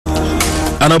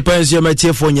Anopensi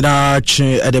Metifo nyina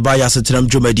che edebaya setrem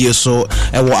dwumadie so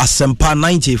ewo Asempa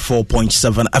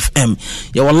 94.7 FM.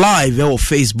 Ewo live ewo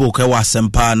Facebook ewo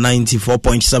Asempa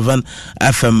 94.7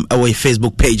 FM ewo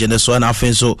Facebook page and so na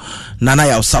afen so nana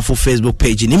ya Osafo Facebook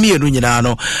page ni mienu nyina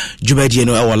no dwumadie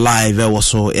no ewo live ewo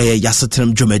so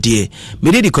yasetrem dwumadie.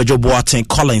 Me dey Kojo Boateng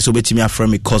Collins obetimi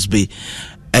aframe Cosby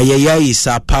Ayayi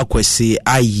sa pakwesi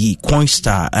ayi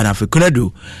Coinstar and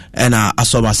Africanadu and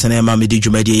asoma senema medi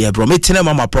dwumadi ye bro metene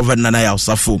mama prophet nana ya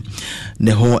Osafo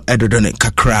ne ho edodone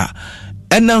kakra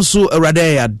enanso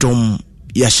awrade ya dom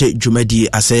ya hye dwumadi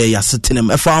ase ya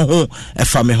setenem efa ho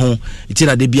efa me ho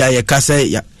itina de bia ye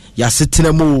kase ya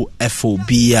setenemu efo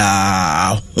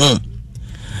bia ho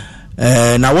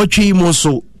na watwi mu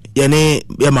so ye ne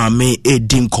ye maame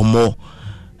edin komo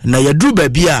na yadru ba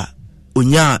bia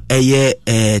onya eye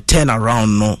turn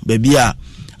around no baby a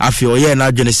afi oye na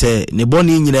adwene se ne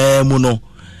boni nyina mu no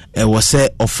wo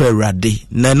se oferade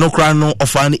na no kra no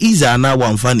ofan easy na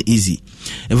one fan easy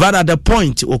in fact at the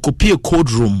point okopie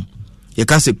cold room ye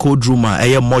can say cold room a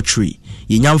eye mortuary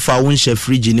ye nyamfa won hye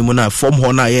fridge ni mu na form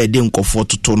ho na ye de nkofo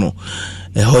toto no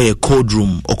ho ye cold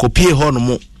room okopie ho no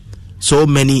mo so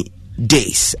many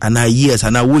days and years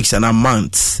and weeks and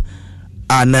months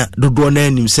ana dodo na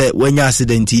anim se wanya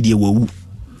accident die wawu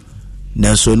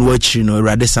nanso no akiri no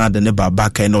rade san de ne baba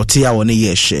kai no te ya woni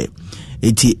ye hye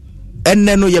enti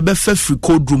enne no ye be fa free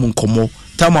cold room nkomo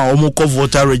tama omo ko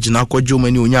voter regional kwajo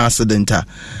mani onya accident a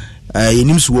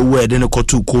yenim so wawu e de ne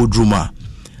koto cold room a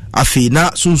afi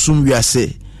na sunsum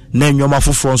wiase na nwoma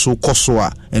foforo so koso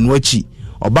a eno achi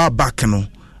oba back no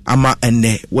ama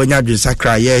enne wanya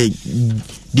dwensakra ye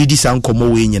didi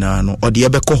sankomo we nyina no ode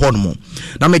ebe ko hono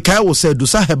na mekai wo say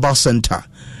Dusa Herbal Center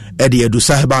ede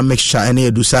Dusa Herbal mixture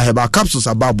ene Dusa Herbal capsules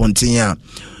ababonten a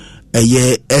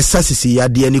eye esasisi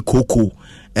yade ani koko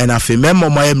ena fe memmo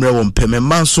mayemre wo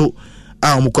mpememma nso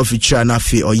a omko fichira na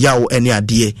fe oyawo ene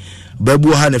ade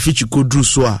babu ha na fichi kodru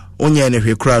so a onye ene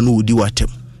hwekra no udi watem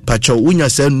pacho unya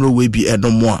se nro we bi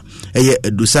enomo a eye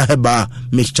Dusa Herbal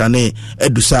mixture ne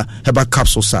Dusa Herbal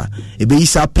capsules a ebe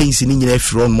isa pains ni nyina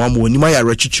afiro no mo ni ma ya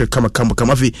rechiche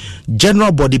kama fi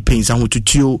general body pains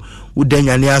ahotutuo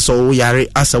udanyane asa wo yare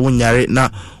asa wo nyare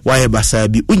na wa hebasa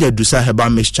bi unya Dusa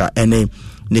Herbal mixture ene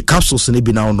ne capsules ne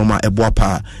bi na onoma ebo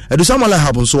pa Dusa mala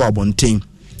habon so abonten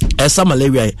esa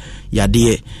malaria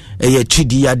yade eye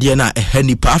chidi yade na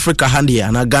ehani pa Africa hande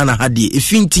ana Ghana hade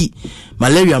efinti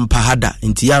malaria mpahada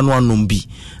nti ya no anombi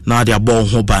na ade abo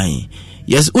ho ban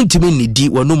yes untimi nidi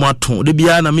wonu maton de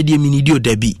bia na medie minidi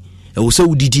odabi wo se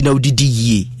udidi na udidi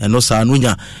yie eno sa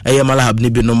anonya eye malahab ne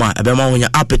bi no ma ebe ma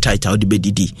wonya appetite a odi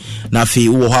bedidi na afi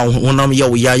wo honam ye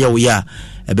wo ya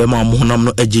ebe ma mo honam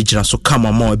no agigira so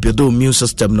kama ma ebe do immune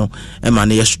system no e ma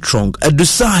na ye strong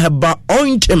Dusa Herbal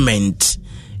ointment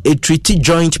a treaty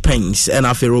joint pains and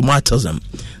afi rheumatism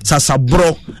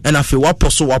sasabro and afi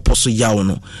waposo yawo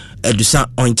no Dusa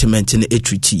ointment in a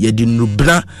treaty yedi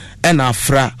nubra and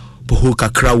afra boho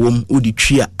kakra wom odi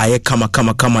twa aye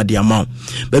kama de amount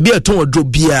baby aton odro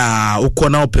bia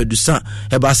ukona Dusa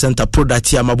Herbal Center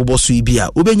product ya mabobo so bia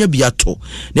obenya bia to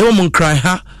na mo nkran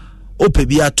ha ope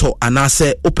bia to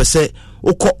anase opese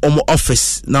ukọ omo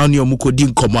office na oni omuko di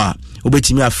nkomo a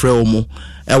obetimi afre omo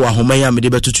ewa homanya me de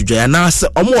betutu dwa anase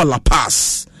omo La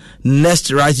Pass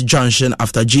next right junction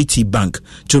after GT Bank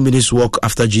 2 minutes walk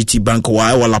after GT Bank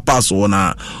wa La Pass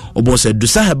wona obo se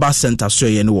Dusa Herbal Center so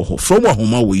ye ne wo ho from wa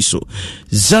homa we so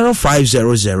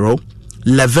 0500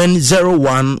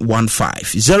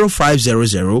 110115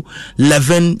 0500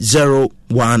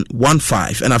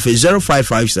 110115 and after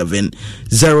 0557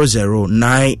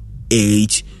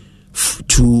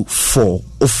 009824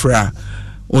 ofra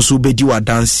onso bedi wa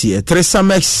dance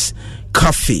Tresamex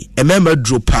Cafe emema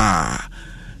dropa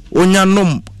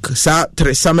onyanom sa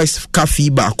Tresamex Cafe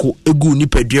bako egu ni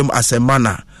pedwem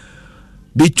asemana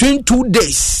between 2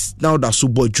 days now da so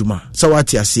bojuma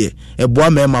sawati ase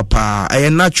eboa mema pa a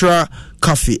natural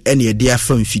coffee ene e dia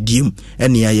fam fidim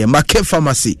ene ye market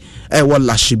pharmacy e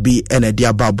wala shibi ene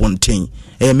dia babonten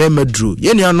e memedru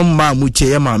ye nuanom ma mutie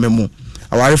ye ma memo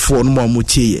awarefo no ma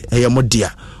mutie ye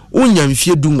modia unya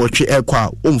mfie du nwotwe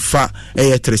ekwa umfa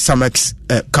e Tresamex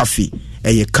coffee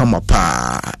e kama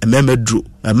pa memedru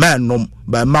manom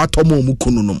ba matomo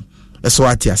mukununum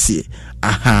esawati ase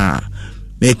aha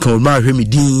make on my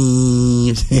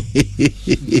remedy.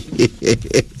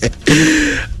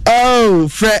 Oh,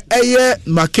 Fred Aye,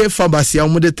 Market Pharmacy,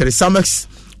 I'm with the Tresamex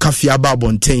Cafe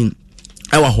Ababontain.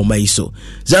 Our home is so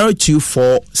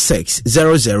 0246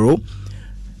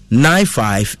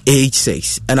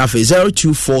 009586 and after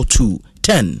 0242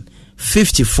 10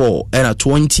 54 and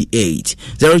 28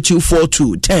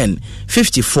 0242 10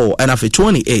 54 and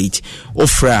 28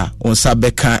 ofra on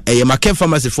sabeka Maken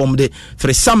Pharmacy from the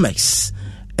 3 Summers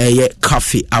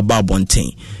coffee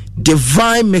ababontin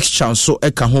divine mixture so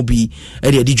eka ho bi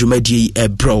e de dwumadi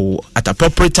bro at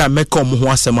appropriate time make ho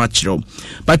asem akiro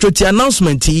but with the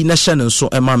announcement yi na hye so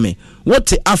emame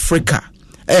what Africa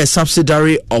a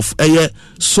subsidiary of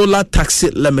Solar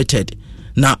Taxi Limited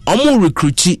na omo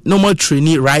recruit normal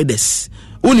trainee riders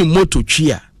uni moto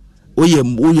chia oye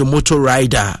motor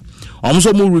rider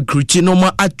omso mo recruit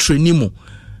normal a trainee mo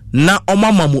na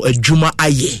omama mo adwuma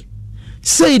aye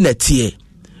say na tie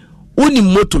uni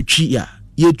moto chia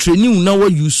ye training now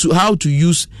use how to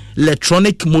use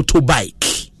electronic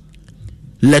motorbike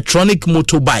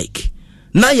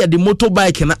na ya the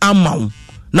motorbike na amount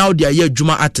now they are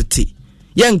adwuma atete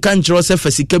yen kan kiro se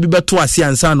fasika bi beto ase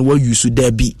ansa na wa use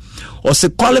there be or say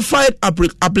qualified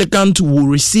applicant will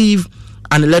receive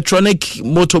an electronic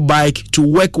motorbike to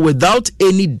work without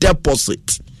any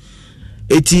deposit.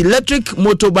 It electric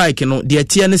motorbike no the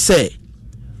tiene say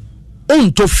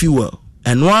unto fuel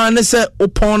and one say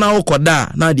upon our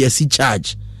koda na the si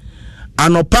charge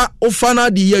anopa ofana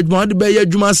the yadwuma de be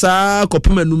yadwuma saa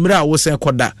kopema numere a wo sen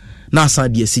koda na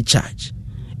san the si charge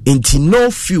into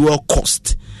no fuel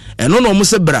cost. And no mo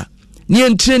se bra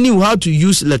ni training how to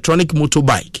use electronic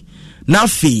motorbike na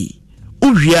fi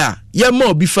uwia ye ma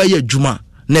obi fa ye adwuma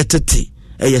netete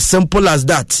as simple as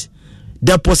that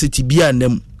deposit bia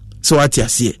nam so what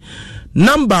ase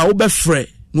number wo be frɛ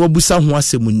no obusa ho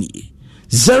asɛm ni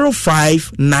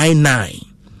 0599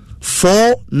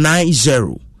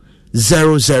 490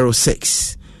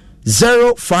 006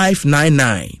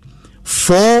 0599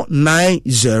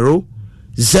 490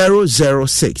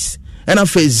 006 and I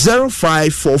say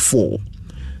 0544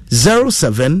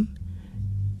 07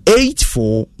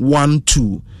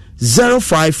 8412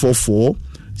 0544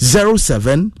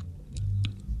 07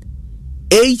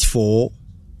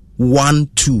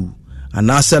 8412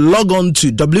 and I say log on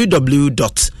to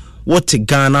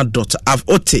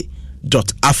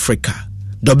www.wotegana.africa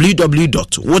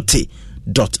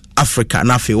www.wote.africa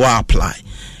and I say wa apply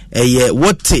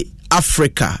Wote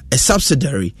Africa, a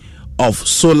subsidiary of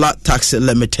Solar Taxi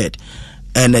Limited,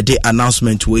 and the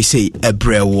announcement we say a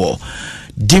brew war.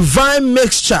 Divine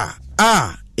mixture,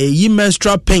 a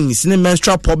menstrual pains,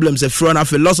 menstrual problems, a front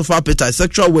of a loss of appetite,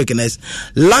 sexual weakness,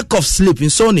 lack of sleep,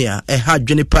 insomnia, a heart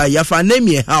juniper, yafa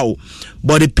anemia, how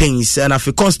body pains, and of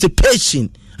a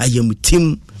constipation. I am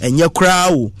team and your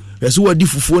crowd. As we do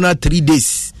for 3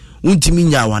 days. Untimi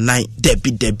nya wa nine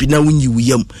debi na wunyi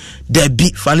wiyam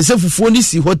debi fanise fufuo ni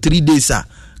si ho 3 days a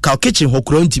ka kitchen ho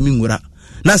kro untimi nwura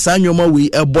na sa nwoma we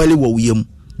e boile wo wiyam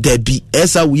debi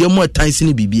esa wiyam atansi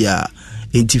ni bibia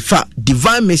entifa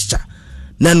divine mixture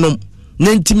nanom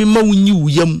na ntimi ma wunyi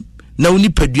wiyam na woni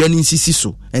padua ni nsisi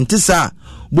so entisa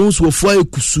bonso ofo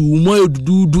ekusu mo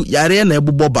edudu yare na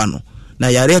eboboba no na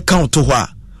yare count ho a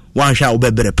wanhwa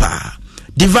obebere pa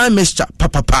divine mixture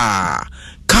papa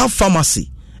Car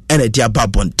Pharmacy and a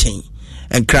diababontin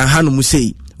and Kranhanu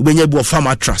Musei ubenya bu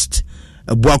Pharma Trust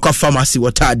a Buaka Pharmacy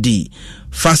watadi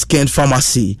Fast Kent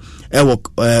Pharmacy ewo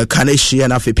Kaneshi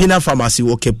and Afipina Pharmacy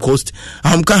wo Cape Coast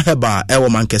Hamka Heba ewo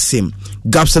Mankesim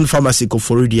Gapson Pharmacy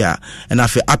Koforidia and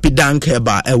Afi Apidank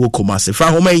Heba ewo Komase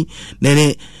fra homei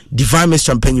nene Divine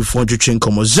Champagne phone to train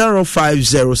como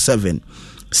 0507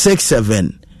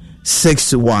 67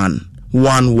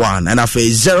 6111 and Afi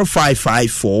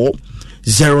 0554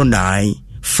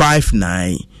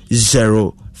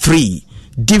 095903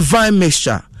 Divine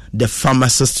Mixture, the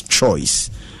pharmacist's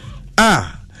choice.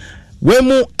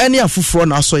 Wemu any afufro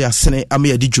na so ya sene ame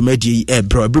ya di dwumadi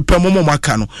bro ebrepɛ momo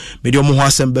maka no me de omo ho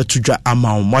asem betudwa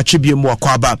ama wo machibie mu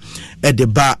akwaba e de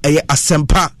ba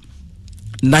asempa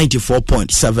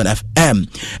 94.7 FM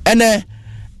ene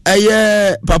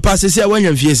papa sisi a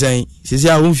wanyan fie sen sisi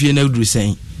a won fie na duru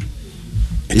sen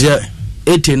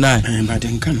 89 but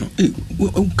then can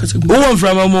one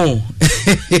from a mo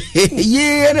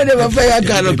yeah and never fire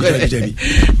can and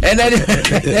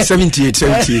 78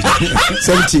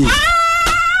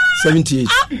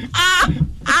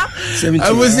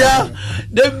 I was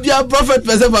the prophet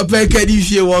person papa can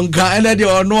if you want and they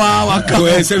are no our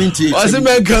 78 was a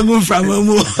man can move from a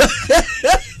mo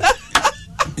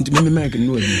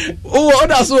oh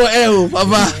that's so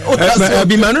papa I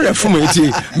be man from it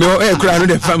me o crown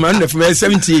the farmer from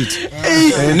 78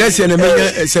 next year me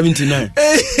 79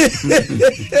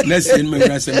 next year me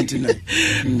 79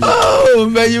 oh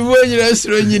man you want you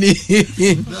strong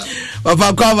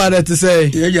papa kwaba to say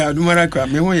yeah do mara kwa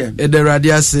me ho ye the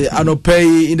radiase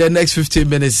anopay in the next 15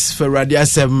 minutes for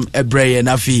radiasem ebreye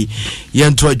na fi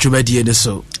yento adwumadi ne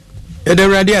so Ede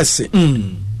radiase.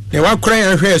 Ne wakora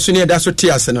yan hwe so ne da so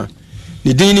te ase na.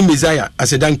 Ne din ni Messiah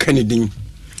asedan kan ne din.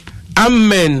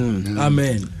 Amen.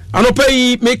 Amen.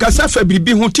 Anopai me kasa fa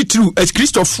bibi ho titru as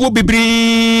Christopher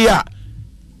bibiri a.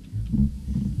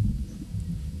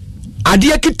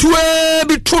 Ade ketewa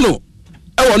bi to no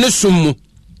e wo ne som mu.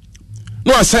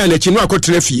 No asan na chi no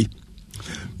akotra fie.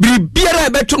 Biribiara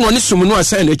beto no ne som no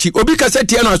asan na chi. Obi kasa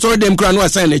tie no asoro dem kra no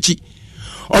asan na chi.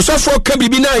 Osofo ka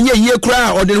bibi na anye yie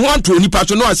kra o de ho anto nipa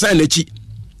so no asan na chi.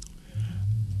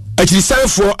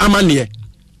 Achirisanfo amane.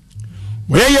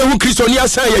 Where you Christo ni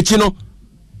asan ya chi no.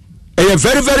 E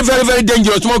very very very very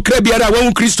dangerous mo kra biara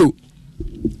wa Christo.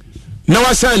 Na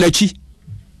wasan na chi.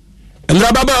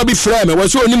 Ndra baba obi frame wo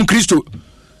so onim Christo.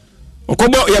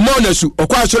 Okobo ye mo na su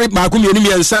okwa asori ba ko mienu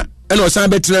miensa e na osan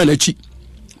betina na chi.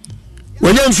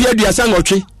 Wonya mfi aduasa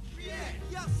ngotwe.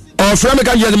 O frame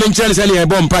ka je men chele se ne e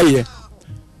bom paye.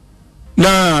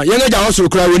 Na yenga ja hoso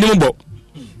kra wonim bo.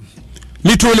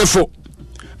 Mi to le fo.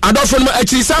 Adofo no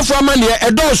achirisanfo amane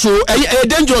e doso e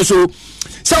dangerous so.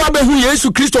 Sa wa behu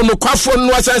Yesu Kristo no kwafo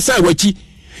no asansa wachi.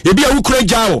 Ebi a wukura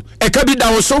jao e ka bi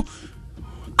da wo so.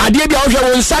 Ade bi a wo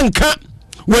hwe won sanka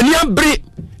wani abre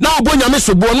na obo nyame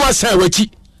sobo no asan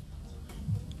wachi.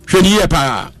 Hwe ni ye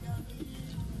pa.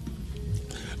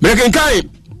 Mekenkai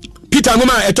Peter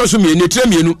ngoma etoso mi ne tre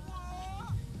mienu.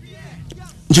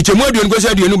 Nchichemu aduonu ko se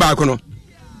aduonu ba ko no.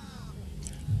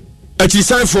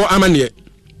 Achirisanfo amane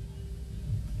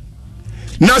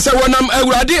na se wonam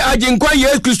awurade aginkwa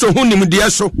Yesu Kristo hu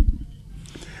nimde so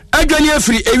adwani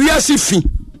afiri ewiase fi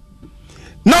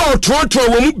na ototo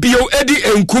wo mu bio edi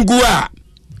enkugu a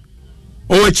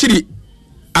o wachiri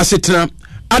asetena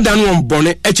adanu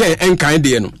ombone eche enkan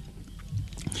de no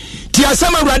ti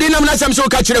asama awurade nam na sam so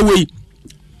ka kire wei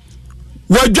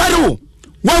wadwaro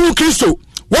wo Kristo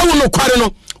wo no kware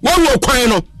no wo kwan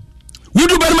no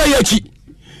wudu barma yachi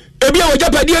ebi a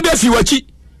wajapade be fi wachi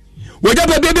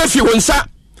wajapade be fi wonsa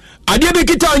ade be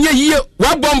kita onye yiye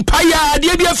wabom paya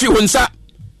ade be afi wonsa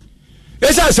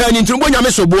esa sa ni ntumbo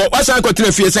nyame sobo wasa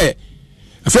kwatena fie se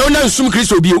afi ona nsum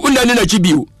Kristo bio unda ne na chi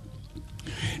bio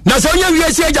na sa onye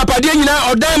wiase ajapade nyina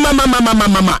odan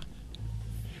mama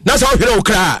na sa ohwere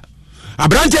okra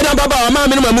abrante na baba wa ma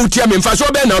me no mamutia me mfa so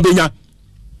be na obenya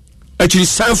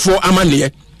achirisanfo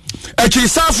amane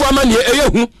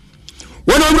eyehu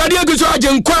When already a good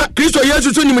agent, Christo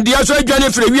Yesu nim dia so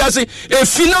adwane frɛ wiase e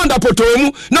fi na onda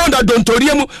potomu na onda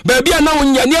dontoriemu ba bia na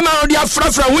wonya niema odi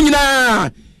afrafra ho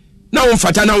nyina na won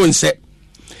fata na won se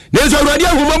na so already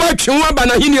ahuma ba twen wa ba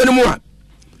na hini enu mu a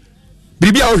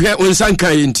bibia wo hwɛ won san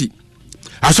kan yenti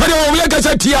asore wo wle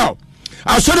kasa tiao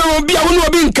asore wo bia wo no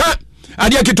obi nka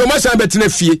ade akitoma san betena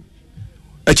fie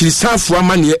akiri sanfo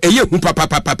amane eye hu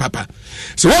papa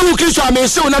so wo Christo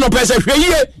amense na no pese hwɛ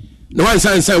yie no one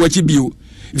san wachi biu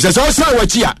if so san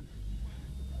wachi a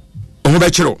o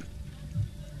be chiro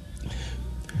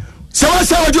so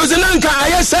wasa wajoze nanka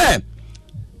ayese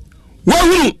wo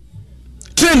hunu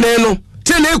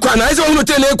tene kwa na ayese wo hunu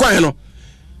tene kwa no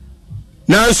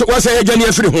na so wasa yadwane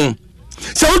afiri ho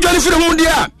so wodwane afiri ho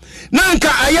dia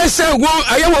nanka ayese wo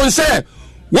ayewon se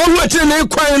wo hunu tene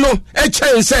kwa no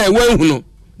echen se wo hunu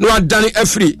no adane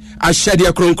afiri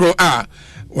ahyade kronkron a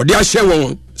odi ahye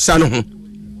won sa no ho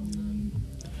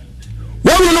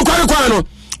One no kwano,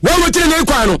 one with the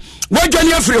kwano, what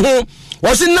Johnny Free home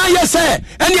was in 9 years, and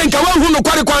then Kawan who no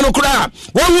kwano cry,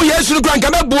 one who yes to grant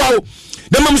Kababu,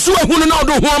 the Mamsua who no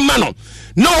do one man,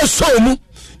 no somu,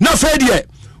 no fedie,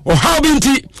 or how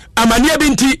binti, Amania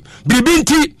binti,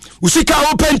 Bibinti, Usika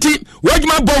openti, what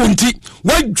my bounty,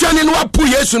 what Johnny no pu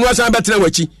yes and was a better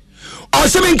wachi. Or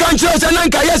 7 countries and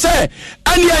Anka, yes,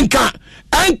 and Yanka,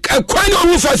 and a quino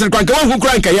who first and Kwanka who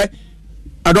crank a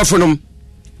Adolphonum.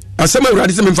 Asema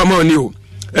uradi se mfama oni o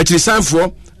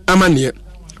achirisanfo amane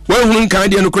wan hunu kan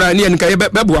de no kura ne en kai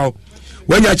beboa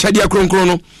wanya chade akronkron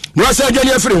no no asa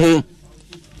adwane afiri ho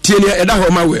tie ne eda ho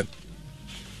ma we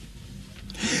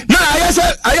na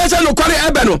ayesa no kware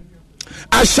ebe no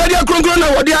ashade akronkron na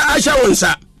wode ahya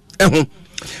wonsa eho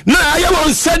na aye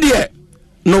wonsa de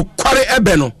no kware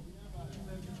ebe no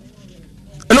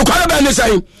kware ne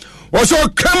sai o so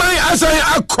kamai asan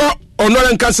akọ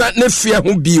onore nkasa ne fie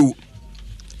ho biu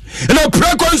no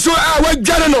prekonso a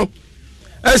wadwane no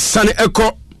esane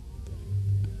eko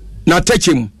na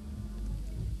tachim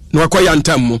no akoya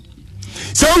ntammo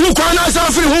se hu kwa na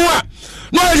sa firi hu a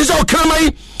no ye se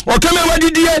okamai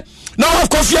wadidie na wa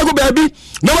kofia go baabi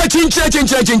na wa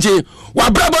chinchire wa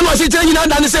brabo no se tire nyina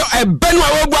dan se ebe no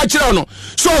a wabu akire no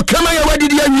so okamai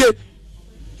wadidie wie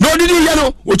no didi ye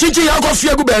no o chinchire ya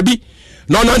kofia go baabi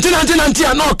no nanti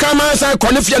a no okamai sa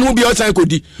konefia no bi o sa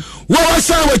kodi wo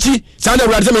san wachi san da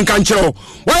brother men kan kiro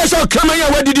wo so kama ya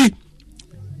wadidi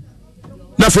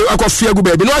na fe akofia gu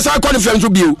baby no asa akọ ne fam so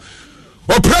bio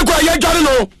opreko aye dware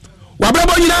no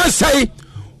wabrabo nyina sei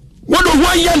wodo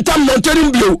ho yentam no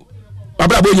nterim bio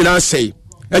wabrabo nyina sei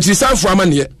akiri sanfo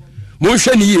amane mo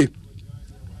hwe ne yie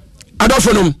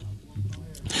adofonom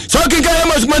so kinka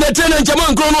yemos manete na nchama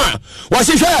nkro no a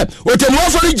wasihwe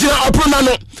otemuafo ri gina oprona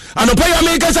no anopa ya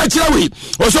me kasa kirawi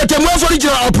oso otemuafo ri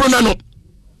gina oprona no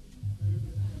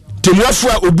temuafo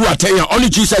a obu aten a on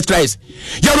Jesus Christ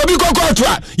ya robi kokoto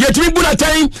a yetimi bu na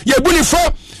ten ye bu ni fo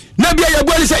na bia ye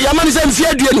bu ni se ya mani se mfie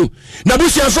aduenu na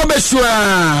busuafo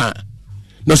besua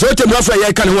no so temuafo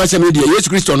ya kan ho asem die Yesu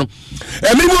Kristo no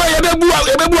emirimu ye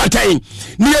bebu aten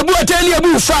ni ye bu aten ni ye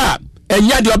bu fa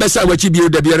enya de obesa wachi bi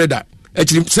da bi reda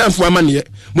akiri sanfo amane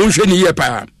mo nhwe ni ye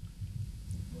pa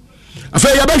afa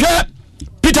ya behwe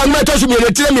Peter ngmeto so mi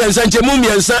retire mi ensa nche mu mi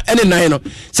ensa ene nan no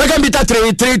 2 Peter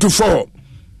 3:3-4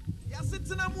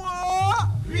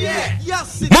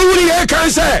 Mawuri ye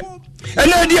kanse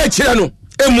ena di akire no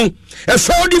emu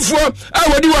efawdifo a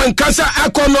wodi wan kasa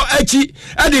akono achi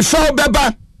ade faw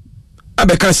beba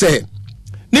abeka se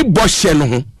ni bohye no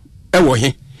ho ewo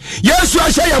he Yesu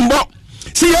ahye yambo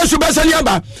si Yesu besani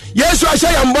aba Yesu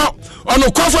ahye yambo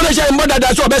ono kofo na ahye yambo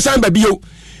dada so besan ba bio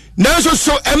nanso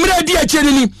so emre di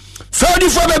akire ni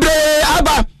fawdifo bebre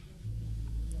aba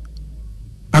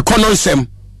akono nsem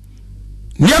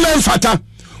nyama mfata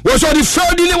woso di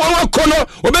fawdi ni wan akono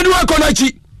obedu akono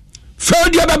achi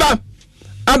fawdi baba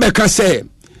abeka se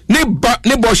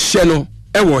ni bohye no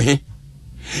ewo he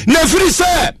na firi se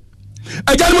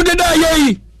ajalmu de da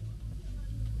yeyi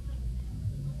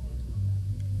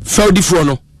fawdi fo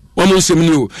no womo nsem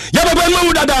ni o ya baba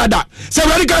nwu dada se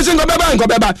wari kan se ngo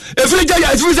baba efiri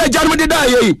se ajalmu de da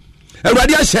yeyi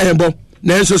awradi ahyenbo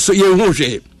na enso so ye hu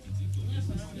hwe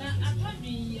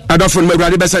adofo no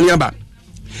awradi besani aba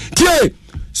tie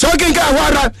so kinka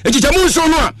hwara echichamu so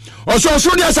no a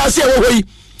oso ni asase wo hoyi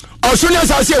osoni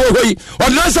asase wo hoyi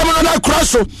odna samno na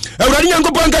kraso awradi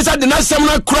nyankopon kasa de na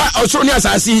samno kra osoni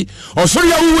asase osori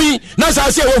ya wuyi na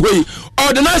asase wo hoyi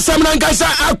odna samno kasa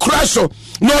akraso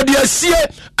no de asie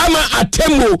ama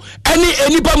atemo ani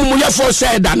enipa mumuyafo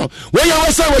seda no woye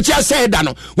wasa wachi aseda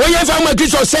no woye fama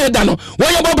kristo seda no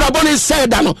woye bobrabo ni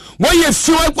seda no woye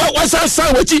fiwa wasa sa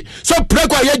wachi so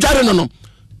preko ye dware no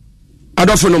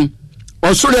adofonom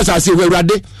osori asase wo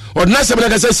awrade odna samno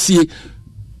kasa sie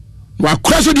wa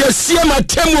kraso de asie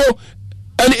matemo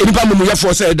ani enipa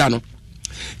mumuyafo seda no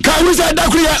ka rusa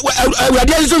dakru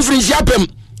awrade so frinshapem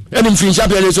ani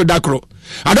frinshapem so dakro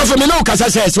adofo me no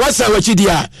kasa ses wasa wachi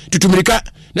dia tutumirika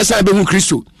na sa be hu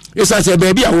Kristo esa se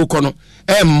be bia wo kono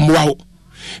mwawo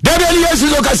dabe ali Yesu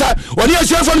zo kasa oni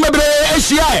asuafo no bebre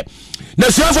ehia na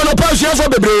asuafo no pa asuafo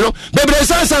bebre no bebre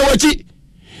sansa wachi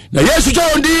na Yesu jo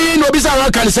ndi no bisa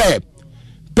wa kan se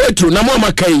Petro na mo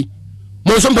makai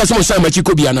mo so mpese mo sa machi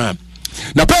ko bia na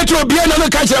Petro bia na no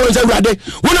ka kira won se urade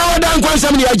wona wada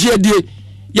nkwansam ne agye adie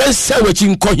yensa wachi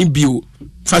nkohi bio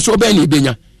fa so be ni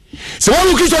benya se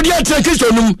wonu Kristo dia tre Kristo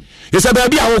num esa ba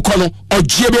bia wo kono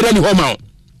ogye be ni homa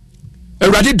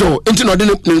Awurade do enti no de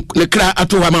ne kra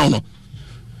ato ha ma no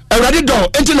Awurade do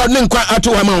enti no de nkwa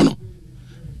ato ha ma no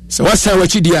se wasa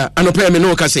wachi dia anopa me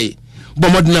no ka sei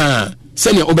bomodna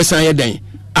se ne obesan ye den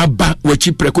aba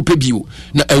wachi preko pebio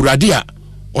na Awurade a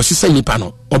osisa nipa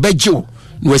no obegyew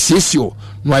na wasiesio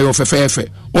no ayo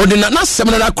fefefe odina na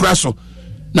semna na kra so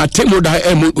na temo da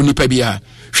emu onipa bia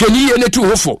hwani ye netu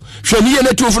hofo hwani ye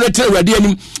netu hofo na tira Awurade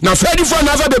anim na fadi fo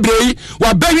na fa bebrei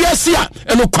wa bawiase a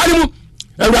eno kware mu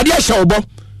Awurade ahye obo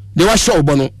de wa hye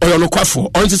obo no oyo no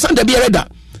kwafo onti sanda bi ereda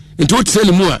enti o tire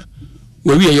ne mu a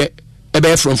wa wiye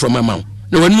ebe from amount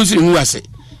na wani mu siri hu ase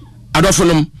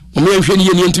adofonom o me hwani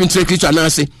ye ne ntimi tire Kristo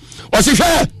anase o se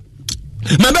hwe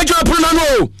mabejo apuna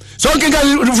no so kinga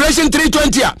Revelation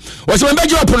 3:20 a o se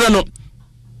mabejo apuna no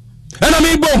ena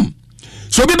me bom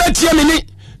so bi betie me ni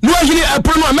no ahiri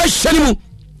apuna a mehye ne mu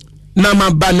na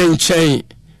maba ne nchen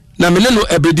na me ne no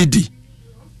ebedidi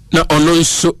na ono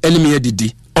nso enemy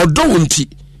adidi odo wonti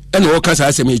ene wo kasa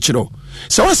asem e kiro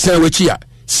se wasan wachi a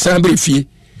san brefie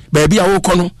ba bia wo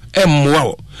kono emmoa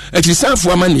wo akiri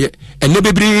sanfo amane ene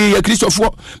bebre ya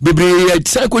kristofo bebre ya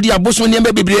sankodi aboso ne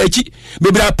bebre achi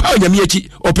bebre apa nyame achi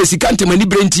opesikante mani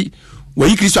brenti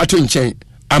wayi kristo ato nchen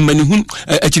amani hun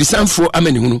akiri sanfo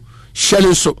amani hunu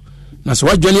hyele so na so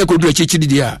wadwane akodu achi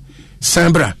chidi a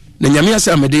sambra na nyame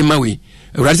asamede mawe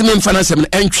awurade me mfa na asem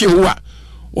entwe wo a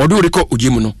odo reko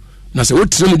ogimu no na se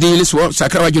wotrem din so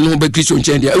sakra wadwo no be Kristo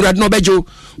nchen dia awurade no bejo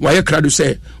waye krado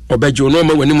se obejo no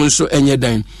ma wani mu nso enye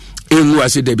dan enwu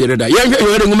ase de biere da yenhwe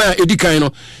yore nguma edikan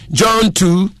no John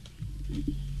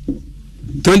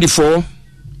 2:24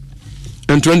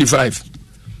 and 25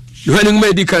 yohane nguma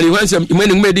edikan yohane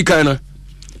nguma edikan no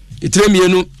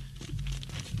Itremienu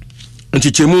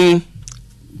nchichemu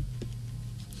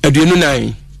aduenu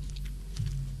nine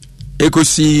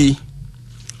ekosi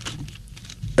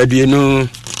aduenu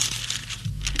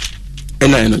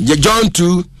enano John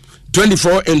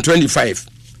 2:24 and 25.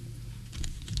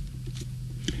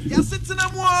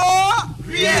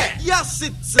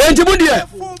 Entibudia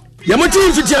yamuti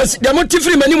mfitiansi yamuti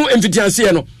free manimu mfitiansi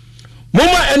no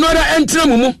moma enora entra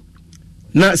mumu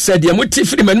na said yamuti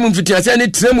free manimu mfitiansi ne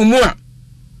tra mumu a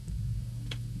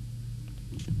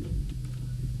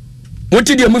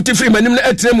muti dia muti free manimu na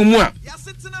etra mumu a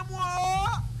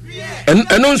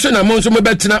eno nso na mo nso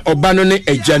mebetena oba no ne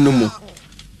agya no mu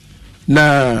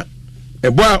na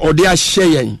ebo a ode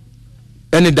ahye yen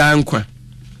ene dan kwa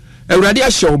awurade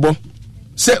ahye obo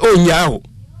se onya ho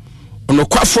ono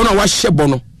kwafo na wahye bo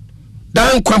no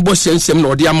dan kwa bo sensem na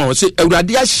ode ama o se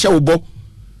awurade ahye obo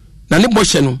na ne bo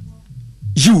hye no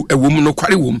yiw ewom no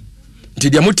kware wom nti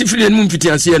dia motifiri ne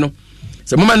mfitianse no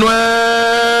se mama no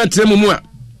tremu mu a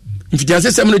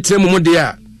mfitianse sem no tremu mu de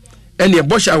a ene e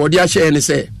bo hye a ode ahye ne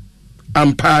se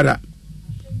ampara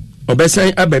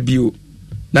obesan ababio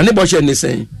na ne bo hye ne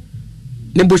sen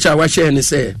ne bo hye a wahye ne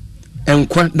se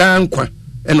enkwa dan kwa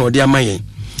ene ode ama yen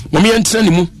mom ye ntra ne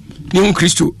mu ne hu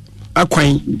Kristo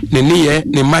akwan ne neye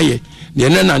ne maye ne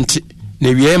nanante ne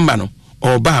wie mba no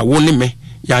oba wo ne me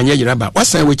ya anya yiraba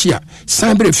wasan wachi a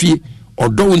san brefie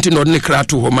odo wonti no ne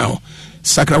krato ho ma ho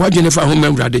sakra wadwene fa ho ma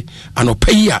Awurade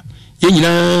anopai a ye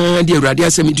nyina de Awurade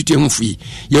asem tutu ho fui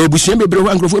ya obusuan bebre ho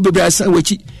ankrofo bebre asan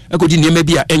wachi akodi niema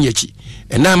bi a enyachi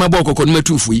ena ma bo kokko no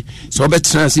matu fui so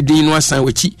obetra se din no asan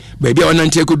wachi ba bia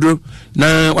wonante akoduro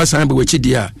na wasan ba wachi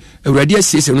dia Awurade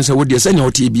asiese no se wo dia se ne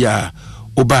hote bia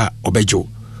oba obejo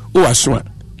o aso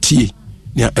tie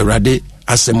ne Awurade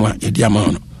asem a ye dia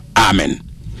ma no amen.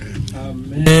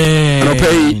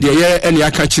 Amen. De ye ene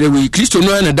aka kire wi Kristo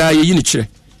no na da ye yini kire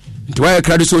nti wa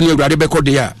krado so ne Awurade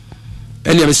bekode ya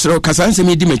ene mesro kasanse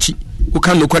mi di machi wo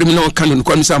kan no kware mi na kan no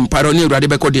kware sam paro ne Awurade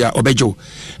bekode ya obejo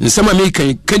nsama me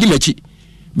kan di machi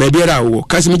ba biara wo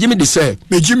kasi me jimi di se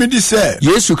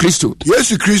Yesu Kristo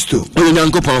o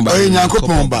nyankopon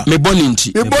ba me boni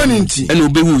nti ene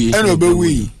obewu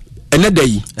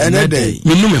enedai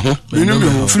minu me ho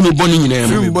firi me boni nyina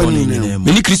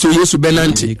me ni Kristo Yesu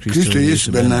benante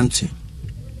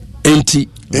enti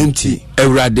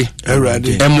Awurade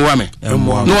emwa me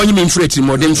no onyi me mfreti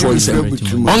modern for ise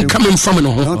on come mfam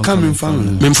no ho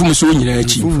me mfum so nyina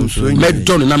achi me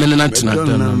don na me nantena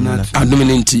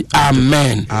adominenti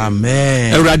amen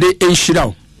Awurade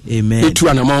enhira amen etu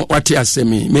anamo wate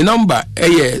asemi me number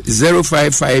eye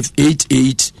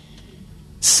 05588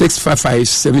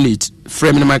 65578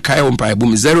 frame na makai on pa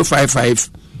boom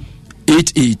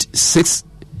 05588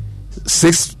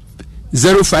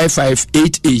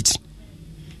 05588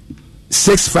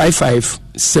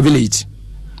 65578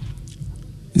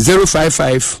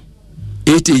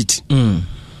 05588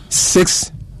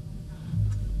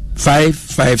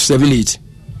 65578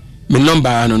 my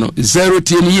number no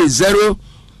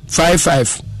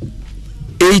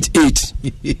 05588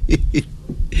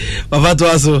 Baba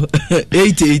to aso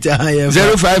 88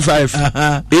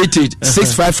 05588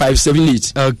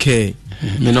 65578 okay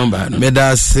me number no me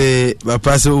da say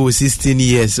papa so 16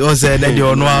 years o say that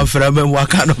you no afra me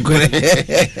waka no kore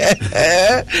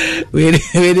we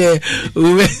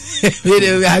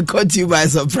I caught you by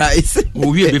surprise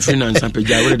we be finance and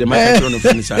peja we the market on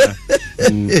finance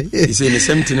he say the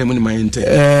same thing money my intent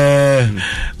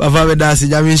papa me da say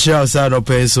jami show side of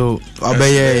so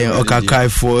obeye okakai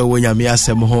for we nyame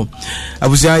asem ho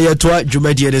abusia ye to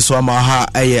dwumadi de so ama ha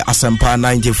eye asempa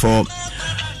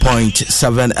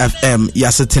 94.7 FM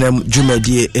yasetenem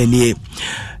dwumadi enie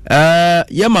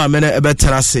yema mena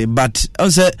ebetrase but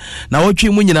onse na wotwe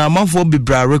mu nyina amanfo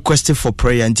bibra requested for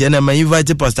prayer and na ma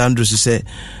invite Pastor Andrew to say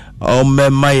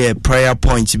my prayer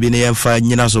point bi na yemfa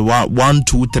nyina so 1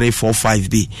 2 3 4 5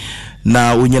 b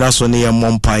na unyina so ne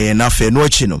yemompae na fe no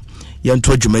achi no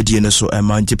yento dwumadi ne so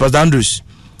emanti Pastor Andrews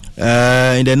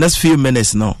in the next few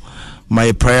minutes now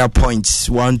my prayer points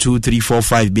 1 2 3 4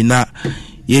 5 b na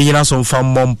yenyina so mfa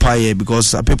mompae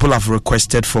because people have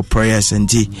requested for prayers and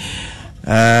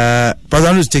Pastor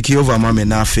Andrews take over mama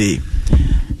na fe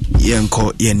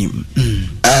yenko yenim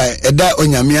eda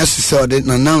onyame asese ode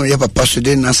na na ye papa so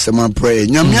de na sema prayer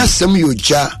nyame asem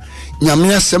yoja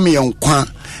nyame asem ye nkwa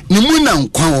nimuna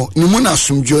nkwa nimuna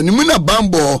sumjo nimuna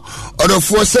bambo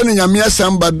odofo se ne nyame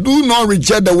asamba. Do not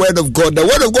reject the word of God. The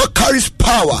word of God carries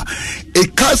power.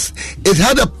 It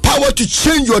had a power to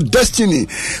change your destiny.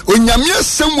 Onyame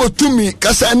asem wotumi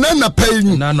kasa na pay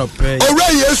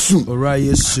ora Yesu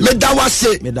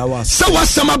medawase se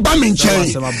wasema ba me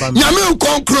nchen nyame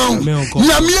nkonkron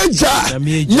nyame agya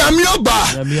nyame oba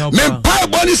me pai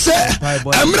boni se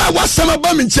emra wasema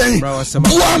ba me nchen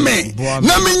bua me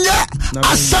na menya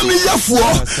asam yafo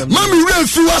ma me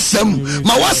refi wasem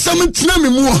ma wasem ntina me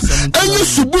mu enye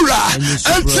subura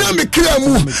entina me kra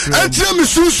mu entina me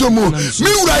susumu mi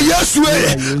wura Yesu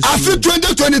afi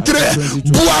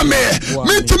 2023 bua me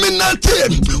mitimi nante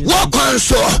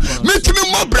wakwanso mitimi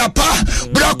mobrapa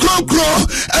bra kronkron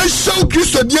enso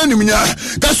Kristo diani minya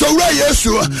kaso wura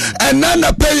Yesu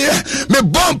enana peye me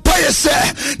bompa yese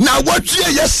na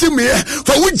watue yesimi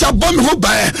for wuja bom ho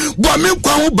bae bo me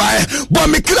kwa ho bae bo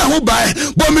me kra ho bae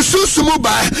bo me susumu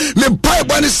bae me pai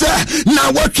bone se na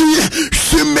watue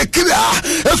hwime kra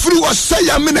efri wo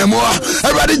saya menemo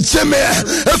awade jeme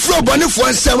efri bone fo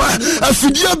nsema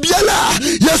afidia biala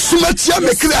Yesu matia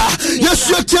me kra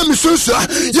Yesu atia me susu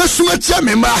Yesu matia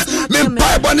me ma me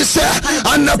pai bone se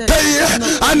anapeye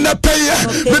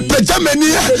me pejamani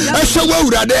ehwe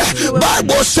wurade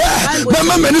Bible se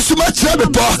mama meni suma tira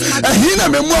bepo ehina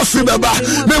me mu afri baba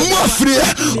me mu afri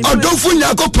odonfu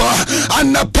nyakopo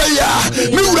anapeye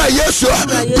me wura Yesu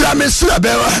bra me sira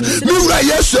bewa me wura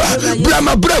Yesu bra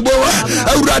ma brabo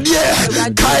awurade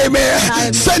kai me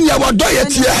senya wadoye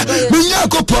tie me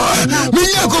nyakopo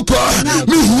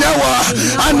me nyawa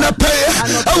anapeye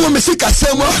awo me sika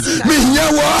semo me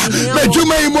nyawa me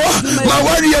jumaimo ma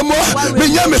wariyemo me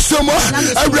nyame somo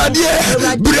awurade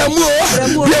bramo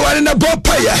biawale na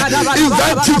bopaya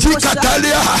inventiti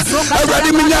katalia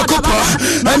awurade me nyakopo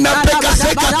anapeka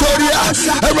sekatoria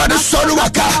awurade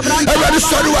soruwaka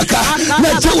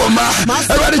na jewoma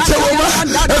awurade jewoma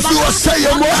efi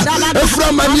osayemo efi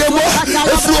amaniemo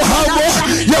efi ohamo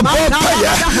ya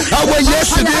bopaya awo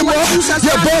Yesu demo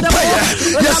ya bopaya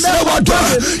yesre wado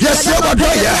yesre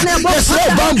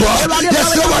bambo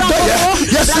yesre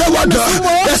wado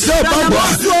yesre bambo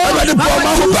awurade boma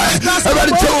hoba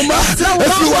awurade jewoma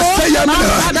efi osayemo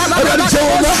awurade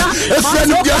jewoma efi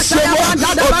anu biasemo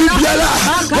obi biala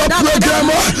wa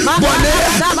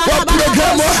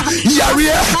programo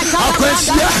yaria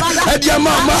akwansia edia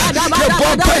mama ya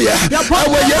bopaya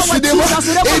awo Yesu demo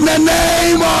in the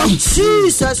name of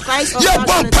Jesus Christ of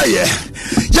Nazareth.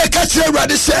 Ye kachire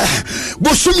awurade se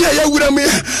bosumi ya wura me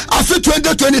afi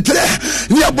 2023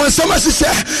 ni abonsama sise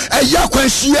eya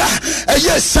kwanhia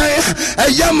eya san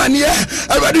eya mane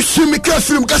awurade sumi ka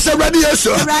film kasa awurade Yesu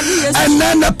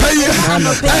enana paye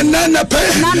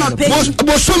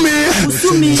bosumi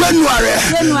January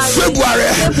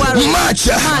February March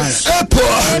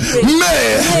April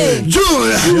May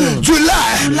June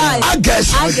July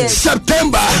August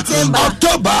September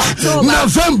October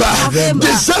November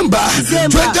December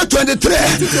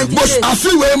 2023 bos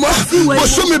afiwe mo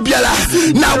bosumi biala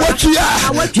na watua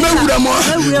mewura mo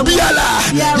biala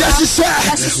yasise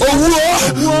owuo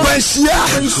kwansia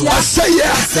aseye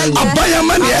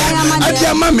abayamane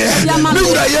adiamame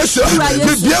mewura Yesu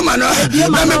mebiama no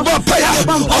na mebopaya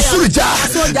osuruja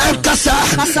enkasa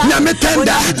na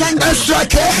metenda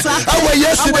enstrake awa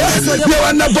Yesu de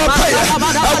na bopaya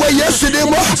awa Yesu de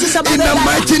mo in the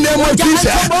mighty name of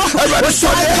Jesus.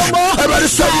 Everybody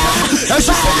sorry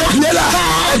Nela,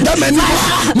 Damani,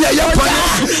 Yapana,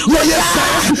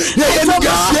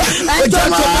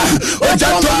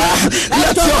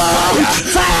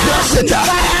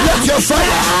 let your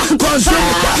fire consume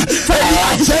any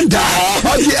agenda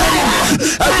of the enemy,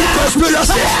 every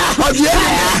conspiracy of the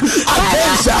enemy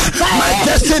against my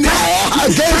destiny,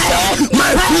 against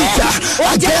my future,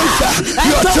 against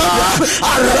your children.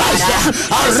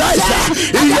 Arise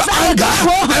in your anger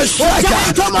and strike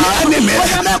the enemy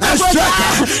and strike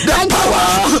the power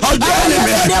of the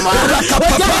enemy.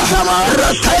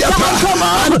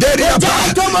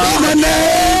 In the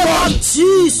name of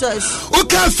Jesus.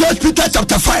 Okay, 1 Peter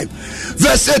chapter 5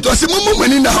 verse 8 was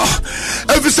mumuni na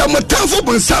every some temfo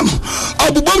bunsam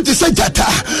obubom ti se jata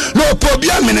no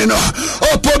pobia mene no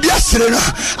opobia sere no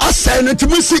asai no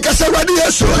timu sika se wade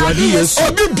Yesu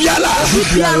obi biala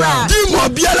dimo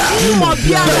biala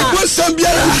bunsam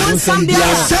biala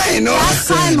asai no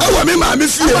awo me ma me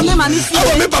fie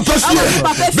awo me papa fie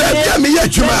be me ye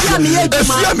djuma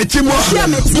efia me timo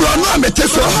bro no amete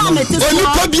so oni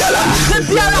pobiala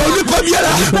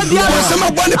biara ɔsɛm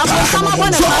abɔ ne pa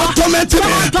so ɔtɔmɛnte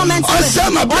me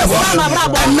ɔsɛm abrabɔ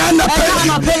ɛna napɛ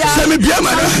sɛ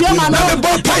mebiama no na mebɔ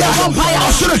mpaya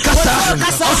ɔsoro kasa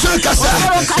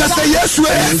kasa Yesu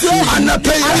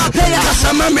anapɛ kasa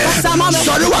ma me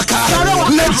sɔre waka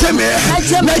na gye me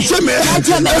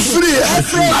ɛfiri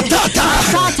atata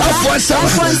afɔ nsɛm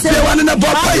deɛ wane na bɔ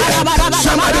mpaya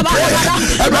somebody pray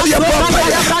ɛwurade yɛ bɔ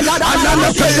mpaya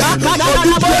ananapɛ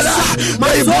obi biara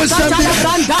wɔyibɔ nsɛm bi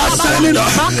asane no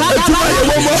ɛtuma yɛ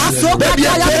wɔ mɔ baabi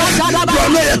ɛtɛ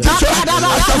brɔno yɛ te so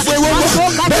asafo ɛwɔ mɔ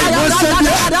bɛyibɔ nsɛm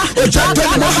bi ɔgya tɔ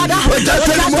ne mɔ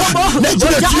na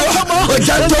gyina tuo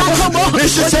ɔgya tɔ mɔ ne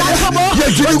hyehyɛ yɛ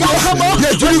dwiri mɔ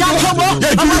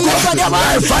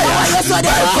by fire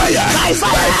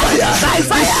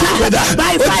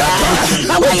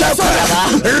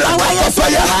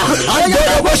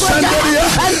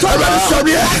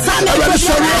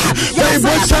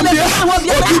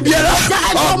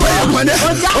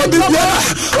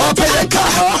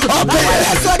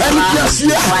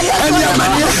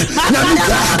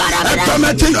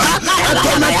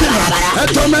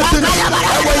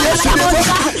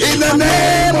in the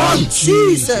name of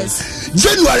Jesus.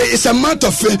 January is a month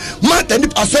of month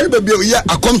and I said baby yeah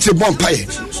I come to bonfire.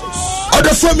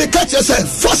 Other from me catch yourself.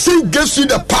 Fasting gives you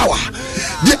the power,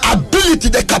 the ability,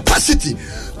 the capacity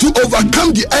to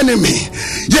overcome the enemy.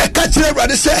 Yeah, catch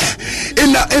everybody say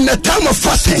in the time of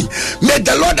fasting, may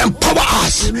the Lord empower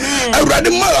us.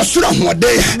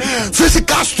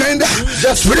 Physical strength,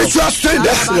 spiritual strength,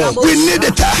 we need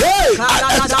it.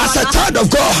 As a child of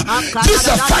God,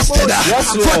 Jesus fasted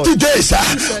 40 days.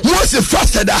 Moses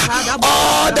fasted.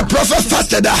 All the prophets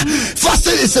fasted.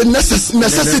 Fasting is a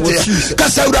necessity.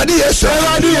 Because already yes,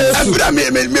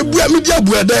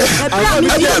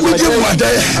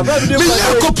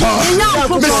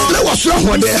 Mesle was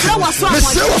wrong there.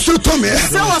 Mesle was so to me.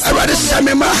 I rather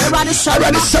Samima.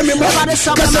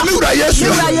 Casamura, yes.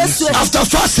 After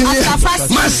fasting,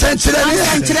 my century,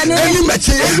 any match,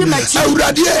 I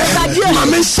already,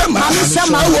 Mamma Sama,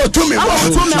 to me.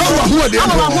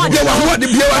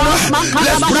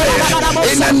 Let's pray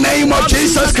in the name of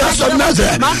Jesus Christ of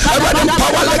Nazareth. I rather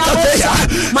power like a prayer.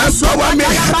 Empower me,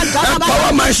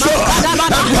 empower my soul,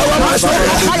 empower my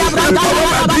spirit, empower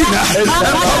my being.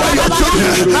 Empower your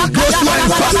children. Go swine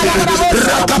fasting.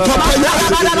 Rakapapaya.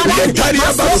 Yetaria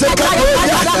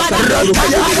Basekatoya.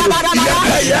 Rakaya.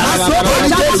 Yakaya. Holy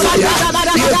Ghost fire.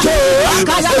 Yeto.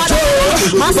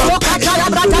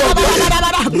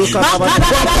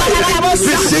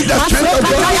 Receive the strength of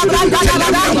God.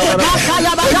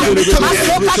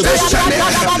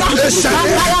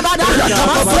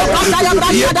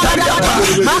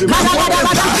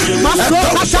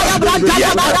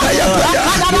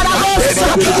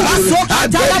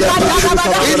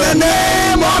 In the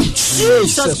name of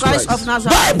Jesus Christ of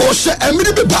Nazareth. Bible says,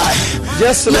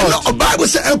 yes, Lord. Bible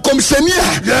says,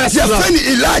 yes, Lord.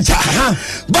 Elijah.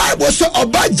 Bible says,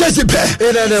 about Jezebel.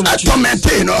 A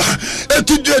tormentino.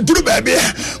 To do baby.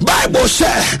 Bible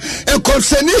says, and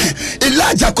concerning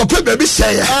Elijah, baby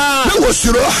say,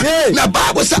 now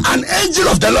Bible says, an angel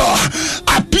of the Lord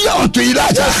appear unto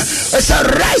Elijah. It's a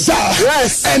riser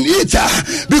and eater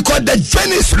because the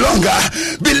journey is longer.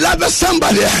 Beloved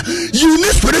somebody, you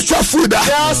need spiritual food.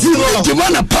 You need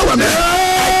divine empowerment.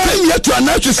 I came here to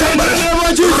announce to somebody,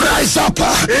 rise up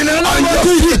on your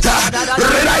feet.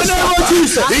 Rise up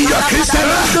in your Christian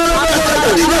life.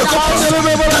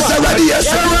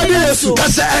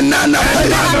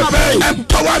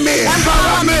 Empower me.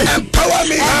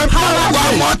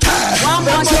 One more time. Oh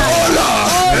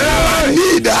Lord, I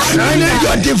need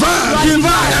your divine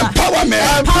empowerment.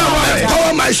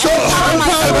 Empower my soul.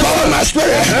 Empower my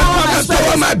spirit.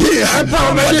 Empower my being.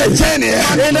 For the journey.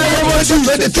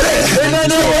 2023.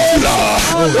 Oh Lord,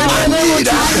 I need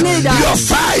your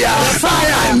fire.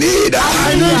 I need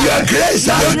your grace.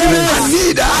 I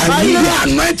need your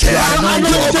anointing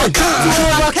to overcome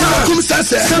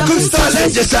circumstances,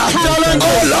 challenges.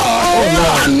 Oh Lord,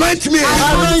 anoint me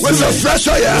with your fresh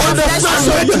oil.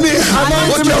 Anoint me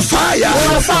with your fire.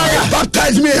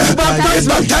 Baptize me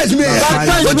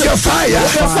with your fire.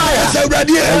 Say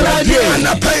ready and I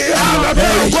pray.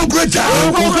 Go greater.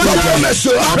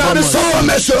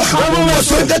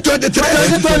 So the 23.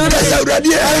 Say ready.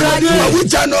 We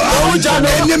jano.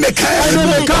 Enemy can.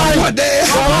 One day.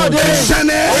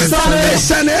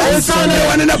 Sane.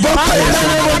 One in a bonfire.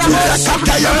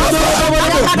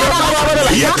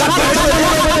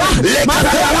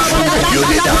 You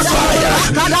need a fire.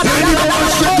 You need a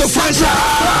worship to find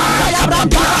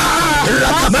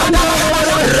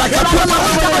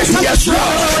yes, Lord.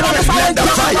 Let the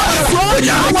fire. When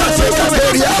you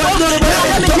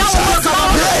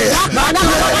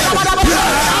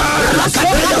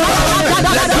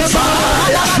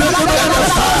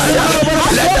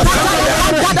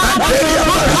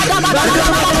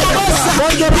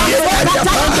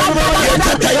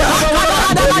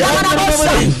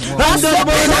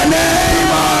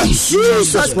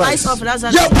Jesus Christ of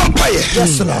Nazareth.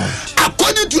 Yes, Lord.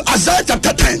 According to Isaiah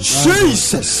chapter 10,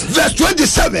 Jesus, verse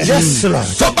 27. Yes, Lord.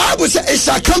 The Bible says it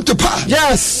shall come to pass.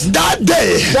 Yes. That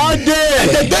day. That day. And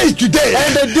the day is today.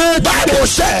 And the day. Bible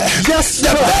says. Yes, the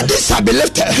body shall be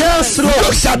lifted. Yes, Lord.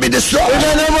 Yoke shall be destroyed. In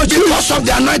the name of because of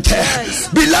the anointing. Yes.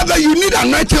 Beloved, you need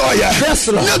anointing oil. Yes,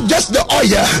 Lord. Not just the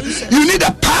oil. You need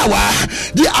the power.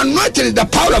 The anointing is the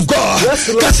power of God. Yes,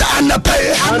 Lord. Because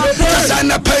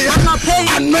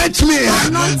anoint me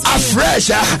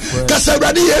afresh. Because I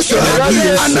already yes.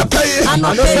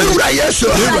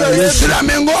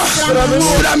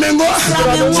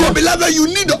 So beloved, you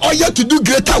need the oil to do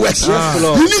greater works.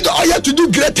 You need the oil to do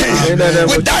great things.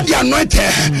 Without the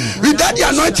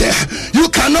anointing, you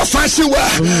cannot function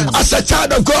well as a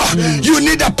child of God. You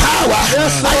need the power.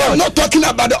 I am not talking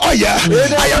about the oil.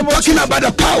 I am talking about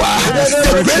the power,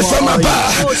 the grace from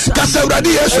above. Because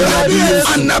already yes,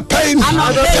 and the pain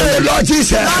of the Lord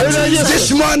Jesus.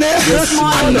 This morning,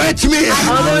 anoint me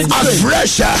afresh.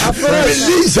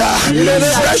 Release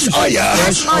fresh oil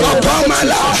upon my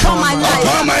life,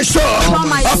 upon my soul,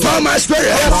 upon my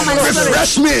spirit.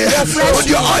 Refresh me with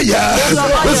your oil.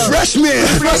 Refresh me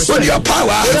with your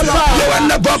power. You are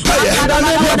not vampire.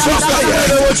 You are vampire.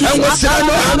 And what's it?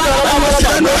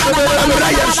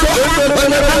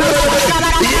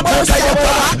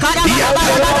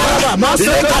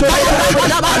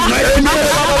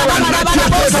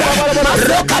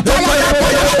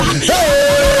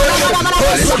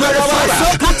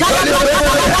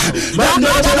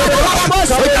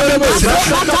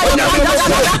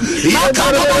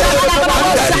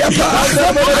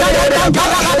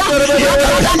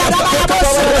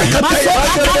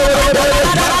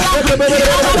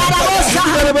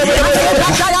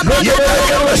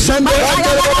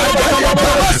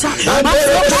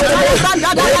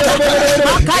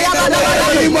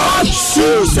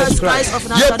 Jesus Christ of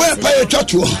Nazareth.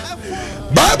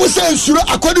 Bible says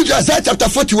according to Isaiah chapter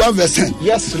 41 verse 10.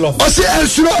 Yes, Lord. O say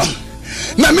ensuro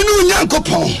na me no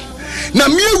nyankopon na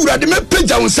me awurade me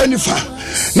pagya won sanifa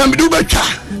na me do betwa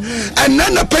and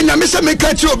na panya me say me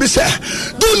ka ti obi say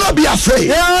do not be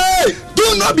afraid.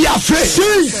 Do not be afraid.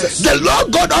 Jesus. The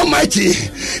Lord God Almighty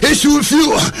is with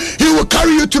you. He will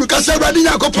carry you through. Because already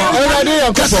Yakopo.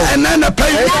 And then a pay.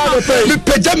 The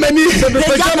Pejamani.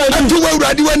 And to where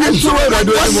ready when you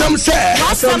some say.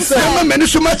 Some men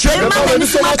so much. And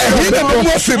he never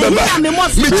more free.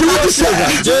 Me too say.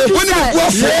 When you go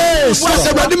off. Because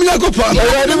already Yakopo.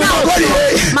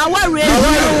 My worry.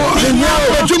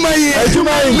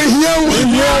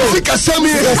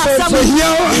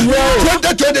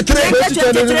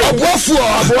 Abuafo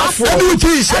edu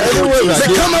tise the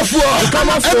come for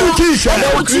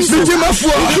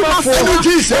edu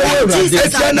tise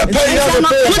it's an appeal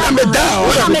put me down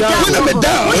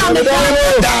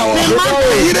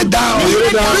hit it down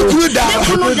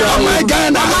oh my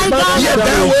God yeah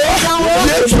down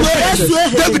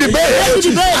David Bay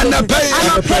and a pay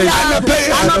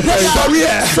sorry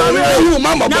you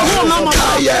mama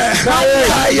kaya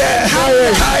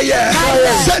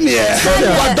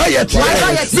what diet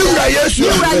Mira Yesu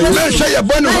Mensha ya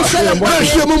bono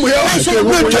Mensha mumu yo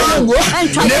Mensha yangu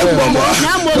Nembo mo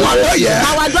Madoye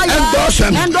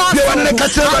Endosem Ni wane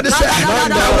kateba dise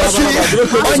Na wasi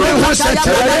Onye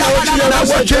husete Na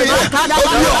wache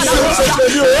Obi osu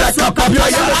Yaka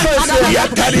papaya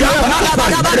Yaka riapa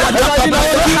Yaka papaya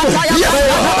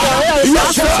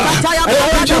Yes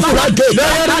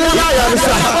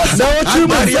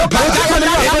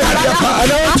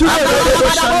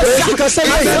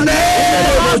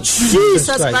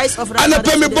Jesus Christ of Nazareth. And I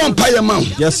pay me bomb pay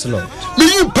amount. Yes, Lord. May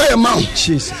you pay amount.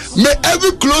 Jesus. May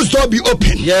every closed door be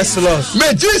open. Yes, Lord.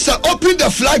 May Jesus open the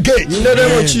floodgate. In the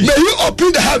name of Jesus. May you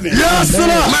open the heaven. Yes,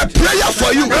 Lord. My prayer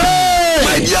for you,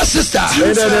 my dear sister,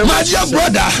 my dear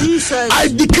brother, I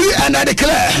decree and I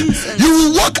declare, you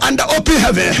will walk under open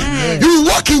heaven. You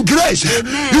will walk in grace.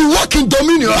 You will walk in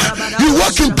dominion. You will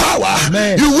walk in power.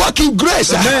 You will walk in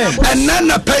grace. And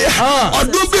then pay. Or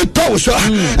do be toast.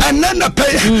 And then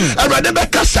pay.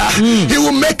 He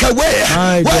will make a way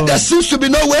where there seems to be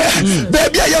no way.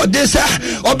 Baby, I this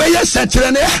obey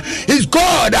Saturday is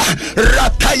God.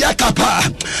 Rataya Kapa.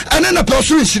 And then a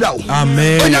person is down.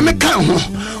 Amen. When I make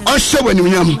on show when you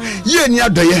am, ye near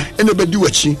day, and nobody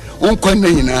watching on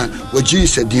Quanina, what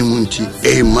Jesus Dimunti.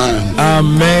 Amen.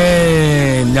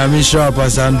 Amen. Yamisha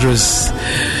Pasandros.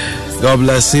 God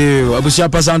bless you. Abusha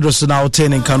Pasandros now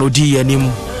 10 in Kanodi and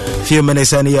him. Few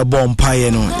minutes and a bomb pie.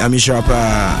 Yamisha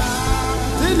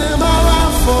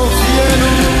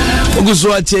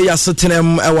Oguzwati ya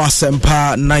sitinem ewa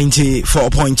sempa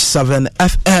 94.7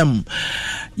 FM.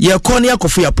 ye kɔne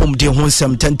akɔfo yapom de ho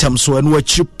nsɛm tentam so ɛno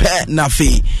akyi pɛ na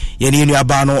afei yɛne nu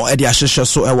aba no ɛde ahyehyɛ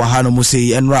so ɛwɔ ha no mu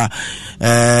sei ɛnra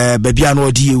babia no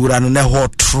ɔde yɛwura no na ɛhɔ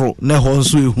toro na ɛhɔ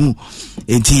nso ɛhu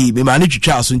enti mema ne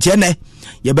twitwa so nti ɛnɛ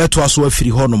yɛbɛto aso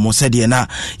afiri hɔ no mo sɛdeɛ na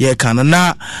yɛka no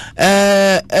na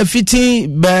afiti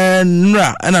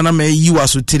bɛnra ɛna na mayi wa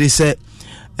so tiri sɛ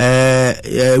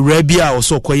rabia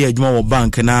also kɔyɛ adwuma wɔ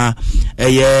bank na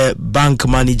ɛyɛ bank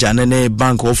manager ne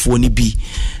bank ofo ni bi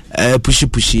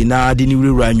pushi na de ni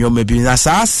wura nwoma bi na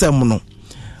saa asɛm no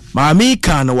maami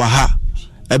kan wɔ ha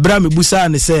ɛbra mebusa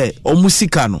ne sɛ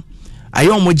ɔmusika no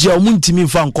ayɛ ɔmogye ɔmuntimi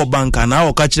mfa nkɔ bank na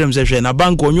ɔka kyerɛ m sɛ hwɛ na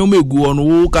bank ɔnwoma egu hɔ no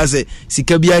wo ka sɛ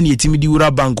sika bia ne yɛtimi di wura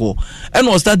bank hɔ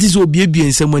ɛna ɔstart sɛ obiebie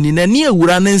nsɛm ani na ne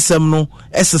wura ne nsɛm no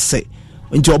ɛsesɛ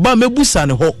nti ɔba mebusa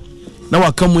ne hɔ na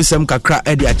waka mu nsɛm kakra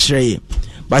ɛde akyerɛ yɛ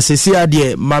ba sɛsi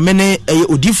adeɛ mame ne ɛyɛ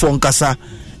odifo nkasa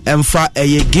ɛmfa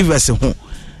ɛyɛ givers ho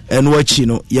ɛno akyi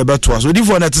no yɛbɛtoa so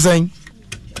odifo na ɛtesɛn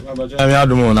ami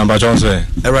adumo na bacho so e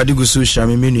Eradi gusu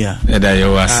shami menua eda ye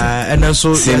wase ɛna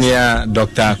so senior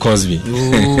Dr. Cosby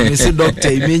me say doctor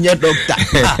me nya doctor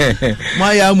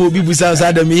ma ya mo bi busa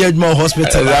sa da me ye adwuma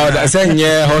hospital say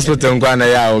nye hospital nkwa na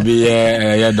ya obi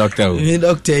ye doctor o me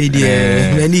doctor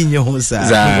ide na ni nye ho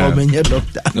sa o me nya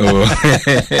doctor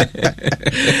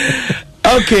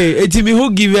okay etimi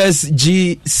who give us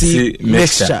GC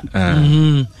mixture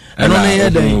and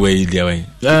on way the way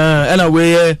and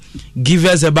away give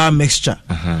us about mixture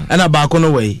and about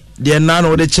on way the none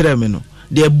of the children no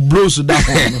the blows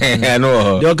that I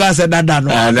know your guy said that no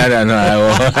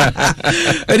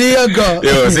there you go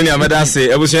yo senior madam say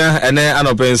ebusia ene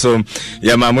anopen so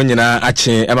ya mamu nyina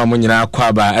ache ema mu nyina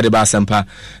kwaba edeba sempa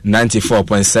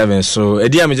 94.7 so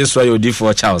edi am just your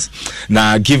D4 Charles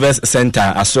na givers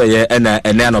center aso ye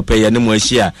ene anopen ye ne mu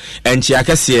ahia enchi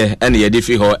akese ene ye de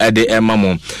fi ho ede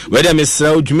emamu we dem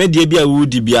sra dwumedie bia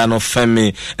wudi bia no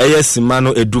fami eye sima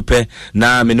no edupe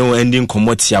na me no ending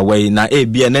komotia we na e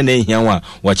bia ne na ehia wa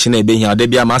wachina ebehia de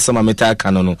bia masama meta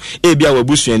kanu no e bia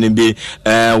wabusuan bi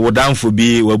wodanfo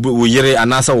bi wo yire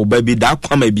anasa wo ba bi da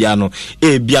kwama bia no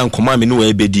e bia nkoma me no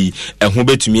we bedi eho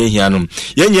betumi ehia no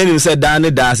yenye ni se da ne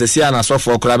da asese ana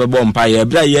sofo kora bebo mpa ye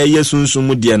bra ye yesunsun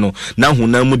mu de no na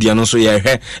huna mu de no so ye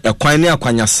hwe ekwan ne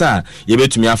akwanyasa ye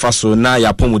betumi afa so na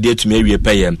yapom de etumi awie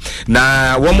peye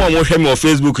na wo mo hwe me o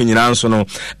Facebook nyina nso no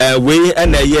we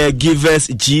na ye givers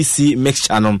GC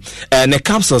mixture no ne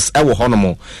capsules e wo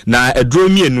hono na edro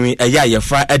mienu eya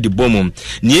yefra edibom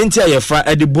ne enti ayefra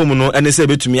edibom no ene se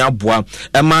betumi aboa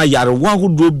ema yarewa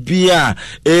hodo bia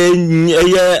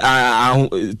eye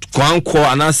kwanko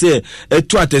anase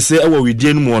etu atese ewo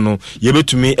widie no no ye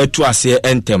betumi etu ase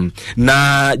entem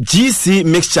na GC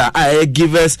mixture a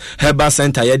givers herbal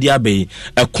center ye dia be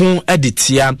ekon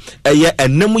editia eye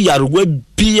enemu yarewa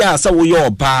bia sa wo ye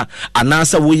oba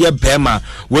anasa wo ye bema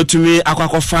wetumi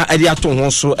akwakofa ade ato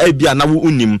ho so bia na wo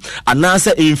unim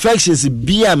anasa infections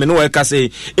bia me no we ka say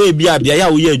bia ya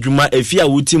wo ye adwuma afia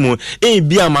wutimu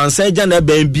bia mansa gya na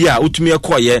ban bia wotumi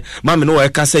ekoye ma me no we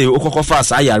ka say okokofa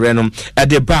asa yare no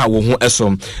ede ba wo ho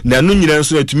eso na no nyina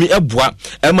nso atumi eboa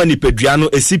ema nipadua no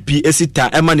esipi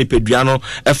esita ema nipadua no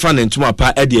efa ne ntuma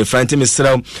pa ede efrante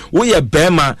mesrew wo ye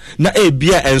bema na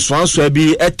bia ensoanso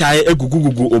bi etai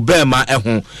egugugugu obema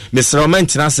eho mesrew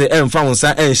mentina se emfa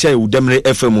wonsa enhye udemre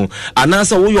efemu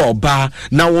anasa wo ye oba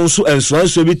na wonso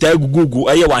ensoanso bi tai gugugu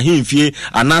eye wa hemfie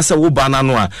anasa wo bana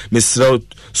no a mesrew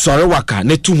sore waka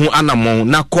ne tu hu anamon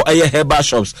na kɔ eye herbal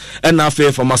shops and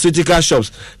afa pharmaceutical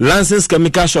shops licensed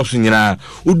chemical shops nyina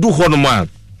udu hɔ no ma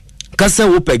kasa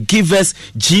wope givers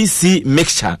GC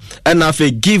mixture and afa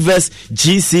givers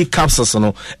GC capsules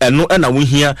no eno na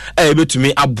wohia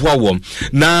betumi aboa wom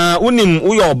na unim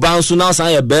uyo banso na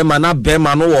san ye bema na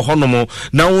bema no wo honom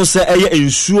na wo se eye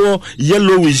ensuo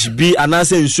yellowish bi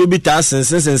anase ensuo bi ta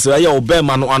sensense eye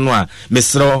obema no ano a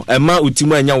mesro ema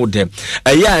utimu anya wo de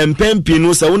eye empempi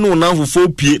no se wo no na fofo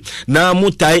pie na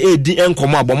mutai edi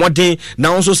enkomo abomoden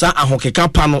na wo so sa ahokeka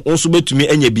pa no wo so betumi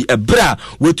anya bi ebra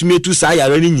wetumi etu sa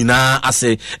yare ni nyina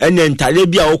ase ene ntare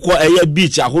bia wokɔ eye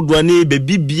beach ahodo ne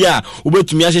bebi bia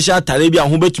wobetumi ahyehye atare bia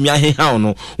ho betumi aheha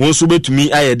no wonso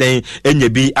betumi ayeden enya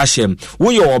bi ahyem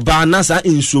wo ye oba na sa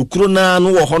insokuro na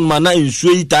no wo honma na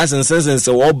insuo yi ta sensense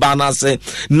wo ba na ase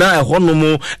na ehono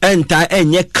mu enta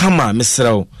enye kama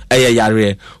mesrew eye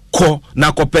yare kɔ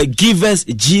na kɔpɛ Givers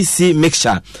GC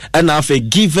mixture ɛna afɛ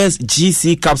Givers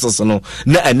GC capsules no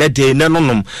na ɛnɛ de na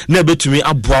nonom na betumi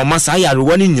aboa ma saa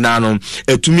yarewa ne nyinaa no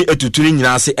etumi etuturi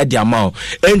nyinaa se ɛde ama o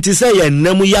enti sɛ yɛ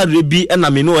nam yare bi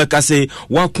ɛna me no ɛka se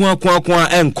wakoa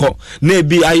ɛnkɔ na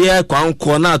ebi ayɛ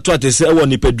kwankɔ na ato atese ɛwɔ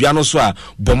nipadua no so a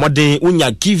bɔmɔden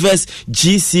unya Givers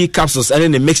GC capsules ɛne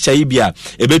ne mixture yi bia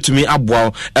ebetumi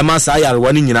aboa ɛma saa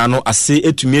yarewa ne nyinaa no ase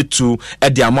etumi etu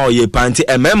ɛde ama o ye panti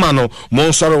ɛmɛma no mo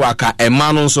nsɔre waka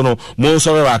ɛma no nso no mo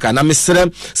nsɔre waka na mesrɛ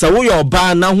sɛ woyɛ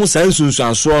ɔbaa na ho saa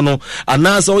nsunsuansoɔ no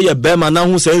anaasɛ woyɛ bɛrima na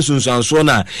ho saa nsunsuansoɔ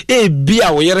no a ebi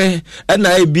a woyere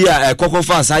ɛna ebi a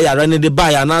ɛkɔkɔfa saa yare ne de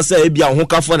baeɛ anaasɛ ebi a wo ho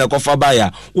kafo na ɛkɔfa baeɛ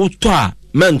a wotɔ a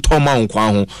mentɔ ma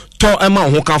nkwa ho tɔ ɛma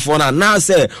ho kafo na na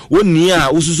sɛ woni a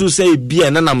ususu sɛ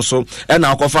bia nanam so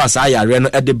ɛna akɔfa saa yare no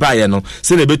ɛde baeɛ no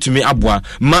sɛ na betumi aboa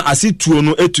ma asituo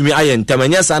no etumi ayɛ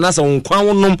ntamanya sa na sɛ nkwa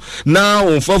wonom na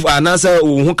wonfo ana sɛ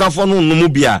ho kafo no nom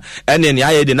bia ɛne ne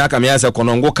ayɛ de na kamya sɛ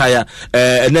konongo kaya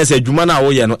ɛna sɛ dwuma na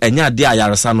woyɛ no ɛnya de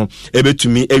ayaresa no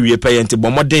ebetumi ewie pɛyɛ nti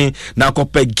bɔmɔden na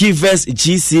akɔpɛ Givers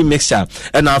GC mixture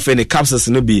ɛna afɛ ne capsules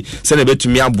no bi sɛ na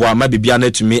betumi aboa ma bibia na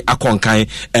etumi akɔnkan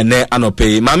ɛnɛ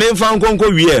anɔpɛ ma memfa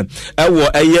nkonko wie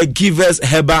ɛwɔ ɛyɛ Givers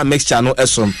herbal mixture no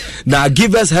ɛso na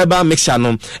Givers herbal mixture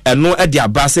no ɛno ɛde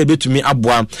aba sɛ betumi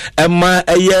aboa ɛma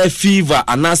ɛyɛ fever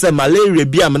anase malaria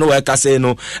bi a me no wɔka sɛ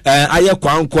no ayɛ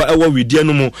kwankɔ ɛwɔ widie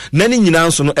no mu na ne nyina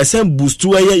nso no ɛsɛn boost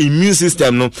ɛyɛ immune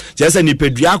system no kyerɛ sɛ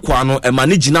nipadua akwa no ɛma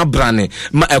ne gyina brane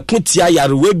ma ɛkotia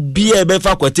yarewa bi a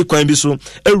ɛbɛfa kwati kwan bi so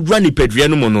ɛwura nipadua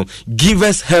no mu no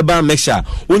Givers herbal mixture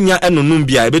onya ɛnonum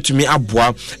bi a ɛbɛtumi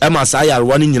aboa ɛma saa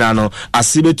yarewa no nyina no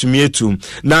ase betumi etu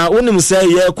na wonim sɛ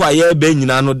yɛ kwa yɛ be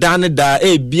nyina no da ne da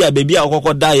bia bebi a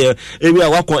kokɔ da yɛ ebi a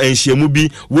wakɔ enhyiamu bi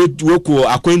woko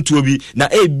akwantuo bi na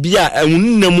bia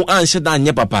ehunnamu anhye da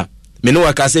nyɛ papa me no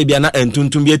waka sɛ bia na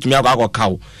entuntum bi etumi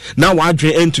akɔ na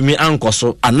wadwe entumi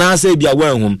ankɔso anaasɛ bia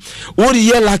wanhum wori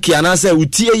yɛ lucky anaasɛ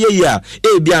utie yɛ ya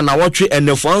bia na wɔtwe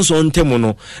enefonso ntemu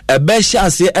no ɛbɛhyɛ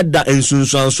ase ɛda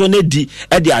ensunsuanso na di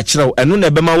ɛde akyerɛw ɛno na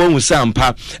ɛbɛma wahu sɛ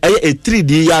ampa ɛyɛ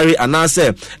 3D yare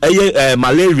anaasɛ ɛyɛ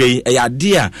malaria ɛyɛ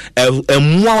ade a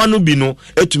ɛmmoa no bi no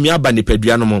etumi aba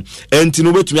nipadua no mo enti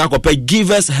no betumi akɔpɛ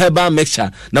Givers herbal mixture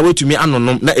na wetumi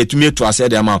anonom na etumi etu ase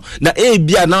de ama na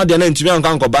bia na de na entumi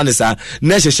ankɔba ne sa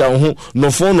na hyehya ho no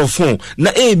phone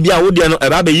na bia wo de no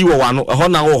eba be yi wo wa no ho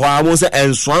na wo ho a wo se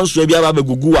ensoanso bia ba be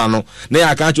gugu wa no na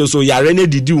ya ka cho so yare ne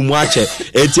didi mu ache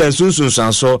eti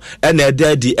ensunsunsanso na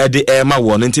ede ma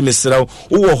wo no nti mesrew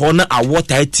wo ho na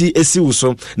awota ti esi wo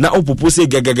so na opopo se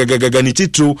gagagaga ni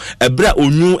titru ebra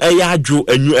onyu eya adwo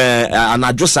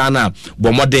anadwo sa na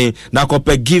bomoden na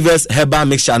kope Givers herbal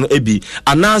mixture no ebi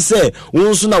anase wo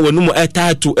nso na wanum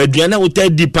etato aduane wo ta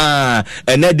di pa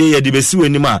ene de ye de besi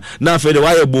wanima na afede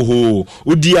waye boho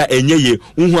udi a enyeye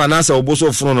unhu anasa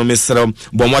oboso funu no mesrem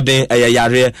bomoden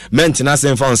yare mentina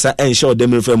sen fa nsa enhye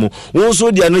odemre famu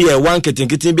wonso dia no ye wan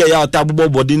ketenketen bia ya otabobo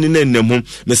body ni nenam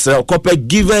mesrem kope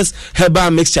Givers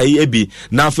herbal mixture yi ebi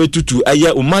na afetutu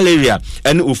eye o malaria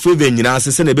ene o fever nyina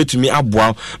asese na betumi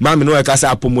aboa ma me no e ka se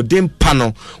apomodem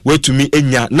pano wetumi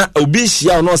enya na obi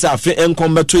hia no se afe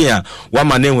enkon beto yen wa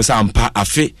ma ne hu se ampa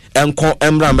afe enkon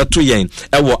emra beto yen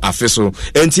ewo afe so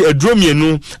enti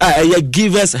edromienu a eye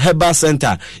Givers herbal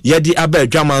center yedi aba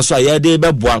adwaman so a yedi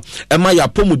beboa ema ya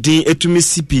pomudin etumi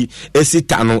sipi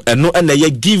esita no eno na ye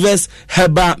Givers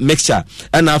herbal mixture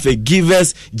ena afa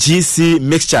Givers GC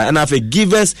mixture ena afa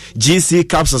Givers GC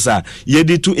capsules a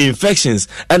yedi to infections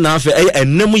ena afa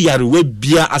enemu yarewa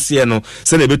bia ase no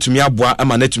se na betumi aboa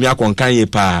ama na etumi akonkan ye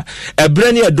pa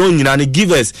ebre ne edon nyina ne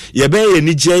Givers ye be ye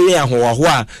ni je ye ahoho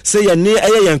a se ye ne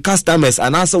ye customers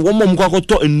anase womom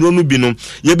kwakoto nnuro no bi no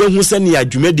ye be hu se ne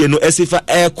adwumade no esifa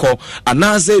eko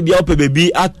anase bia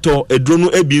opebebi ato eduro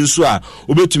no ebi nso a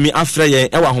obetumi afre yen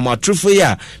ewa homatrofo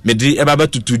ya medri ebaba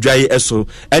tutudwaye eso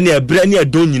ene ebre ne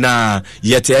edon nyina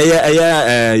yete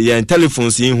ye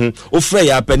telephones yi hu ofre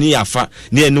ya pani afa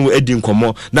ne enu edi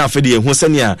nkomo na afede ye hu se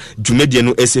ne adwumade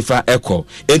no esifa eko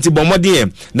enti bomode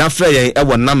na afre yen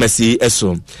ewo namasi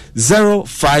eso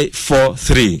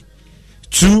 0543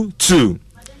 22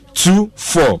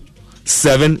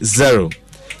 2470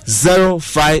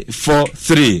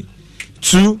 0543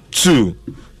 22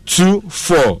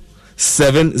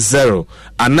 2470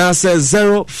 anase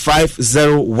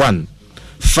 0501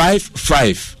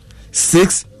 55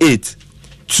 68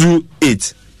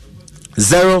 28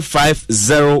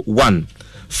 0501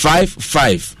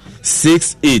 55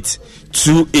 68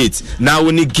 28 now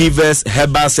we need Givers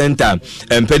Herbal Center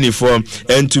and penny for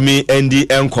entumi endi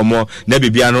enkomo na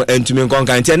bibia no entumi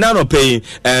nkonka ntia na no pay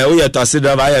o ye to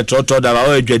sidra ba ye trotro da ba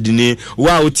o adwadini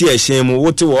wa oti ehyen mu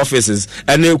wote offices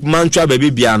ene mantwa ba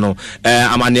bibia no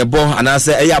amanebo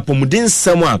anase eye apomudin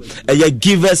nsem a eye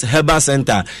Givers Herbal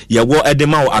Center ye wo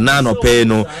edema o anano pay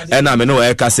no ena me no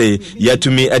e ka say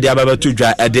yetumi ede ababa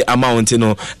tudwa ede amount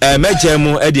no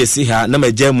mejemu ede si ha na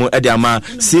mejemu ede ama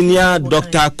Senior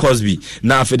Dr. Cosby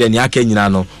na afede ni aka nyina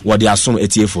no wode asom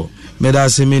etiefo meda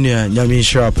semenia nyame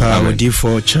shapa wodi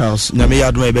for Charles nyame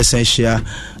yadoma ebesen hia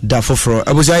da foforo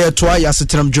abuza ye toa ya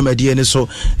setram dwumadie ne so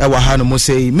e wa ha no mo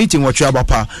sei meeting watwe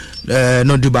abapa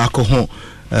no duba ko ho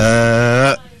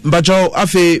mbajo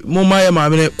afi moma ye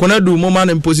maamene konadu moma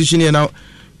na position na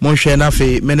monhwe na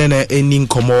afi menene eni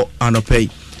nkomo anopei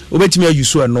obetimi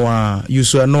ayusu eno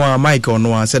a Michael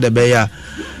no a said be ya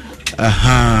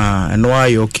no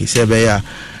ayi okay say be ya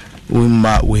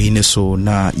umma we ne so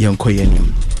na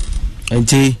yenkoyenim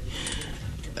enti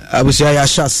abusia ya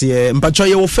shase mpacho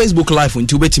ye wo Facebook live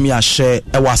nti obetimi a share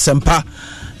e wa Asempa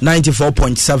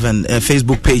 94.7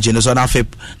 Facebook page and so na fe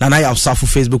na na ya safu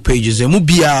Facebook pages mu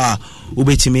bia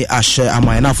obetimi a share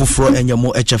amana na foforo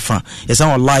enyamo echefa yes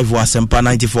on live wa Asempa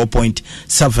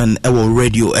 94.7 e wo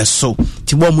radio eso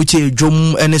ti bo mu che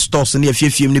dwom ene stores ne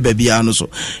afiefiem ne ba bia no so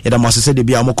ye da masese de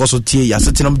bia mokoso tie ya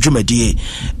setenam dwumadie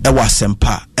e wa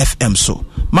Asempa FM so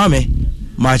mame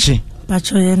machi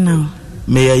pacho ye now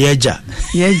me yeja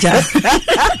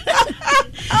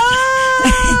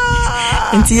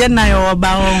Inti ye na yo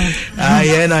ba on.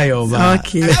 Ye na yo ba.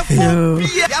 Okay.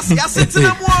 Yes, it's in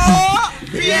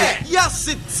yes,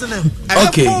 it's in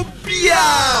okay.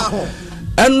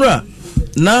 Enra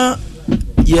na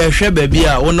ye hwe baby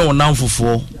a wo ne wo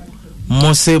namfofo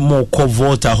mo se mo ko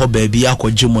volta ho baby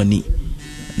akogye money.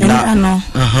 Na no.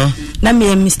 Na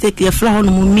me mistake ye fla ho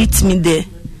no meet me there.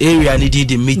 Area ni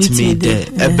did meet me there.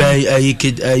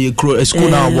 Ebe school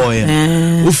now boy.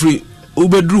 Ufri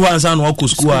ubedru hansa no ko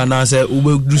school na say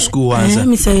ubedru school hansa.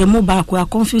 Me say mo ba ko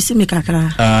confuse me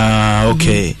kakra.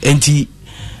 Okay. Enti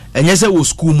enye say wo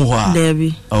school mu ho a.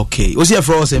 There. Okay. O say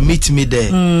for us meet me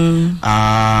there.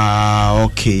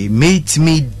 Okay. Meet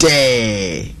me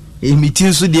there. E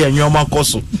meeting so there nyoma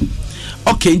koso.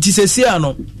 Okay, enti sesi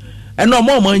ano. Eno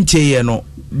mo man cheye no.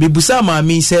 Bibusa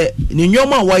maami se ni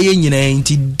nyoma waye nyina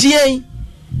nti dien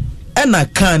ena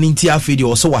kan nti afedi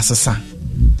o so wasesa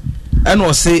ena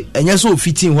o se enye so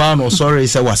fitin ho ana sorry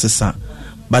se wasesa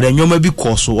but nyoma bi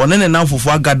koso one ne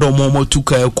nanfofo agada mo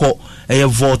tuka ekọ eye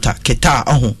volta keta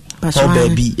aho o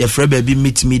baby e frɛ baby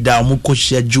meet me da mo ko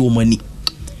hia jomani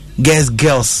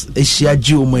girls e hia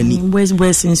jomani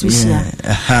boys since we see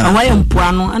awaye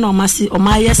mpoano ana o masi o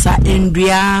mayesa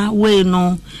endua we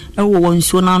no ewo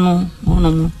wonsuo na no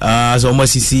ono so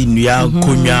masisi nua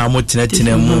konwa mo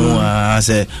tenatena mu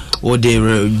say o de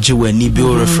jiwani bi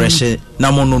o refresh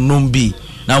na mo no nombi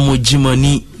na mo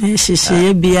jimani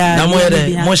hihye bia na mo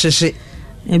yere mo hihye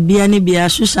bia ni bia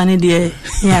susha ne de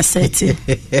ya seti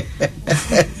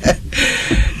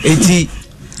eti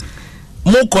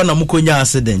mo ko na mo konya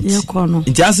accident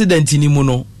nti accident ni mu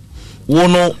no wo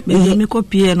no me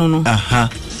kopie no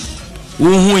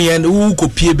wo ye wo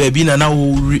kopie baby na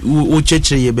wo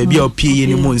chechire ye baby a opie ye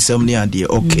ni mo nsam ne ade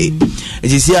okay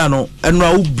ejisi ano eno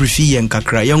a wo briefi ye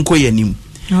nkakra ye nko ye nim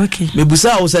okay me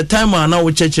busa wo se time na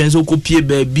wo chechire so kopie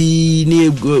baby ni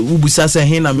wo busa se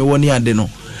he na me woni ade no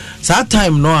sa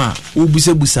time no a wo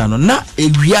busa no na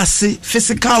ewiase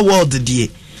physical world de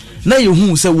na ye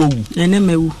hu se wo wu ene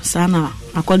mewu sana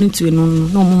according to no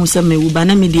mo se mewu ba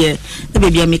na me de e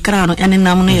baby me kra no ene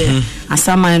nam no ye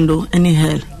asamando ene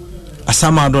hell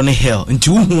asamando ne hell nti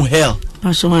wo hu hell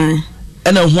paswan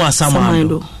ena hu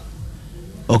asamando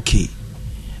okay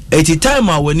at the time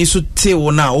when so te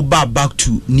wo na wo back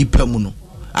to nipa mu no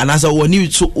anasa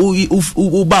woni so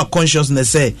wo ba consciousness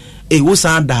say wo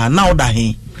san da na wo da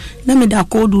he na me da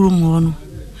ko duru mu no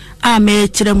a me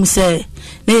kire mu say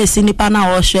na yesi nipa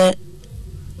na wo hwe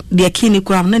de kini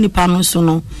kura na nipa no so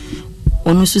no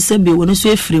onu so se be onu so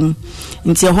efrim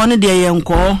nti ho no de ye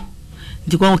nko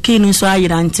di kwa kini so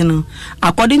ayira ntino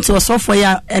according to osofo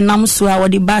ya enam so a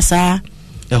wodi basa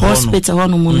hospital ho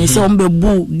no mu ne se on be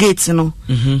bu gate no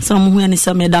so mo hu ani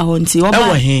se me da ho nti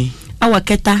oba awa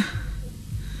keta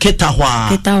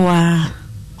wa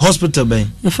hospital ben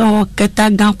efa ho keta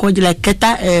gan ko jile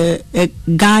keta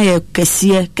gan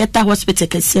kesiye keta hospital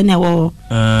kesiye ne wo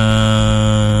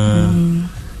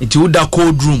iti uda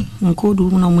cold room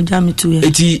na mujami tu ya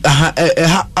iti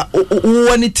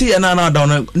wani ti na da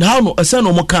no how no ese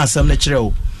no mo ka asem na kire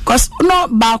o cause no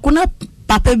ba ko na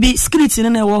papa bi script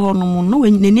in a war no no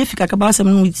when the Nifika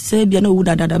Kabasam with Sabia no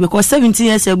Udada because 17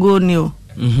 years ago, Neo.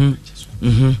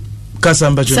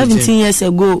 17 years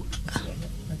ago.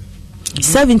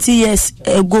 70 years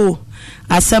ago,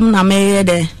 Asam na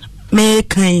made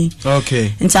kind.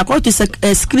 Okay. And I got to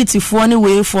a script for any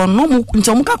way for no more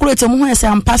calculate who has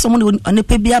some pass on the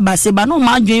Pebia Basse, but no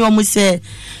margin almost say.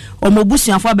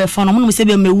 Omobusu afọ abefa no mo se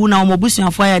be mewu na omobusu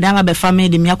afọ ya da abefa me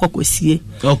de me akokosie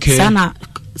okay sana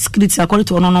script according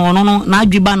to no na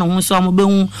adwiba no ho so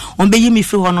omobehu onbeyi mi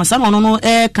fi ho no sana no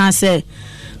kan se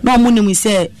no mo nim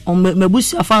se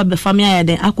omobusu afọ abefa me ya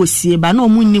de akosie ba na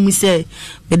mo nim se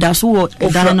be da so wo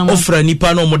da no ofra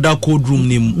nipa no mo da code room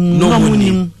nim no mo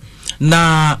nim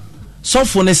na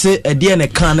sofo ne se e de ne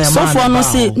kan na ma sofo no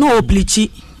se no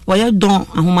oplichi why don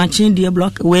ahomachin die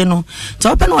block we no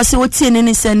to open no se wotie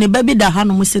ne se ne baby da ha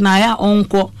no mu se na ya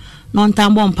onko no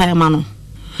ntambo mpa ma no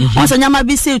onso nyama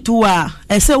bi se tu a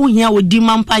ese wo hia odi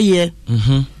mampa ye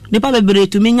ne pa bebere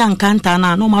tu menya nkanta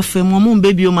na no ma fam mo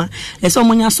baby o ma ese o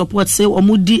munya support se o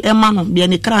mudi e ma no bia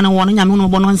ne kra na wo no nyame no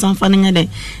bo no nsamfa ne nye den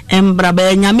embra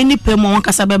ba nyame ni pe mo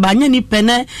kasa be ba nya ni pe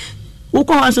ne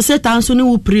uko anso setan so ni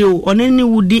wo prio oneni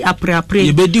wudi apre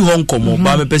ye bedi ho nkomo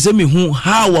ba me pese me hu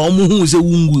how a omo hu se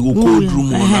wungu wo kodru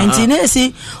mu na nti na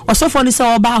esi osofo ni se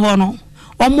oba ho no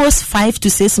almost 5 to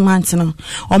 6 months no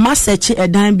o ma search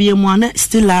edan bia mu na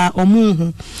still a omo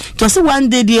hu to se one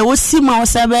day dey wo sima o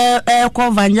se be ko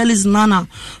evangelist nana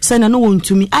se na no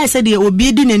wontumi I said dey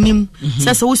obi di nanim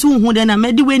se wo si hu dey na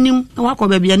medi wanim na wakọ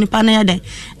ba bia nipa na ya den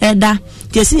eda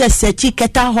kesi ye search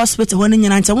Keta hospital ho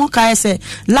nyina nche won kai se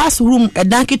last room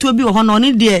edan keto bi ho no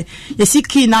ne de ye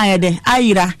siki na ya den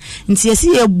ayira nti ye si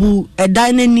ebu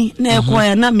edan nani na e ko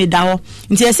ya na meda ho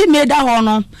nti ye si meda ho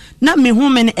no na me hu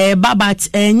me e babat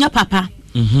nya papa.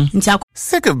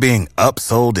 Sick of being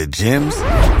upsold at gyms?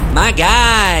 My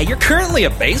guy, you're currently a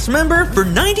base member. For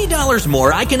 $90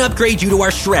 more, I can upgrade you to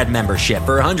our Shred membership.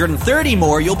 For $130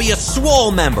 more, you'll be a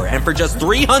Swole member. And for just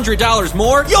 $300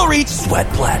 more, you'll reach Sweat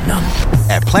Platinum.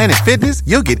 At Planet Fitness,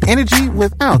 you'll get energy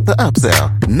without the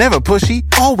upsell. Never pushy,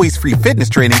 always free fitness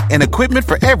training and equipment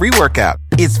for every workout.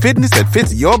 It's fitness that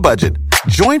fits your budget.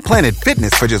 Join Planet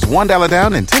Fitness for just $1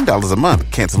 down and $10 a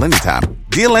month. Cancel anytime.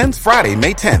 Deal ends Friday,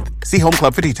 May 10th. See Home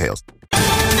Club for details.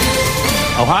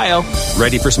 Ohio,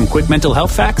 ready for some quick mental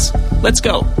health facts? Let's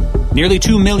go. Nearly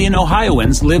 2 million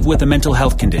Ohioans live with a mental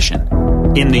health condition.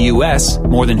 In the U.S.,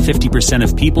 more than 50%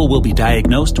 of people will be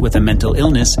diagnosed with a mental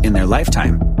illness in their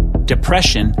lifetime.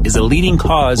 Depression is a leading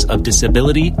cause of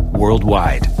disability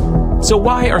worldwide. So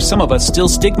why are some of us still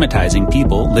stigmatizing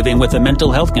people living with a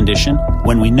mental health condition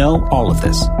when we know all of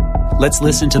this? Let's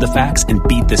listen to the facts and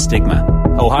beat the stigma.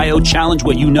 Ohio, challenge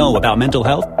what you know about mental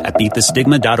health at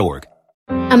beatthestigma.org.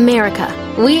 America.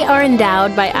 We are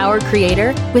endowed by our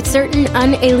Creator with certain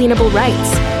unalienable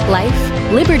rights,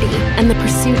 life, liberty, and the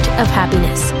pursuit of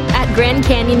happiness. At Grand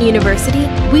Canyon University,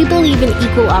 we believe in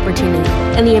equal opportunity,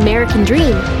 and the American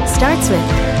dream starts with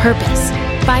purpose.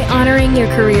 By honoring your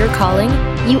career calling,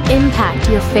 you impact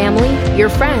your family, your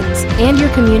friends, and your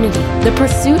community. The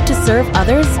pursuit to serve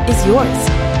others is yours.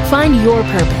 Find your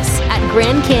purpose at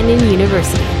Grand Canyon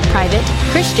University. Private,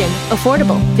 Christian,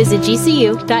 affordable. Visit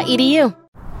gcu.edu.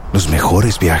 Los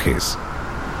mejores viajes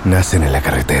nacen en la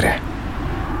carretera,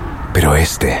 pero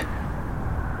este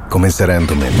comenzará en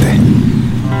tu mente.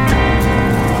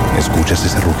 ¿Escuchas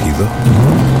ese rugido?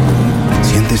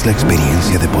 ¿Sientes la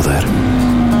experiencia de poder?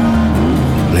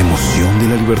 ¿La emoción de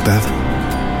la libertad?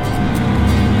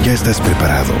 Ya estás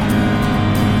preparado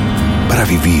para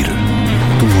vivir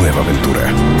tu nueva aventura.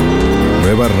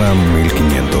 Nueva RAM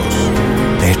 1500.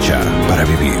 Hecha para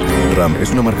vivir. RAM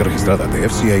es una marca registrada de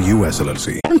FCI US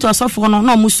LLC. Nto asofo no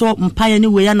na muso mpaye ni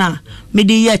we ya na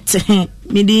medi yet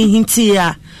medi hinti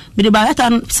ya medi ba yata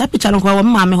sapicha no kwa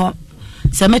mama me ho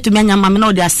se metumi anya mama na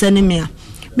odi asene me a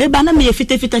me ba na me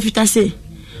fita se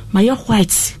my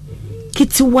white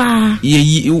kitiwa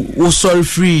ye wo sol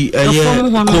free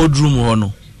cold room ho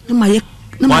no my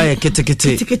why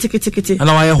kete and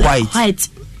why white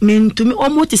me to me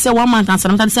almost say 1 month and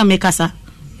sometimes say make asa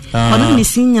ono ni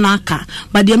sinyina aka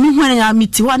but de me hu na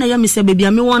meti wa na ya me say baby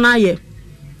me wona aye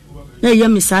na ya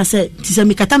me sa say ti say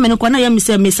me kata me ko na ya me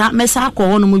say me sa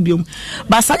akọ ho no mo biom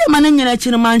ba sa ya ma na nyina chi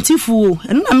no mantifu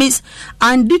eno na me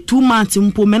and 2 months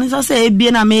mpo me na say ebie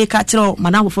na me ka kire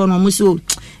madam fo no mo so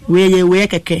we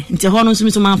keke nti ho no so me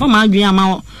so man fa ma adwen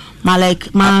ama ma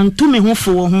like man to me ho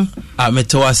fo ho me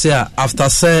to say after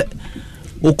say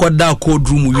ukoda code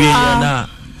room we na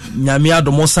nyame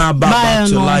adomo san back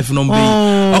to life no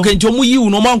be okay nti omu yiwu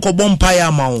no man ko bompa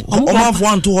ya ma o man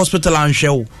for to hospital an hwe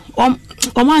o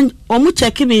omu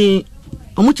check me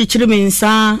omu chichire me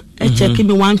nsa check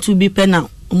me 1-2 be penal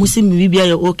omu si me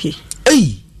bibia okay.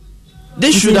 Hey,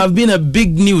 this should have been a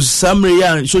big news. Summary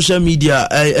on social media.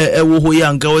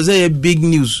 Was a big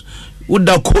news. What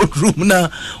the code room na?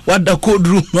 What the code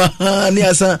room?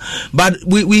 But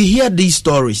we hear these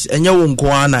stories. And you won't go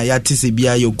on. Ya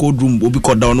tisibia your code room will be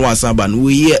called down wasaban.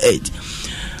 We hear it.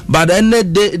 But then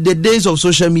the days of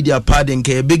social media pardon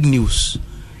a big news.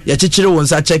 Ya chichire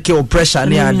won't check your pressure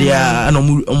near there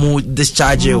and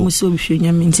discharge you. Now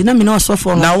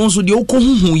also the oku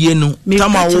ye no.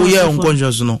 Tama wo ye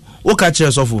unconscious no. O catch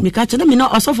yourself. Me catch them no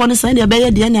also for the side the be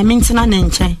there na mintina na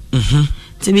nchen.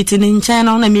 Tibiti ni nchen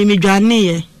na me dwane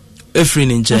ye. Efri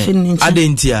ni nchen.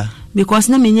 Adentia. Because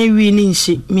na me nya wi ni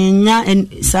nshi. Me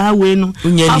nya sa we no.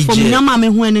 Afọ me nya ma me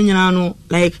hu ene nyina no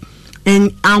like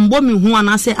en ambo me hu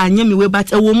ana say anya me we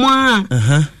but e wo mu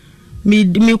a.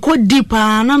 Me ko deep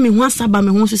na me hu asaba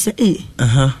me hu so say e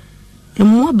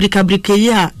mo brika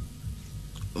ya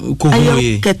ko hu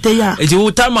ye kete ya e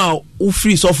wo tama u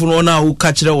free so for na u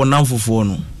ka kire wo namfofo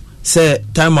no say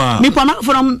tama me pa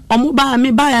from omo ba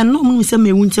me ba ya no mu say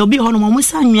me wu nti obi ho no mo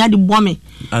sa nwia de bo me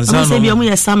omo say bi omo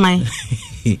ye saman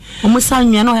omo sa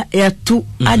nwia no ya tu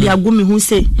ade ago me hu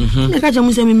say me ka je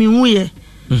mu say me hu ye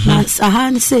na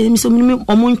sahan say mi so mi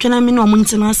omo ntwana mi na omo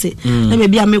ntina ase na be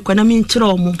bia me kwa na mi nkire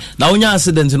omo na onya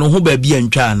accident no ho ba bia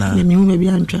ntwa na me hu ba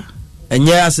bia ntwa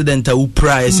enye accident a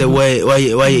upra say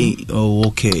why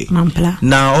okay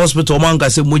na hospital man ka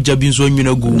say moja bi nso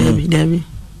nwina gu mu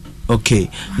okay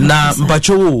na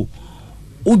mpacho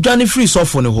wo dwane free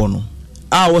sofo ne ho no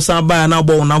wo san ba na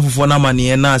bo na fofo na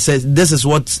mane na say this is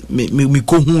what me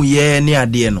ko hu ye ne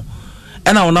ade no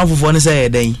ena wo na fofo ne say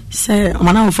eden say o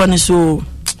na fofo ne so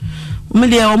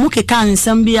Umedia omuke kan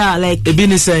sambia like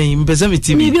ebini say mpese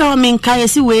meti mi bi o menka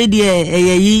yesi we de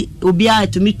eyi obi a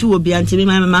to me tu obi anti me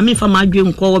ma me fa ma dwe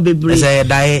nko wo bebre say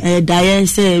dae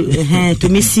say to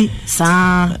me si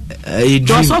sa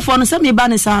to so for no say me ba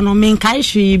ne sa no menka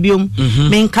hwe biom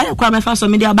menka kwa me fa so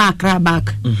me de ba akra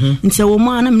back nti wo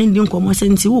ma na me ndi nko mo say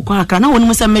nti wo kwa akra na wonu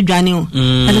mo say medwane o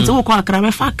nti wo kwa akra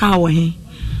me fa ka wo he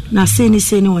na seni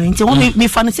we nti wo mi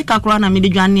fa ne sika kra na me de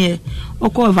dwane e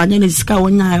okọ evangelist sika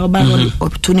wonya oba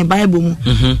to ne bible mu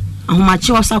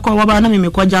ahomachi osakọ oba na me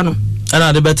koja no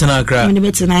ana de betena akra me de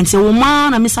betena nti wo ma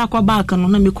na me sakọ back no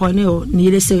na me ko ne o ne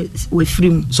yire se we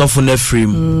free so for na free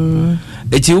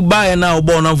eti u ba na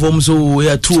obo na fom so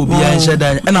ya tu obi an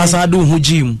sheda na sa do hu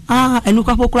jim enu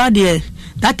kwa pokura de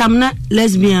that time na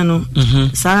lesbian no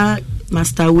sa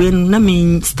master we na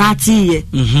me start ye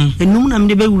enum na me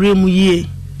de be wure mu ye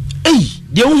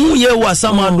de hu ye wa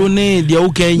samado ne de o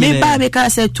kan yin me ba be ka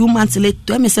say 2 months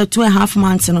later me say 2.5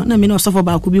 months no na me no suffer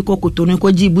ba ko bi kokoto no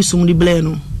ko ji busum di ble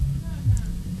no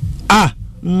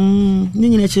ni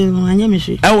nyina che anya me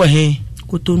hwe e wo he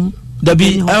kotonu da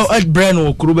bi e brain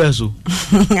wo kurube so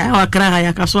wa kra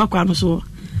ya ka so akwa no so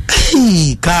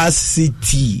ka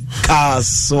city ka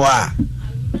so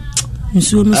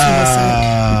nso no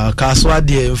so ka so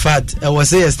de in fact I was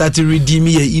say start to redeem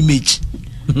your image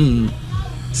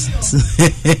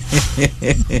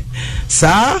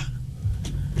sa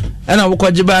ana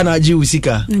wokwaje ba na aji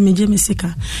usika na meje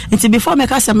mesika nti before me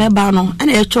ka se me ba no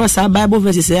ana e cho sa bible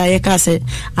verses ya ka se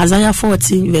Isaiah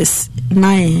 14 verse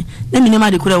 9 na me ma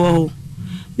de kura wo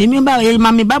me ba ye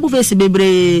ma me bible verse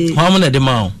bebre ho mo na de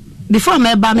ma before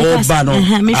me ba me ka se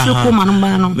me fi ko ma no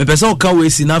ba no me pese o ka we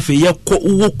si na fe ye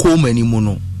wo ko mani mu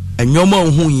no enyoma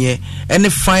hu ye any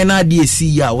final day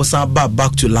see ya was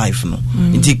back to life no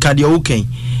nti ka de okay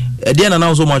e de na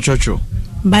na so much church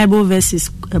bible verses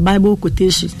bible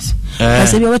quotations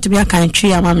say we want to be a country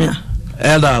amamia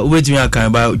elder we to be a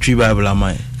kan by tree bible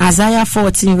amai Isaiah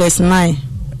 14 verse 9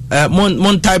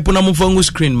 mon type na mo fangu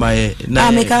screen my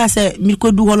na me ka say mi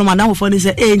ko du holo madam for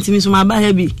say enti mi so ma ba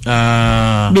heavy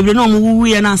bebre no mo wu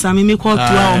ye na sa me ko to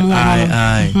a mo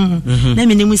na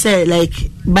me ni say like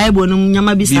bible no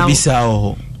nyama bisa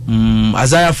o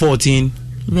Isaiah 14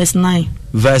 verse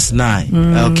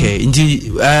 9 okay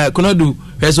inji kuna du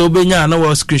so obenya na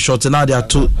wa screenshot na dia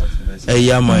to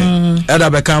yama eda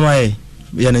be kama ye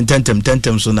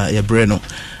tentem so na ye bre no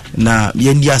na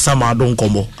ye ndi asama adon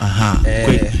komo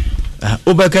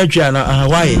obeka twa na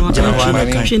why jana wana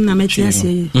kan na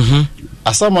metiase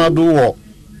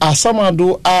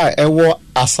asamado a ewo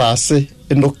asase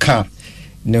no kan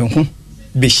ne hu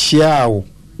be shiawo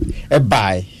e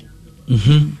bai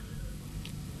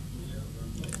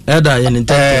eda ye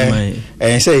tentem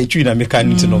say twi na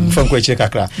mechanic no fanko eche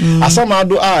kakra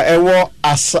asamado a ewo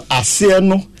ase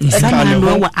no e kan ne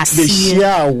ho be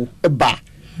shiawo e ba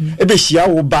e be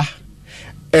shiawo ba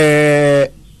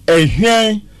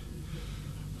ehwen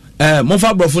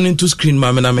Mofa brofo into screen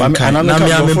ma me na me kan na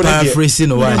me paraphrase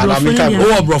no why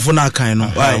o brofo na kan no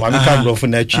why ma me kan brofo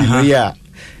na chi no ya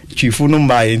chifu no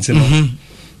mba enti no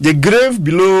the grave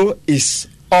below is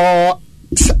all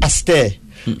a stair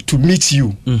to meet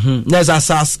you. There's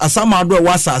asamado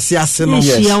wasase ase no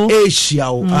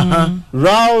Asia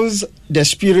rouse the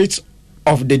spirit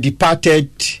of the departed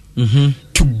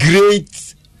to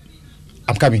greet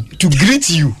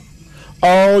you,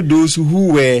 all those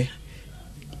who were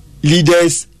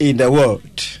leaders in the world.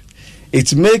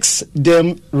 It makes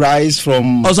them rise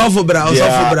from Osofo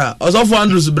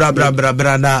Andrews bra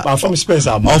na I'm from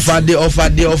Spencer offer read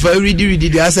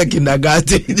the asa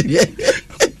kindergarten.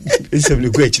 It's a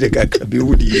little great kaka be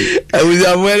woody. I was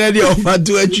aware the offer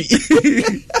to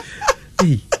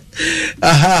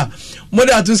aha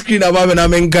moda to screen about na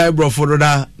menkai bro for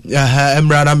da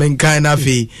emra na menkai na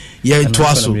fi ye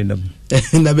twaso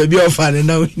na baby offer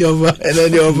na we offer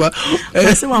and offer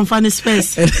say one funny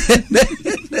space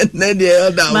na the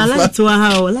other light to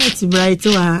how light bright to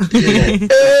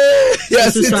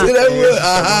yes it's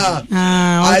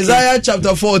Isaiah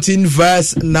chapter 14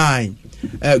 verse 9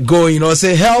 going or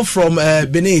say hell from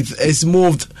beneath is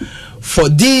moved for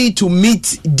thee to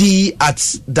meet thee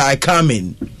at thy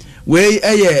coming. We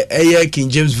King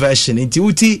James version inti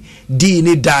uti D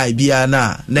ni die bia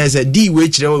na say D we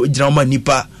chire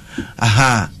nipa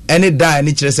any die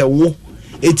ni chire say wo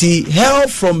eti hell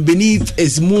from beneath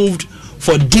is moved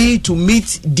for thee to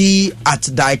meet thee at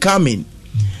thy coming,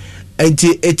 and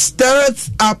it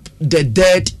stirreth up the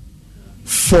dead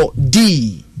for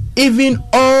thee, even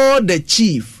all the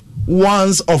chief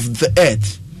ones of the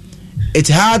earth. It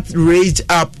hath raised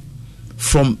up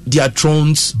from their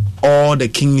thrones all the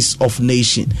kings of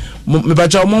nation. Me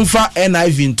bacha monfa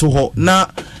NIV to ho na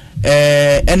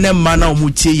ene mana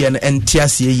omutie ye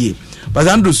entiase ye. But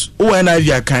Andrews o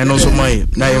NIV akan no so mai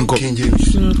na yenko.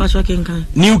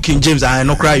 New King James I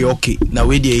no cry okay. Na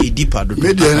we dey deeper do.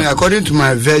 According to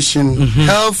my version,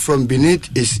 hell from beneath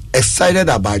is excited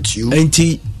about you.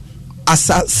 Enti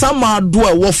asa sama do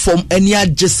a wo from any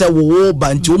agese wo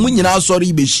ba nti omu nyina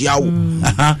sorry be hia wo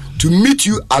to meet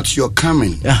you at your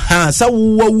coming sa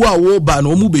wo ba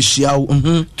no omu be hia wo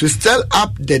to stir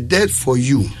up the dead for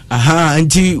you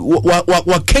nti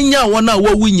wa Kenya wona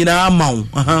wo nyina ama wo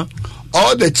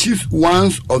all the chief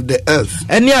ones of the earth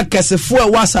any akesefo a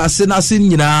wasase na se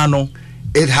nyina no.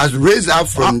 It has raised up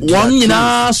from one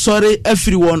nyina sorry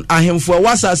everyone ahemfo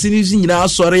wasase ni nyina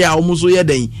sorry a omuso ye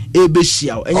den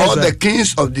ebehia all the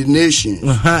kings of the nation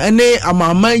ene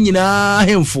amama nyina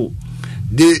ahemfo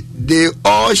they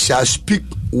all shall speak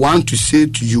one to say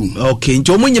to you. Okay,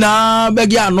 nti omu nyina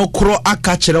begi anokro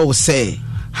aka kire wo say,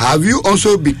 have you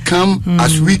also become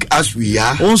as weak as we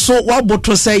are? Also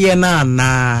waboto say ye na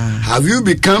na. Have you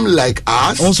become like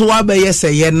us? Also wabe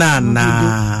say ye na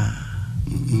na.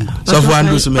 So for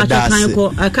Andrews me das.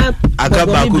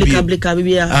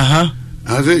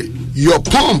 Your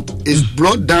pump is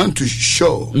brought down to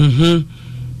shore.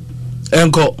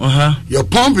 Your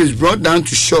pump is brought down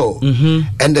to shore,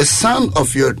 and the sound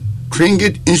of your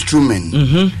stringed instrument,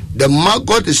 the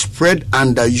maggot is spread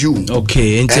under you.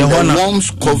 Okay, and the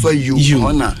worms cover you.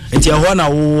 And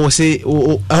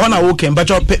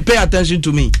pay attention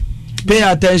to me. Pay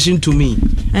attention to me.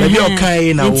 Maybe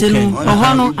okay na okay.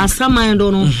 Ohono asama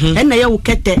ndo no. Na ye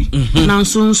wokete. Na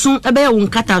nsunsun ebe ye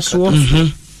wonkata so.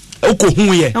 Uko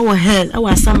huye. Ewo hell, ewo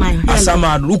asama.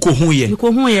 Asama uko huye.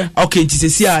 Uko huye. Okay,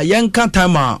 ntisesi a yenka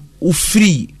time a u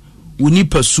free uni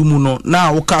pasumu no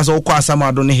na ukasa ukwa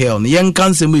asama do ne hell. Yenka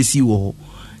nsem esi wo ho.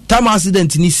 Time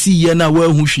accident ni si ye na wa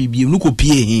hu hwe biem nuko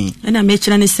pie he. Na me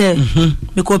kire ne se.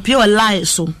 Me ko pie o lie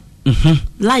so.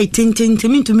 Lie tintin to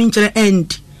me kire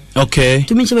end. Okay.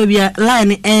 To me baby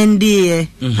line end here.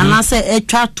 And I say e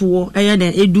twa to e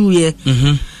den edu ye.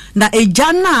 Na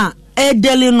ejana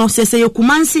edele no se ye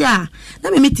kumansi a na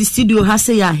me meet studio ha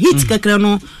se ya hit kekere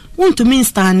no want to mean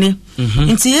stand.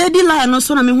 Nti e di line no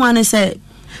so na me hu ane say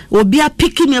obi a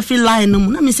pick me free line no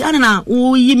na me say ana na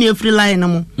wo yi me free line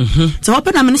no. So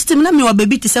open na minister na me wa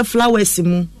baby to say flowers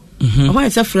mu. Why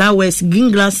say flowers,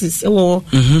 green grasses,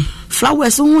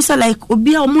 flowers who say like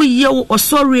obi a omo ye o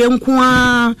sorry enko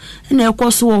a na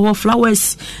ekoso wo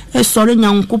flowers sorry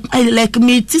nyanko like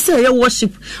me ti say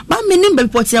worship but me nim be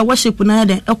pot ya worship na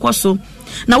den ekoso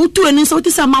na wutu eni so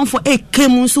ti say man for e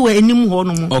kem so enim ho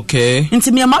no mo. Okay,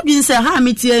 nti me amadwin say ha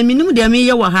me tie me nim de me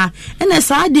ye wo ha na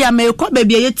sa de a me ko ba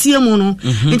bia ye tie mu no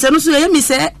nti no so ye me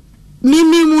say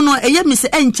mimi mu no eye mi se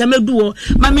encha meduo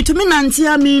ma metumi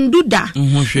nantia mi nduda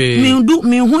mi ndu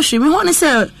mi ho hwe mi ho ne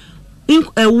se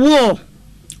war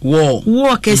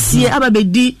war kɛseɛ aba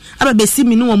bɛsi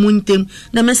mi no wɔ mu ntem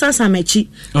na mesasa mechi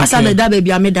asa bɛda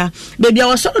baabi ameda baabi a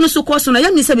wɔsɔre no so kɔ so na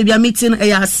yɛmi sɛ baabi a meti no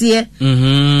ɛyɛ aseɛ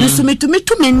nso metu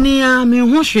m'ani a me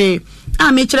ho hwee a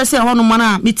mekyerɛ sɛ ɛhɔ no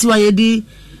mana meti wa yɛdi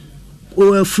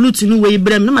flute no wei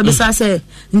brem na mabisa sɛ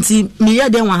nti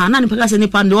meyɛ den wa ha na nipa sɛ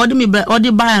nipa de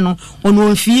ɔde baa no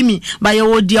ɔno mfii mi ba yɛ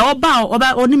wodi a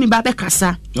ɔba ɔne mi ba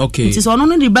bɛkasa nti sɛ ɔno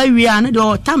no de ba wie a ne de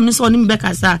ɔtam ne sɛ ɔne mi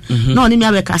bɛkasa na ɔne mi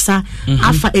abɛkasa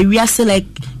afa ewia sɛ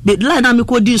like line na me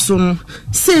kɔdi so no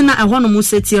sei na ɛhɔ no mu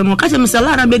setie no ka kyɛ me sɛ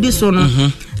line na bɛdi so no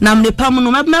na mnepa mu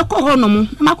no mɛkɔ hɔ no mu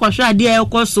na makɔhwɛ adeɛ a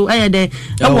ɛkɔ so ɛyɛ dɛ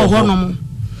ɛwɔ hɔ no mu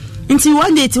nti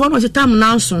one day ti one was time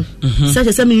nanso such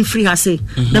as me free ha say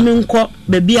na me nkɔ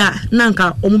baabi a na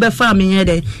nka omu be fa me yɛ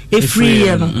de e free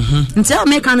ye no nti a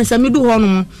me kan say me do hɔ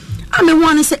no a me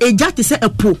ho ne say eja te say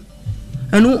epo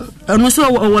eno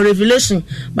so our revelation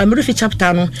by me refi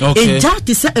chapter no eja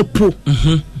te say epo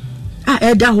a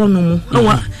ɛda hɔ no mu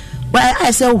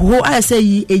I say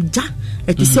yi eja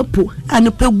te say po a ne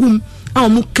pagum a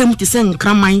omu kem te say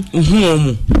nkraman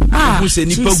omu se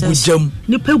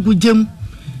nipa gujam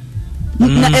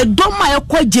na edoma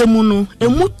ekɔ gemu no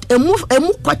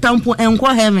emu kwatampo enko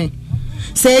heaven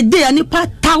say dey anipa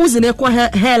 1000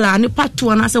 ekɔ hell anipa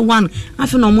 2 na say 1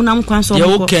 afi na omu nam kwan so ye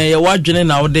okay ye wadwene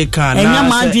na wode kan na enya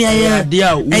ma de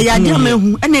ye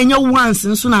mehu na enya once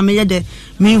nso na me ye de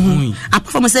mehu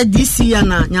apart say this year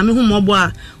na nyame hu mobo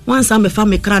a once am be fa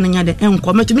me kra na nya de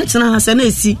enko metumi tena ha say na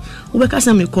esi wo be ka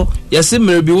say me kɔ yesi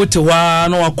mere bi wote wa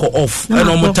na wakɔ off na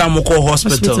omu tam kɔ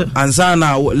hospital ansa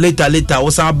na later wo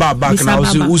san back na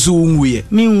wo su nwuye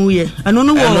me nwuye ano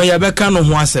no wo no ye be ka no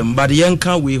ho asem but ye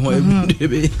nka we ho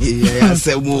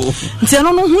asemo nti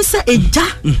ano no hu say eja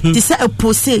ti say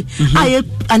epose aye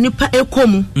anipa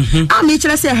ekomu a me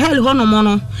kyerɛ say hell ho no mo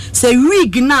no say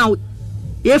wig now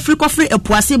ye free coffee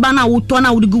epoase ba na wo to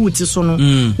na wo de gu wuti so no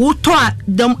wo to a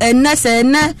dem ene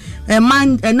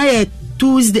man ene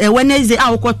Tuesday Wednesday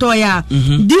a wokoto ya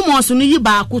demons no yi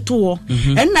ba akoto wo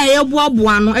na ye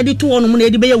boaboa no e de to wo no na e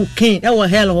de be ye wo ken e wo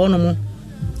hell ho no mo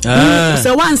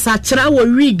so once a kira wo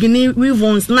wig ni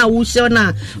ribbons na wo show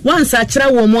na once a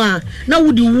kira wo mo a na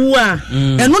wo di wu a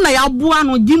eno na ya boa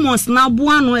no demons na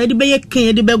boa no e de be ye ken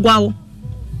e de be gwa wo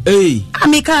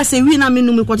ameka se wi na me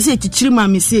no me ko se chichiri ma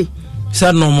me se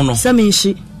sa no mo no sa me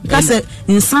nshi ka se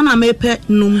insana me pe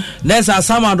num na sa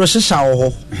sama do hihya wo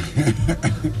ho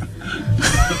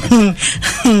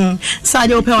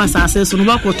Sadio ope wa sase so no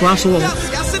ba ko to aso wo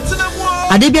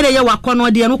ade bi re ye wakɔ no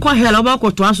de no kɔ hell ba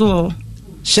ko to aso wo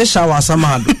hihya wa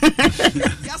sama do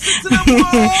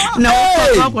na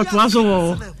ko to aso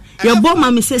wo ye bo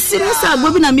ma me se sinisa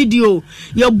agbo bi na medio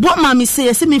ye bo ma me se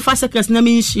ye se me fa seconds na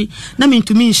me nshi na me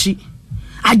ntumi nshi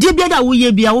ade bi da wo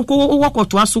ye bia wo ko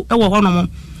to aso e wo hɔ no mo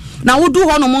na wo du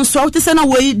hɔ no mo nso wo te se na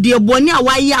wo de boni a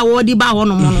wa ye a wo de ba hɔ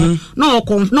no mo no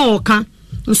na o ka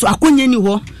nso akonya ni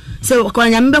hɔ se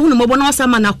kwanya mbe hu no mobo na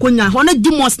wasama na akonya hɔ na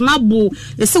demons na bo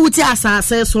se wuti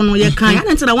asase so no ye kan ya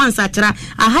ntira wansa kira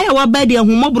aha ya wa ba de hu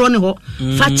mobro ne hɔ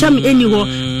fa kyam eni hɔ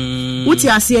wuti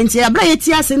ase enti abra ye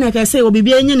ti ase na ka se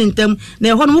obibi enyi ne ntem na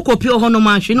hɔ no kopi hɔ no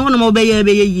ma hwe ne hɔ no mo be ye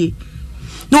yie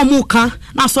no mu ka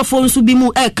na sofo nso bi mu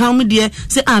e kan mu de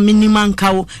se amini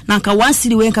manka wo na nka 1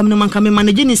 cedi we nka manka me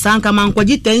manage ni sanka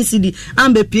mankwaji 10 cedi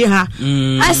ambe pie ha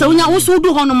ai se unya usu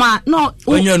du ho no ma no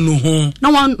unya nu ho na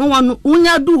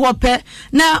unya du ho pe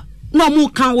na no mu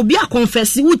kan obi a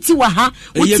confess wuti wa ha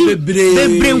wuti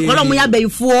bebre nkola mu ya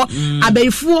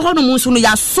abayifuo ho no mu nso no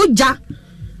ya soja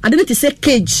adene ti se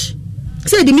cage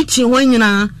say the meeting ho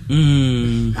nyina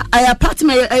I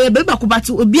apartment be ba ko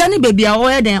bati obi ani baby a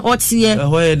ho den o tie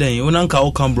ho den una nka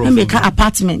o kan bro me ka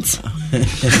apartment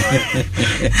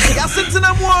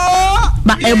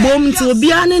ba ebom ti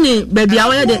obi ani ni baby a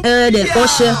ho den o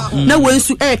hye na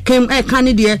wensu kan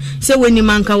ne de say weni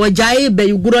manka wajai be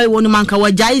yuguro woni manka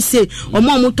wajai say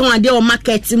omo ton ade o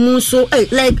market mu so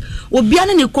like obi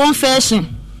ani ni confession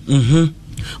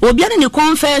obi ani ni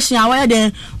confession a ho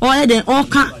den o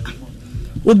kan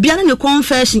obiane ne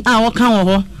confession a wo kan wo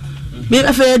ho me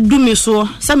efe du me so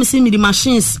say me see me the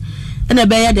machines na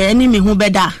be ye de ani me hu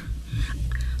beda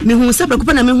me hu se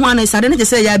prekupa na me hu ana sade ne te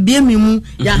say ya bie me mu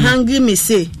ya hangi me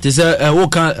say te say wo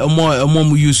kan mo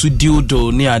mu use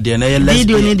dildo ni ade na ye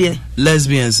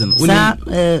lesbians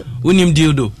unim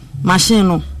dildo machine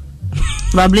no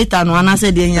vibrator no ana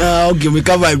say de nya okay we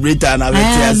can vibrator na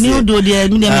betia say new do de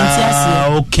me de mentia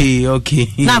say okay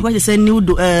na go say new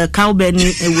do cowbell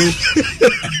ni ewe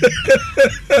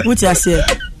what you say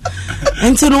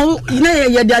enti no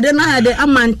ye de ade na ade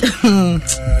amant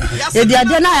e dia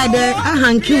de na de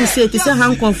ahanki u say ti say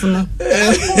handcuff no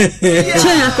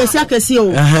chen akesi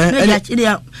o na dia chi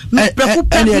dia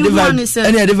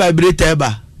any vibrator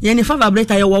ba ye ni fa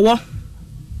vibrator ye wowo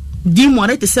di mo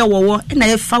re ti say wowo na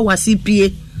ye fa wasi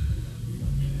pie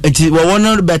enti wowo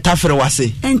no be tafre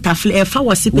wase entafle e fa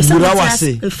wasi pie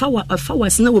e fa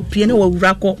wasi na wo pie na wo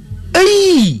wura ko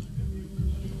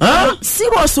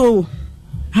serious o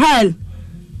hell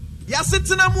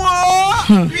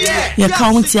ya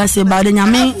count ya se ba de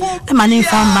nyame e ma ne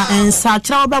famba ensa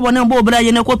kira oba bo ne bo bra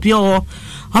ye ne kopie o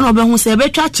ona oba hu se be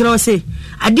twa kira o se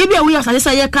ade bia wi asase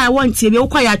se ye kai won tie be wo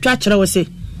kwa ya twa kira o se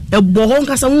e bo ho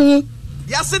nkasa hu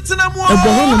ya setina mo e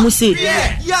bo ho no mu se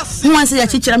hu an se ya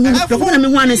kira mi hu na mi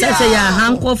hu an se ya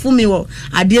hanko fu mi wo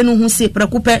ade no hu se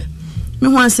prekupe mi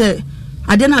hu an se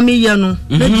ade na mi ye no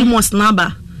na di mo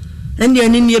snaba ende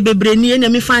ani bebre ni ene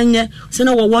mi fanye se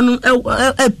na wo no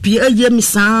apie aye mi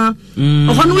san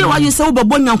oho no we wa yin se wo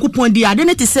bebo nyankopon di ade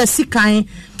ne te se sikan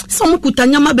so mu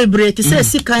kutanya ma bebre te se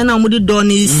sikan na mu di do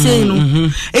ni se no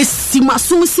esima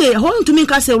sum se ho ntumi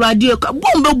ka se radio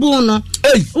bombe bu no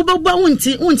wo bebo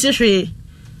wonti hwe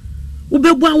wo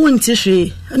bebo wonti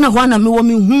hwe na ho na me wo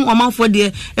mi hu omanfo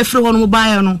de efre ho no ba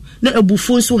ya no na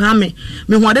ebufu nso ha me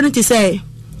hu ade ne te se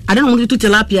I don't want to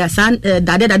tilapia san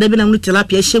dade be na mu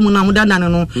tilapia shemu na mu dada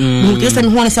no mu te se me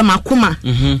ho ne se makoma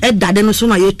dade no so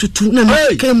na ye tutu na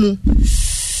me kemu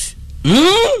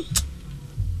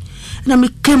na me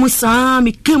kemu sa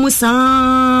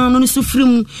no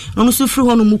sufri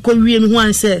ho no mu ko wie me ho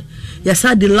an se ya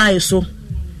sa de lie so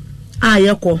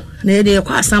ayeko na ye de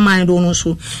kwa asaman do no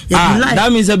so ya de lie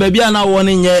that means baby na wo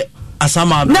ne nye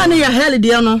asama na ne ya hell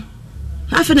de no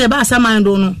afi na ba asaman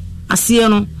do no asie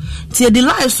no tie de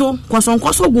lie so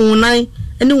kwasonkoso gunan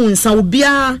ene wonsa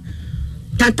obia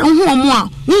tata hu omo a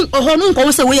oho no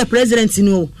nko se we ye president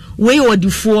ni o we ye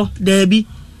odifo da bi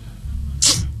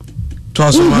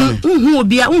to so man hu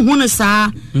obia hu no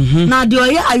sa na de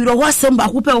oye ayro ho asem ba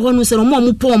ko pe ho no se no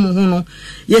mo pom hu no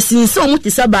ye sinse omo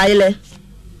ti sa baile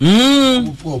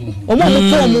omo pom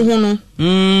hu no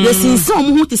ye sinse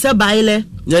omo hu ti sa baile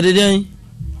ya de den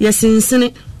ye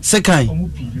sinse sekai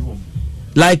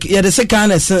like yeah the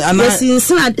second and yes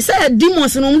say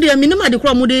demons no de minima de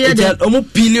kro mo de ye de omo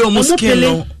pili omo skin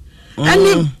no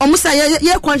ani omo say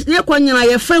ye kwanyina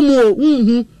ye famu o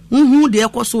de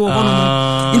ekoso wo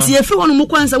no nti ye fi wono mo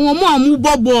kwansa wo mo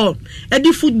bobo e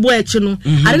di football e chi no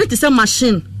ade te say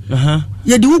machine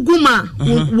ye di uguma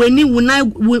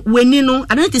weni no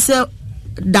ade te say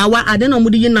dawa ade no mo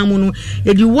de yinam no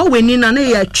ye di wo weni na na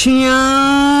ye twia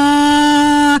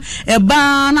e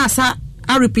ba na sa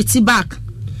I repeat it back.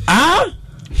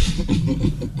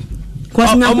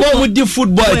 Omo di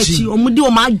football chi. Omo di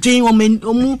o ma dwen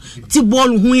omo ti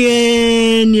ball hu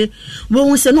ye ni.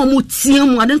 Wo se no omo tie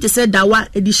mu ade say dawa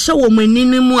e di show omo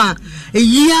nini mu a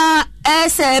eya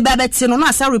ese e ba beti no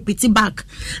na sa repeat it back.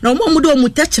 Na omo do omo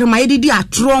techere ma ye di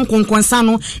atro nkonkonsa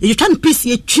no e twa piece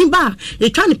ye twi ba e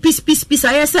twa piece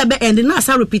aye se be end na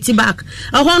sa repeat it back.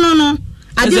 Ho no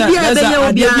ade bia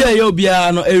ye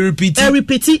obia no e repeat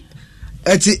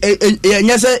eti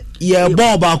nyese ye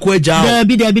ball ba ko agya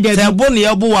bi se bo ne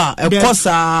ye bo a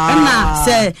ekosa na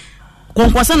se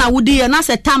konkosa na wudi ye na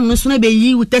se tam no so na be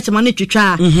yi utechema ne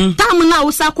twetwa tam na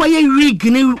wo sa ko ye rig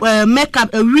ne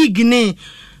makeup rig ne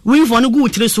we for no go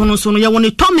tire so no ye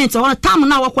won torment won tam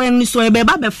na wo ko ye so ye be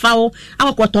ba be fa wo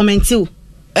akọ torment o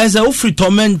as a free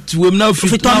torment we now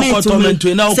free torment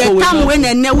we now ko we tam we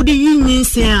na wudi yin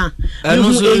sin a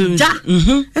eja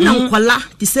na nkola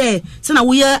ti say na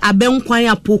wo ye abenkwan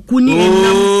apoku ni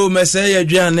enam oh mese ye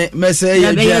aduane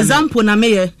ya example na me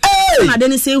ye na de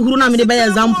ni say huru na me de be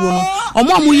example no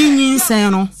omo yin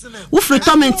sin no wo free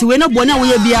torment we na bo na wo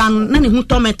ye bia na ne hu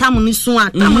torment tam ni so a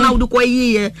tam na wo ko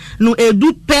yiye no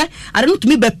edu pe are no to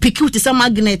me be pick with say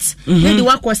magnet na di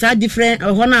wa ko sa different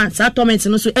ho na sa torment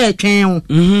no so twen o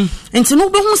enti no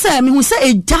be hu say me hu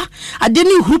say eja ade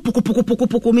ni hu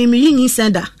pokopokopoko me yin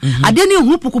senda ade ni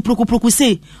hu pokopokopoko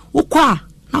say wo kwa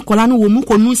na kola no wo mu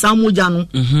konu sa moja no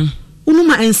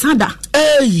unuma ensada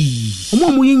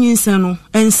omo yin sen no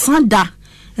ensada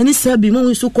eni sabi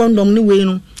mo so condom ni we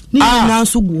no ni na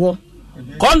so gu ho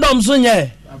condom so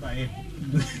nye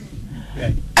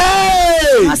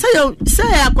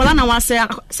say akola na wase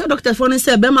say doctor for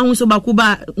say be ma hu so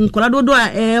bakuba nkola dodo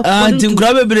a anti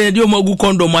nkura bebre de o magu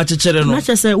condom a chechere no na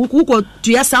chese wo ko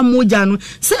tuya sa moja no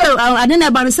say ade na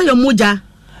ba no say yo moja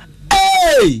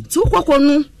ti wo ko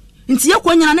no nti ye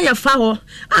ko nyana na ye fa ho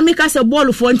amika say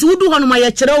ball fo nti wudu ho no ma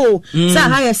ye kire o say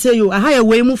ha ye say yo ha ye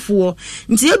we mu fo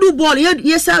nti ye du ball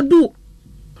ye sa du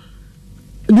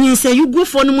ni say you go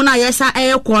for no mu na ye sa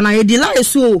ko na ye delay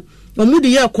so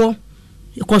omudi ye ko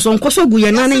because on koso gu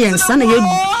ye nane ye nsa na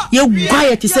ye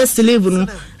gwaye ti say slave no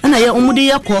na ye omude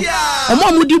ye ko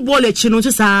omudi ball echi no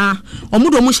so sa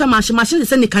omudo mu hye machine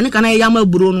say nikanika na ye yama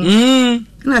buro no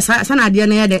na sa na ade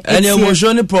na ye de any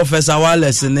emotion Professor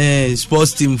Wallace ne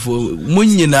sports team for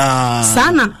munyina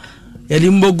sana yeli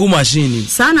mbogu machine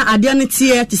sana ade na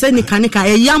tie ti say nikanika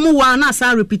e yamu wa na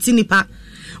sa repeat nipa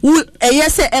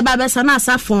eyese eba be sa na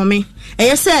sa for me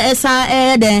eyese esa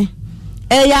den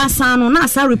eya sanu na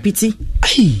sa repeat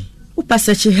ai u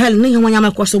passage hell ne yanya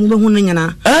makoso mu be hu ne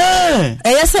nyana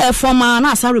eyese e forma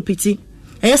na sa repeat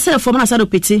eyese e forma na sa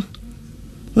repeat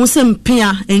unse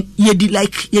mpia yedi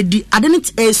like yedi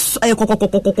adenit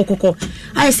kokokokokokoko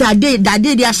I say ade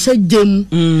dia shedem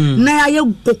na aye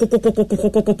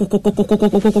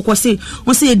kokokokokokoko say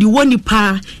unse yedi woni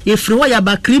pa ye free wo ya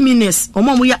ba criminals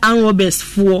omo ye armed robbers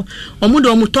fo omo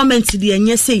do omo torment de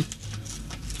enye say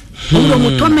omo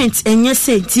do torment enye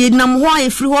say ti nam ho ye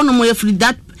free ho no mo ye free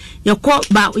that ye ko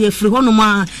ba ye free ho no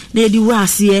ma na yedi wo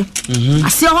ase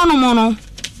ase ho no mo no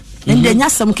ende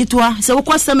nyasam kitwa se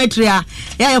wo cemetery a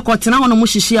ya yekotena hono mu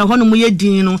hihia hono mu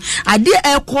yedin no ade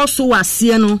ekoso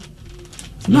wase no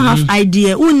no have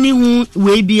idea unni hu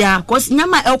we bia cause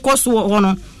nyama ekoso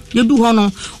hono yedu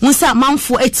hono unsa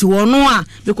manfo eti wono a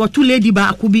because two lady ba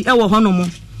akubi ewo hono mu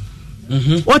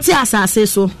oti asase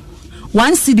so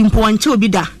one seed mponche obi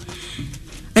da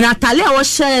na tale a wo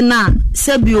hye na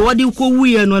sebi wodi ko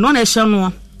wuye no na hye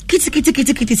no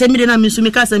kiti se mi na mi su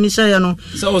mi ka se mi share no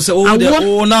so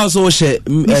o na so she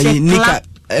nika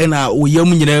na o yam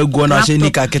nyina ego na she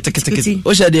nika kiti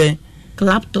o she de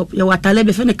laptop ya watale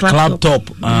be fe ne laptop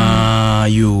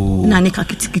you na nika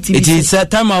kiti it is a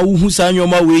time a hu sa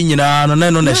nyoma we nyina no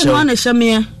na she no na she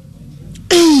me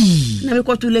na me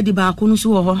ko to lady ba ko no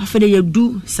so ho afede ya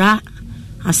du sa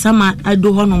asama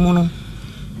ado ho no mo no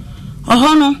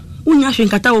oho no unya hwe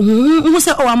nkata wo hu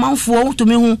se o amanfo wo to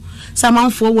me hu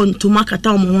samanfo wo ntuma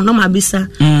kata wo no mabisa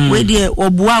we de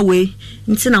oboa we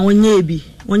nti na wonye ebi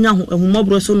wonya hu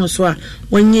ahumobro so no so a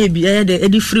wonye ebi de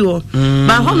edi free wo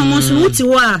ba ho no mo so wuti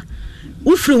wo a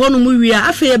wo free ho no mu wi a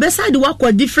afa ye be side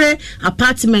wakọ different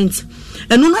apartment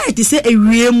enu na eti se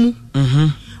ewiemu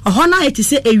ho na eti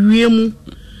se ewiemu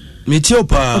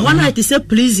metiopa ho na eti se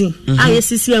pleasing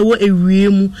ayesisi ewo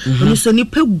ewiemu enu so ni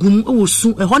pegum wo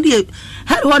su ho de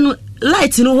ho no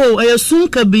light no ho esun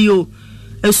kabio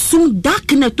esum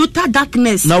darkness, total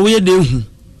darkness. Na we de hu.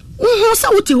 Sa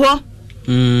wuti ho.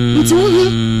 Nti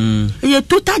hu. Ye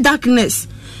total darkness.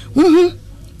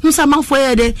 Nsa manfo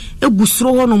ye de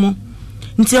egusuro ho no mo.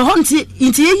 Nti ho nti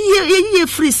ye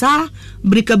free sa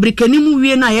brika ni mu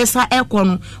wie na yesa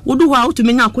ekono. Wodu ho a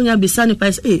utumenya akonya bisa ni pa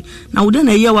na wode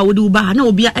na ye wa wode uba na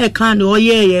obi a kan de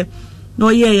oyeye. Na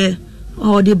oyeye.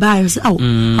 Oh the buyers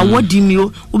awodi mi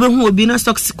o obehu obi na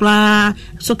stocks kra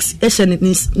stocks eshen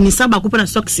ni saba ko na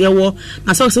stocks ye wo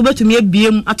na stocks obetumi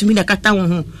ebiem atumi da kata wo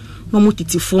ho no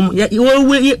mutiti fom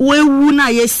we wu na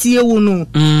ye sie wo no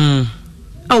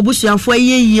obusuanfo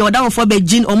ye odawofo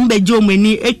begin ombeje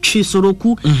omani etwi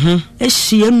soroku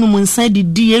ehie num nsan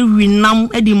didi ewinam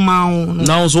edi mawo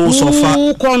na so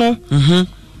sofa kono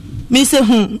mi se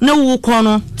na wo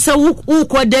kono se wo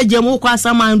ko dejem wo ko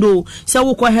asamando se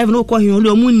wo ko heaven wo ko hin ole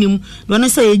omunim no no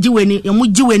se ejiweni emu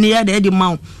jiweni ya de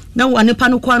mawo na wo anepa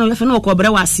no ko no ye fe no ko bre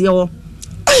wase wo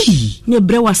ne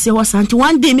bre wase wo santi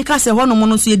one day mi ka se ho no mo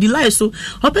no so ye di light so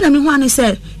open na mi hu ane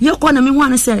se ye ko na mi hu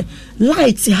ane se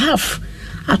light half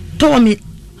atomi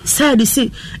side say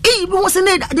bi wo se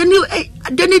ne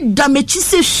de ni damage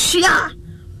se shia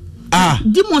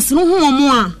demons no hu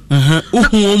omo a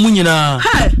hu omo nyina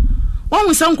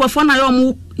won san kwafo na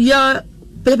yo ya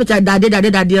pepecha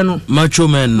dade no macho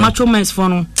men for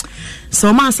no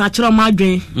so man sa kire ma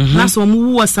adwen na so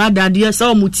mu wo sa dade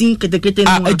so mu tin ketekete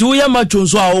no edu ya macho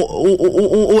so a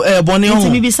bone ho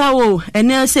nti bi sa wo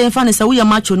ene se fa ne sa wo ya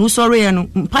macho no sorry no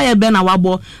mpa ye be na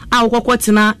wabo a kokko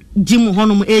tena gym ho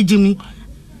no ejimi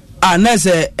na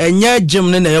se enye gym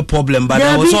ne na ye problem but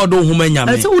I was all do huma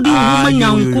nyame so do huma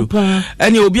nyam kupon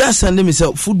ene obi asande me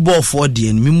say football for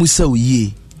de me mu say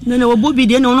oye nene wo bobi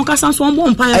de no ka san so ombo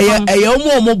mpa ya eye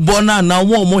omo bo na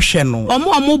omo hwe no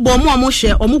omo bo omo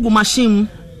hwe omo gu machine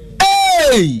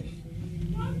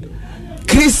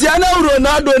Cristiano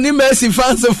Ronaldo ni Messi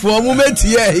fans for omo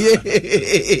metie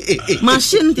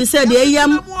machine ti said e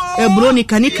yam ebro ni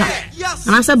kanika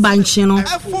na say banchi no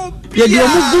ye de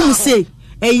omo gum say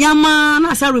e yama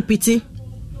na say repeat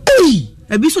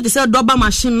ebi so ti say double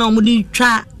machine na omo di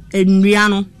twa enua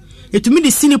no etumi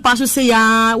di sini paso say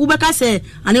ya ubeka say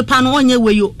anepa no onye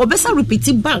weyo obesa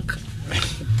repeat back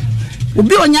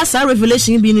obi onya sa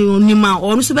revelation bi ni ma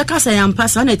onu so beka say ampa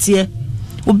sa na tie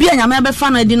obi anyame be fa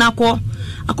na di na akọ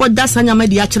dasa nyame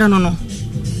di a kire no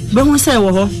be hu say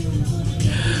wo ho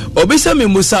obi se me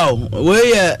musa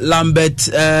we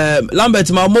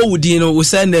Lambert ma mo wudi no wo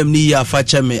say nam ni ya fa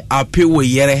che me ape wo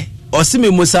yere o se me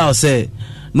musa say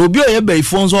no bi o ye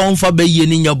beifo nso on fa be ye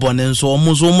ni nya bone nso o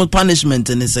mo so mo punishment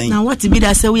ni sen na what be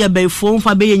that say we beifo on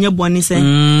fa be ye nya bone sen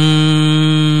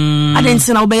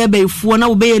adensi na wo be ye beifo na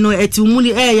wo be ye no etimu ni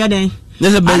ya den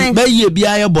be ye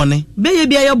bia ye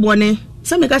bone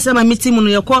se me ka se ma meeting no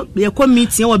ye ko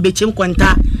meeting wo be chem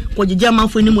kwanta ko gije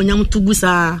manfo ni monyam tugu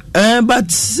sa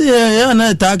but ya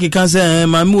na ta ka se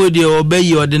ma me we de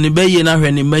obeyi ode ne be ye na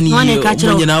hwe ni mani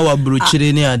ye na wa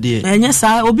bruchire ni ade enya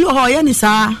sa obi ho ye ni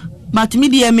sa but me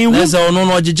de me hu ese ono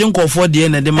no gije nkofo de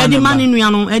na de ma edi ma ni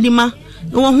nua no edi ma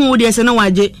wo hu de se na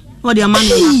waje wo de ma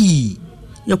no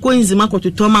ye ko nzima ko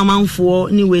tuto ma manfo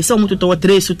ni we se mo tuto wo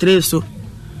treso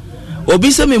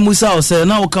obi se me musa o se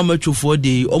na o kama twofo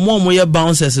de omo ye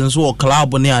bouncers nso o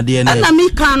club ne ade na na mi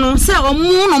ka no se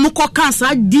omo no mo ko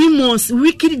cancer demons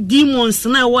wicked demons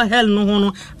na wo hell no ho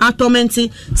no atormenti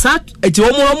sa eti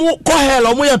omo ko hell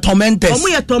omo ye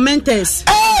tormentors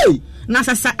na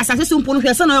asase so mpo no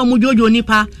hwe se na omo jojo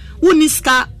nipa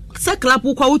uniska se club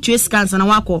ko wo scans na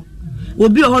wako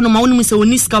obi ho no ma wonu se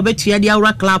uniska obetua de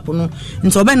awra club no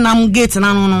nti obenam gate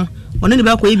na no one ni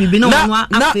ba ko bibi na wonu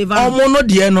active na omo no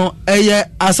de no eye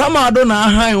asamado na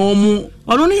ahan omo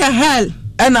ono ne ye hell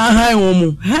e na ahan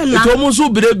omo eti omo so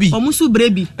brebi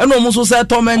e no omo so say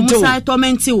torment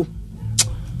o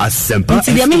Asempa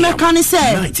nti de me meka ne say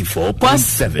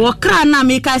 94.7 wo kra na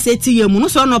me ka say ti yemu no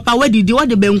so no pa wadidi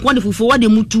wode benko de fufu wode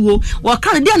mutuo wo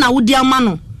kra de na wodi ama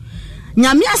no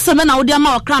nyame aseme na wodi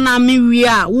ama wo kra na me wi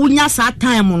a wunya sa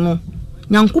time no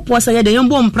nyankopo sa ye de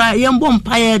yembo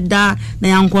mpa ye da na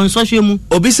yankonso hwemu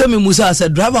obi se me musa say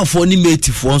driver for ni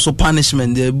mate for so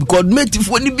punishment there because mate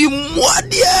for ni bi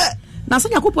muade na so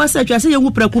nyankopo sa twa say ye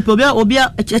wu prekupe obi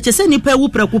eche se nipa wu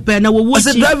prekupe na wo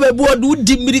chi driver bo do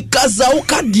di mirika za wo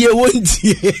ka de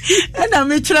wonti na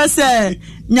me try say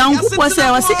nyankopo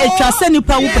say wase etwa se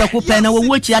nipa wu prekupe na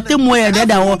wo chi atemu ye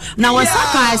deda ho na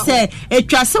wasaka say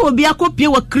etwa se obi akopie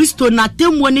wa Kristo na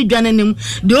atemu ni dwanenem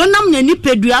de onam na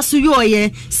nipadua so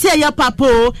yoye say ya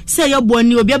papo say ya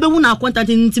boni obi abehu na contact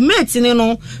intimate ni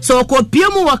no so okopie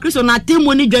mu wa Kristo na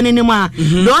atemu ni dwanenem a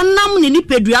de onam na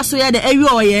nipadua so ye de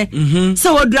eyoye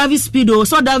say wo drive speed o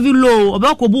so davi low obi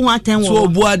akobu ho aten wo so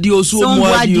obu adio so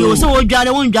odware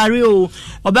won dware o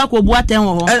obi akobu aten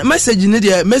wo message ni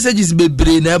de messages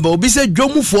bebre na ba obi se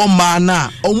dwomufo ma na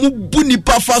omu bu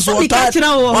nipa fa so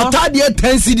ota de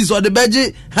 10 cedis or the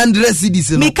beje 100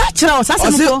 cedis no me ka kira o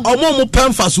sase mo omu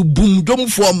pemfa so bum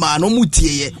dwomufo ma na omu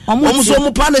tieye omu so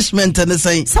omu punishment ne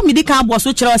sen sa me di ka abo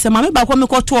so kira o se ma me ba ko me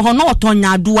ko to ho na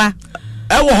otonya adoa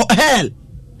wo hell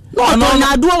no otonya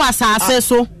adoa wa sase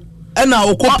so na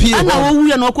okopie ho na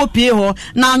owuye na okopie ho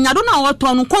na nyado na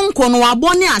woto no konko no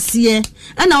wabone ase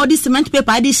na odi cement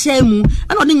paper adi share mu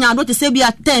na odi nyado te se bia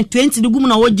 10 20 digum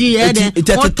na wogi ye de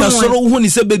tetasoro hu ni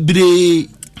se bebre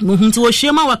muhunti wo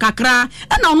hwema wa kakra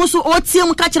na ono so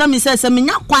otiem ka kira mi se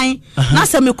menya kwan na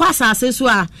se me kwa asase so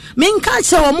a me nka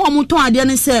kire wo mo ton ade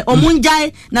ne se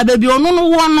omunjai na bebi ono no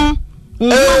wo no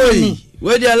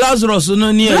we dey Lazarus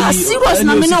no ni serious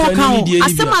na me na wo kan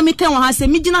asema me kan wo ha se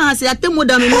me gina ha se atemu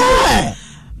da me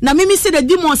na me se the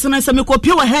demons na se me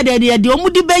kopie wo head de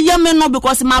omudi be ye me no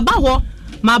because ma ba ho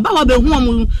be hu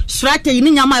am strategy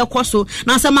ni nyama ekoso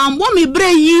na se ma mbo me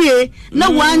bre yie na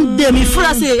one day me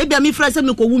fra se e bia me fra se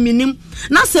me ko wu minim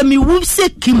na se me wu se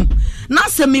kim na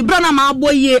se me bra na ma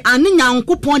boye ani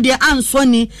nyankopon de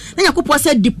ansoni na nyankopon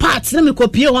se depart na me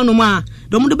kopie ho no ma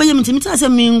do omudi be ye me timi ta se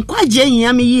me nkwaje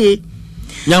hia me yie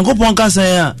Yankopon ka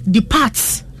say ya depart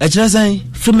e kire say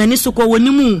femani so ko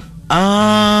wonimu nti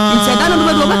da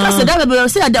no do be ka say da be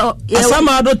say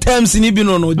asama do terms ni bi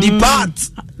no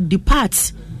depart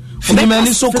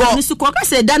femani so ko ka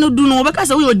say da no du no be ka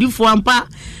say we odifo ampa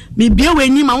me bie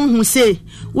weni ma hu say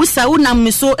wo sa wo nam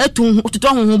me so etu tuto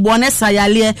honho bo ne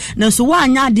sayale na so wa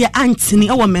anya de antini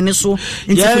e wo mene so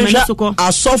nti femani so ko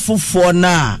asofofo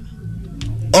na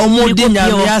omo di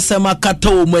nyame asema kata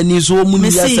omani so omu ni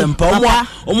asempa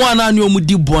omo ana ni omu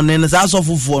di bone na sa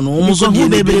asofofo no omo so di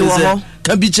bebre wo ho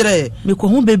ka bi kire me ko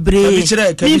hu bebre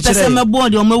mi pese me bo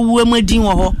de omo wu amadin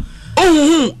wo ho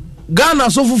Ghana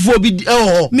asofofo bi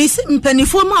ho mi si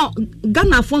mpanifo ma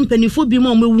Ghana fo mpanifo bi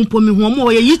ma omo wu mpo mi hu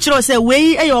omo ye yi kire se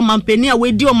we e yo mampani a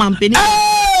we di o mampani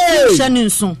shani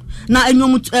nso na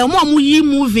enyom omo yi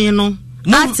movie no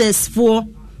artists for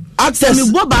access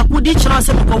me go back with the chance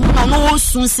to come no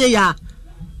soon say ya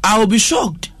I will be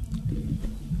shocked.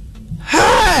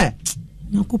 Hey,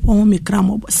 nakopon me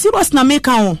kramo serious na make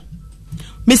am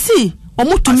me see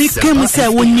omo to me kem say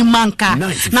woni manka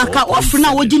na ka offer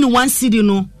na wogi ni 1 cedi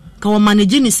no ka o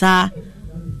manage ni saa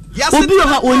obi o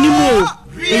ha onimo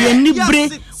e nibre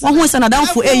wo ho sana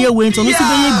danfo eye we nto no so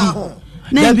be ye bi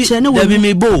na nche ne wo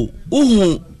me bo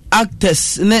uhu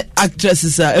actors ne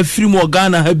actresses a afiri mo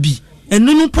Ghana ha bi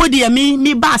enunu podi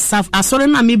mi ba asaf asore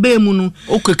na mi be mu no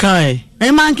okekan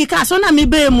e man keka so na mi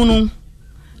be mu no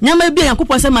nyama bi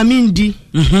Yankopɔ sɛ ma mi ndi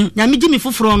nyame gi mi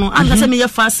foforo no anta sɛ me ye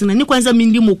fast na ni kwan sɛ mi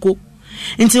ndi moko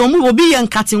nti obi ye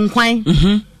nkate nkwan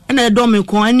na edo me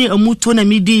kon ani amuto na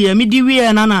mi di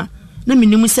wie na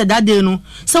minimu sɛ dade no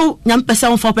sɛ nyame pɛ sɛ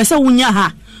won fa pɛ sɛ wunya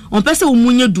ha on pɛ sɛ wo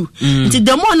munye du nti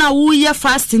the more na wo ye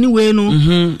fast ni we no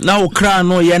na wo kra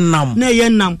no ye nam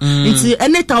nti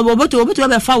ene ta oboto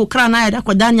be fa wo kra na ya da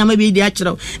koda nyama be di a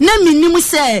kyerɛw na minimu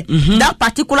sɛ that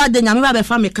particular day nyama be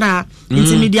fa me kra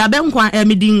nti me di abenkwa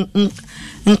me di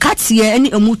nkatie ani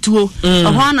amutuo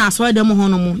ho na aso dem ho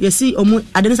no mu yesi omu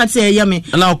ade no sate ye me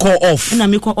na call off na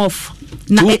me call off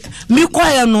na me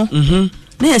call ye no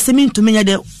na yesi me ntumi nya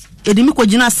de edi mi ko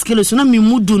gina skill so na mi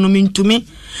mudu no mi ntumi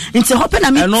nti hope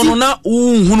na mi no na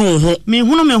hunu ho mi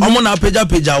hunu me ho omo na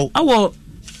peja wo awo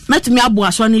metumi abo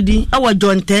aso ne di awo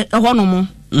jonte ho no mo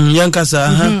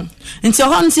yankasa nti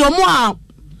ho nti omo a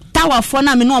tawa fo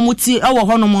na me no omo ti awo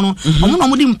ho no mo no omo no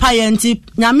mo di mpaye nti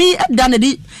nyame eda na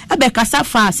di ebe kasa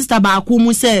fa sister ba aku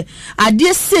mu se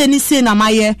ade se na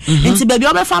maye nti baby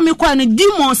obefa me kwa no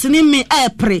demons ni me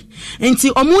epre nti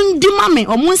omo ndi mame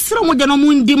omo nsire mo de no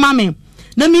mo ndi mame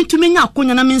na mintumi nya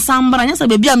akonya na minsambra nya se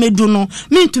bebi a medu no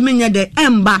mintumi nya de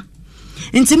emba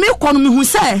nti me kɔ no me hu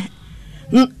se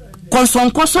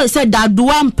konsonkoso se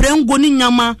dadoa mprengo ni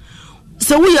nyama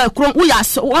se wo ya kron wo ya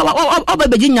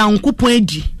obabeji nyankopon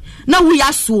edi na wo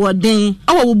ya so den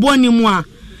awo wo boni mu a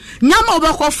nyama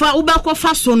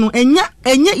obekɔfa so no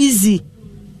enya easy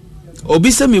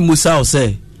obi se me musa o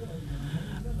se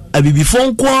abibifo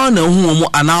nko na hu mo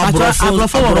ana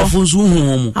abrofo nso hu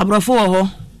mo abrofo wo ho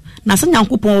na se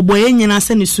Nyankopɔn oboye nyina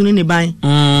se ne sunu ne ban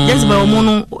just by omo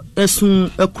no esun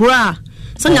ekura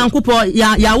se Nyankopɔn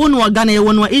ya wo no Ghana ye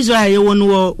wo no Israel ye wo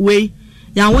no we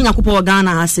ya wo Nyankopɔn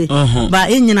Ghana ha se ba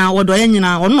enyina wodo ye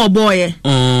nyina ono oboye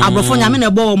abrofo nyame na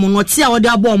ebo omo no ti a wode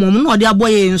abo omo no ode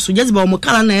aboye nso just by omo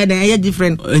kala na ye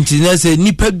different nti se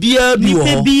nipa bia bi wo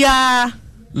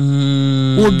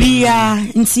obia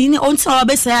nti ni onti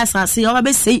obesai asase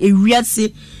obesai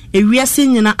ewiase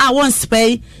nyina a won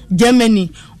spay Germany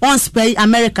on spay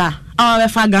America our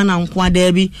fa Ghana nko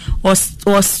ada bi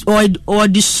or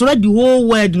destroy the whole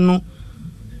world no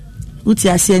uti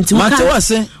asenti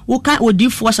wuka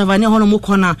odifo shavane hono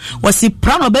mukona wasi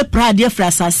pra no be pra de fra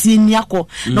asase ni akọ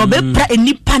na be pra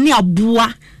enipa ne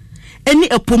aboa eni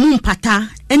epomu mpata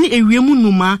eni ewiemu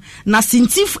numa na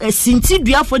sinti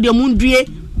duafo de mundue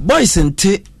boys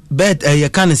nte bet ye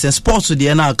can say sports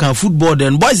de na kan football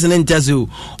den boys in interview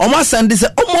omo send say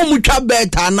omo mu twa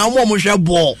bet na omo mu hwe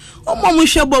ball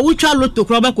wutwa lotto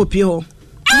kro ba kopi ho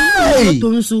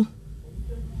lotto nsu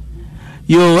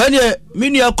yo ene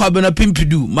mini akwabe na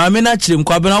pimpidu ma me na kirem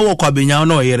kwabe na wo kwabe nya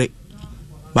na oyere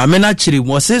ma me na kirem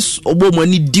wo se obo mo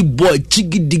ni di boy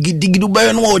chigidigi du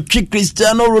ba no otwe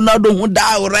Cristiano Ronaldo hu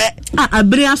da ore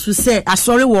abere aso se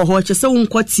asori wo ho che se wo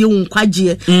nkotie wo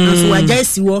nkwagie nso waja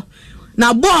esi wo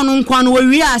na ball no nkwa no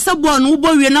wi a se ball no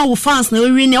wo wi na wo fans na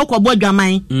wi ne okobọ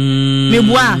dwaman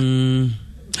mebua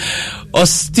or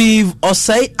Steve or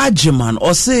say Ajiman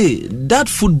or say that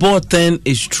football thing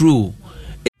is true.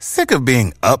 Sick of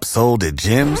being upsold at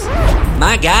gyms?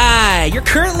 My guy, you're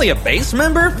currently a base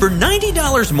member. For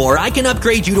 $90 more, I can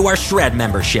upgrade you to our Shred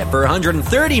membership. For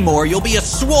 $130 more, you'll be a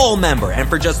Swole member. And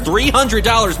for just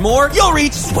 $300 more, you'll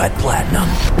reach Sweat Platinum.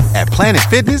 At Planet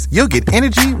Fitness, you'll get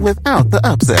energy without the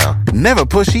upsell. Never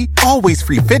pushy, always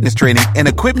free fitness training and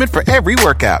equipment for every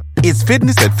workout. It's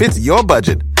fitness that fits your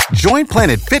budget. Join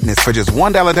Planet Fitness for just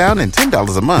 $1 down and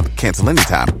 $10 a month. Cancel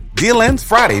anytime. Deal ends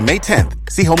Friday, May 10th.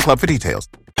 See Home Club for details.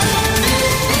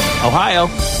 Ohio,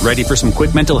 ready for some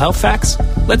quick mental health facts?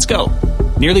 Let's go.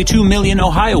 Nearly 2 million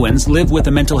Ohioans live with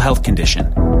a mental health condition.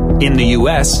 In the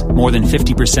U.S., more than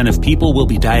 50% of people will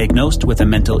be diagnosed with a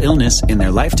mental illness in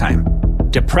their lifetime.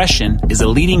 Depression is a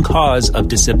leading cause of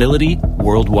disability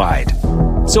worldwide.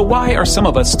 So why are some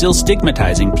of us still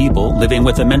stigmatizing people living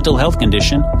with a mental health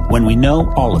condition when we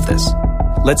know all of this?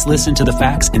 Let's listen to the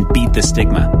facts and beat the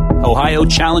stigma. Ohio,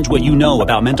 challenge what you know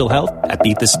about mental health at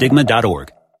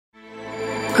beatthestigma.org.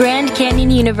 Grand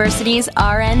Canyon University's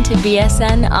RN to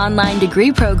BSN online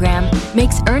degree program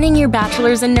makes earning your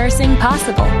bachelor's in nursing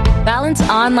possible. Balance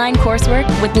online coursework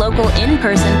with local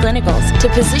in-person clinicals to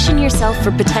position yourself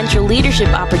for potential leadership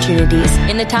opportunities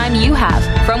in the time you have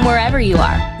from wherever you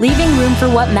are, leaving room for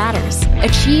what matters.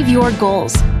 Achieve your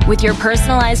goals with your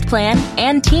personalized plan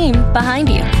and team behind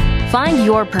you. Find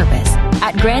your purpose.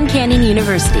 at Grand Canyon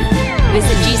University.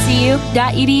 Visit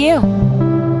gcu.edu.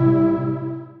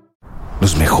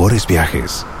 Los mejores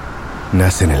viajes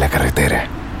nacen en la carretera,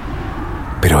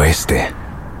 pero este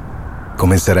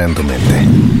comenzará en tu mente.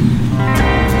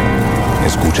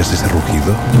 ¿Escuchas ese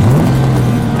rugido?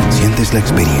 ¿Sientes la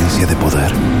experiencia de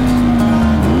poder?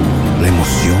 ¿La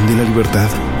emoción de la libertad?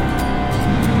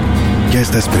 Ya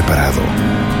estás preparado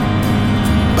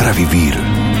para vivir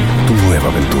tu nueva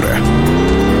aventura.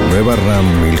 Nueva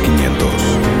RAM 1500.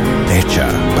 Hecha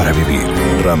para vivir.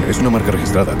 RAM es una marca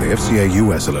registrada de FCI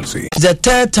US LLC. It's the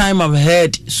third time I've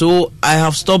heard, so I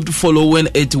have stopped following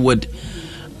it with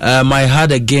my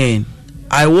heart again.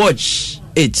 I watch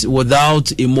it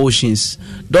without emotions.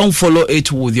 Don't follow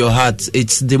it with your heart.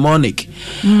 It's demonic.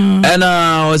 And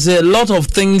I was a lot of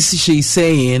things she's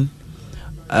saying.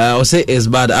 I would say is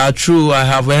bad are true. I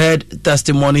have heard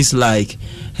testimonies like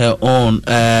her own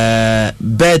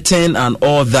betting and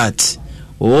all that.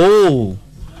 Oh,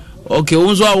 okay.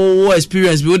 Also,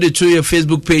 experience we did through your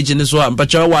Facebook page in this one.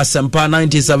 But I was Sempa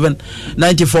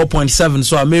 94.7.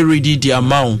 So I may read it the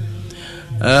amount.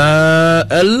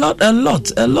 A lot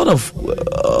of.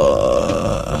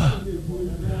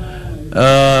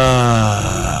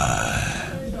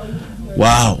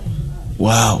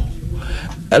 Wow.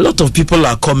 A lot of people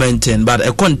are commenting, but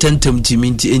a content to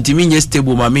me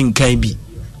stable mamin can be.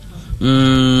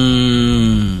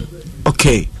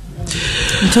 Okay.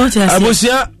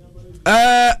 Abusia,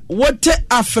 what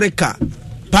Africa?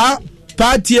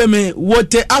 Party me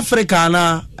what Africa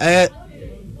na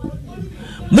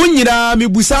munyira mi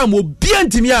busa mo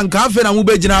biantimi anka afa na mo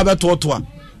begina abetotoa.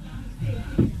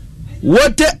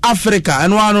 What Africa?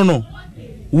 And one no.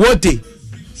 What?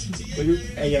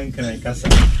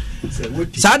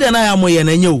 Sade na ya moye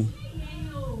na enyo.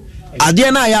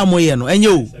 Ade na ya moye no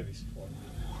enyo.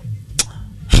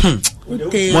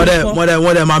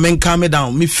 What mama calm me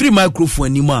down. Me free microphone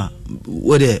anymore.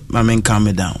 What mama calm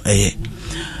me down.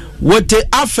 What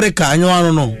Africa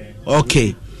enyo no.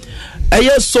 Okay.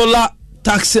 Solar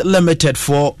Taxi Limited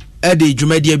for Eddie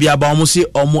Jumedia bi aba omo se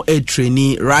omo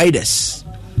trainee riders.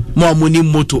 Mo amuni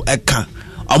moto eka.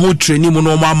 Omo trainee mo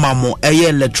no mamo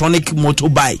electronic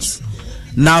motorbikes.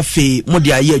 Na fe mo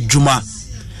de aye adwuma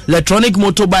electronic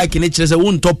motorbike ni kire se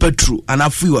won top petrol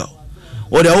and fuel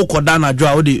o de ukoda na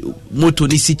dwo o de moto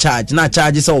ni si charge na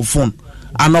charge se o phone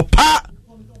anopa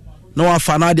no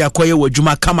afa na de akoye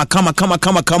wadwuma kama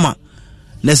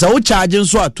na se o charge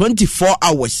nso a 24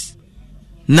 hours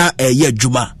na eye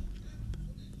adwuma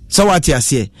so what you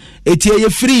say etie ye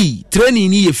free training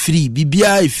ni ye free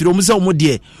bibia e free o mo se o mo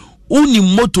de uni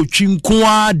moto twinko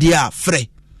a de a free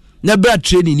na bra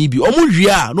training ni bi omo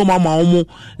hwia no mama omo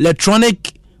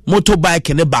electronic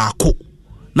motorbike ne baako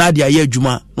na dia ye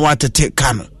adwuma no atete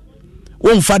ka no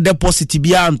wonfa deposit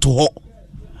bia nto ho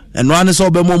eno ane so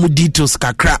be mo details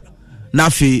kakra na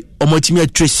fe omo timi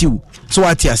atresiw so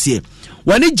what you say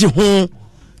wani gi ho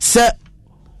se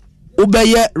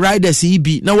obeye riders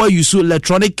ibi na wa use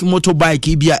electronic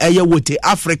motorbike ibi a eye wote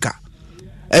Africa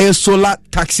eye Solar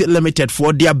Taxi Limited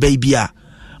for their baby a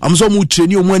am so mu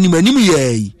training omo anim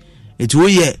ye it will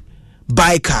ye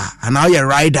biker and now ye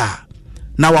rider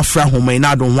now afra home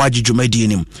na don ho agijumadi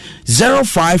enim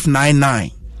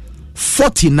 0599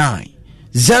 49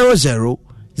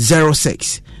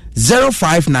 0006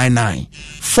 0599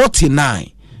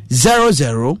 49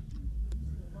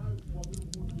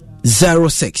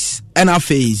 0006 and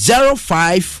afi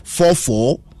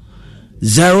 0544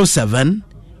 07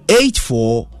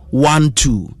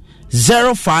 8412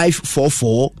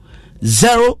 0544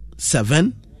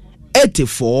 07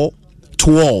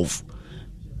 8412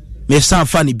 me san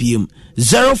fani biem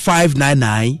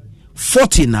 0599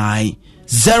 49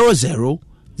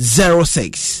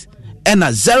 0006 and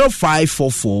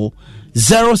 0544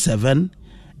 07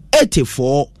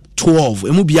 8412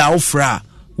 emu bia ofra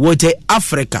wote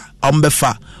Africa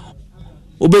ombefa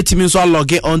obetimi so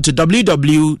log on to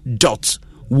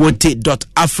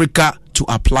www.wote.africa to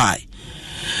apply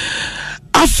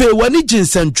afe wani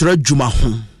jinsen twerɛ dwuma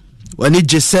ho wani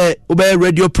jese ube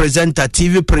radio presenter,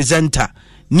 TV presenter,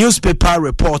 newspaper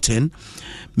reporting,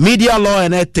 media law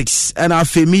and ethics, and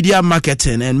afe media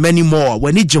marketing and many more.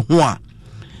 Wani jehua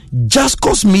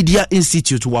Jascos Media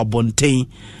Institute wa Bontain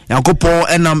yankopo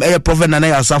enam prophet nana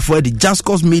yasafo the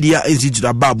Jascos Media Institute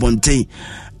aba Bontain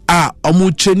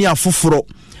omu training afoforo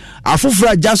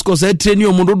Jascos training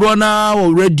omudodo na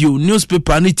radio,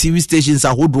 newspaper and TV stations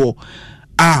ahodo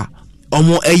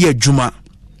omu adwuma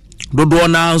dodo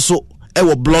na nso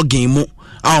ewo blogging mu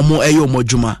omu omo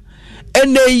adwuma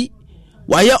enei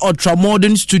wayɛ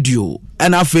ultramodern studio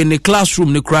and afei ne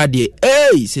classroom ne kora deɛ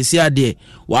sesi adeɛ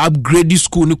wa upgrade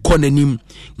school ne kɔ n'anim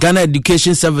Ghana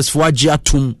Education Service for agye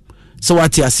atom sɛ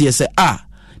wate aseɛ sɛ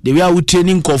the way we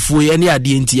training nkɔfoɔ yɛ ne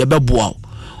adeɛ nti yɛbɛboa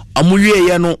amuwie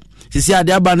yɛ no sesi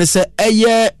adeɛ aba ne sɛ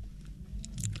ɛyɛ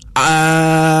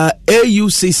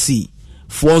AUCC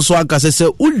for nso aka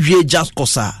sɛ uwie just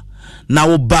kosa na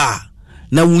wo ba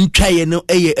na wo ntwaye no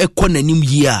ɛyɛ ɛkɔ n'anim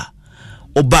yi a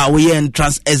oba wo yɛ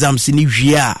entrance exams ni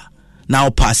wie a na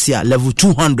wo pass a level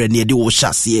 200 ne de wo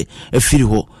hyase afiri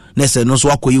ho na sɛ no so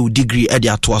akɔyɛ wo degree ɛde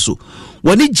atoa so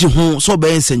wani gye ho so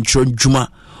bɛyɛ nsɛntwerɛ dwuma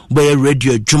bɛyɛ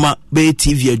radio dwuma bɛyɛ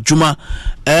TV dwuma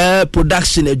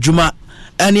production dwuma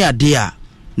ɛne ade a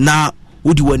na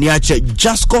wodi wani akyɛ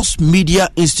Jascos Media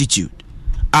Institute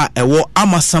ɛwɔ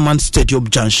Amasaman Stadium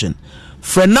Junction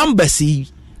for numbers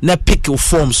na pick your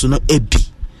forms no ebi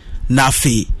na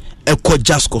afi ɛkɔ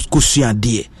Jascos kosua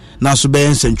de na so bɛyɛ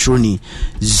nsɛntwerɛ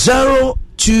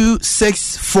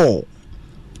 0264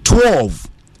 12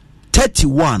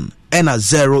 31 and a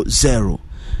 00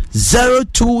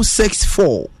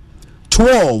 0264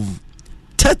 12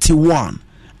 31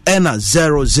 and a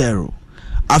 00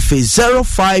 afi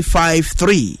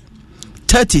 0553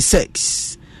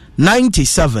 36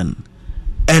 97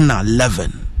 and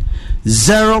 11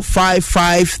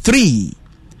 0553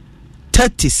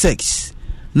 36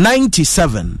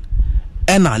 97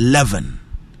 and 11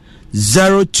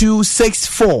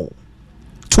 0264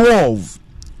 12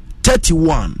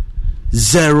 31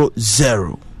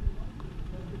 00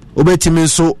 obetimi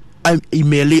so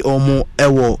email omo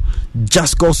ewo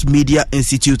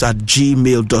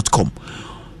jascosmediainstitute@gmail.com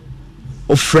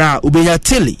ofra ubenya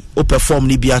tele o perform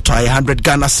ni bia to 100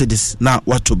 Ghana cedis na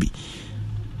watobi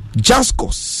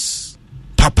Jascos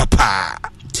papa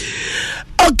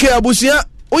okay abusia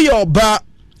uyoba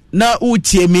na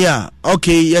utiemi a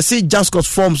okay yesi Jascos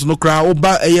forms no kra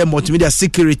oba eye multimedia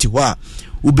security wa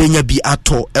ubenya bi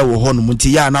ato ewo hono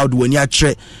munti ya na woni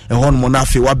akire hono mo na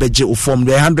afi wabeje o form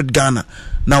 100 Ghana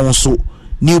na wonso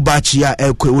new batch ya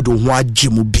ekwe wodo ho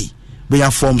agemu bi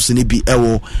benya forms ni bi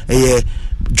ewo eye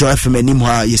Joy FM anim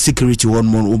ha ye security one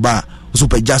mo oba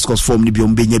super Jascos form ni bi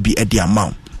ombenya bi e di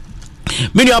amount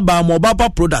menu aba mo baba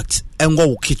product engo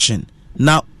wo kitchen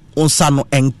na onsa no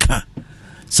enka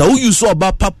so wo use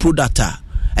oba pa product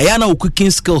aya na wo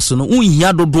cooking skills no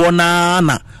unhia dodo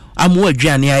na amu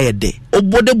aduane ayede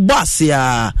obode boss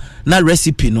ya na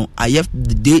recipe no ayef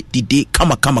the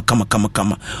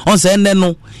kama on say enne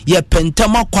no ye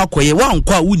pentama kwakoye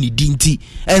wankwa wo ni dinti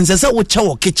ense se wo che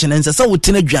wo kitchen ense se wo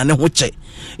tena aduane ho che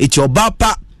eti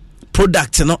obapa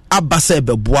product no abasa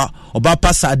beboa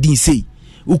obapa sardine sei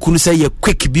ukunu say ye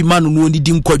quick bi manu no ni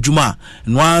di nkwadwuma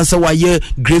no ansa wa ye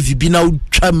gravy bi na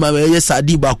utwa ma ye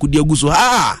sardine ba kudi aguso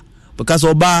because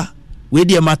oba we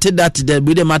dey mate that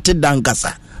we dey mate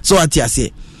dankasa so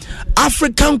atiase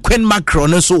African queen mackerel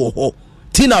no so ho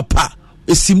tina pa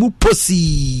esimu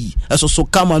posi eso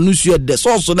kama nusu de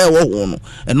so na wo ho no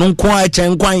eno nko a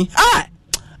chen kwan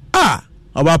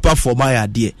oba pa for my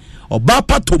ade oba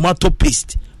pa tomato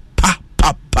paste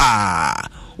pa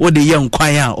o de ye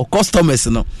nkwan a o customers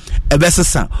no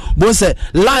ebesesa bo se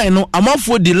line no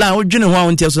amafo di line o dwene ho a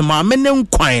wonte so ma me ne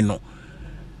nkwan no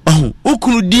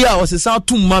okunu di a o se sa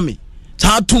tum mame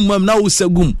tatum mam na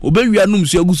usagum obewia num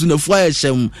so agusu na fu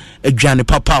ayeshem aduane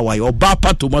papa wa oba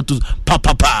pa tomatoes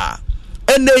papa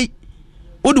enei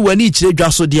odu wani kire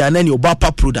dwa so dia na ne oba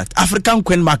pa product African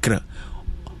queen mackerel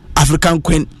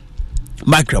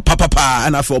papa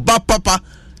and afi oba papa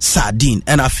sardine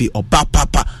and afi oba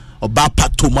pa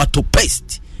tomato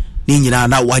paste ni nyina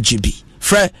na wajibi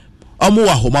fre omo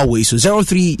wa homa we so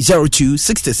 0302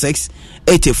 66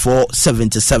 84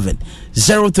 77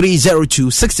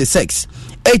 0302 66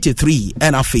 83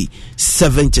 and afi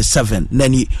 77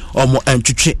 nani omo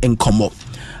entwetwe enkomo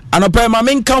anopa ma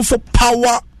menkan for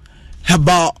power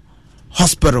herbal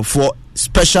hospital for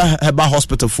special herbal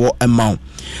hospital for amount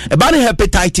about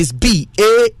hepatitis B,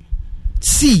 A,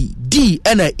 C, D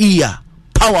and E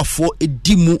power for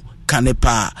edimu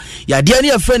kanepa ya dia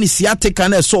ne afani siatica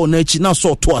na so na echi na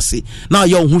so to ase na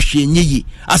ya ho hwe nyiyi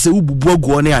ase ububu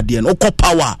aguo ne ade no okọ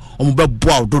power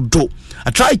omubeboa dodo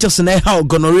arthritis na how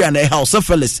gonorrhea na how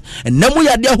syphilis enemu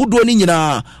ya dia hodo ni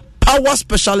nyina power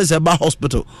specialist herbal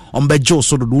hospital ombejo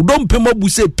so dodo do mpema bu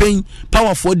se pain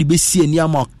power for the besie ni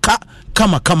ama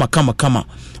kama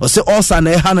o se osa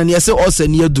na ha na ne se osa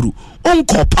ni aduru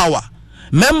onko power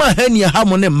mema ha ni ha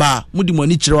mo ne ma mudi mo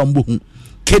ni kire wa mbohu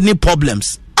kidney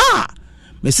problems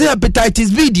me say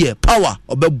hepatitis B there power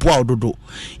obeboa ododo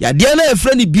ya de na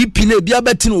efre ni BP na bia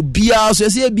beti no bia so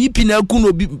say BP na ku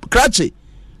no bi krache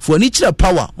for nature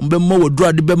power mbemma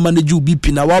wodura de be manage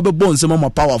BP na wa be bon se mama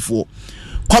powerful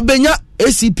kwabenya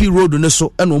ACP road ne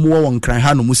so ena omo wo nkran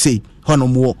ha no mu sei hono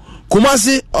mo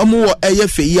Kumasi omo wo eye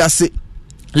feyi ase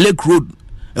Lake Road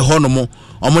hono mo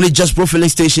omo ne just profile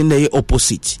station dey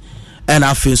opposite and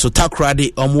afin so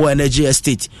Takrade omo energy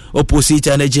estate opposite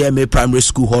energy MA primary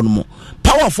school hono mo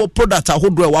powerful product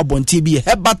ahodo e wabonti bi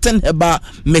hebaten heba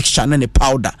mixture ne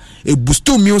powder e boost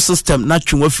immune system na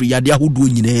twinwa free yade ahodo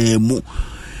nyina mu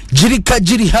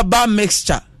jiri heba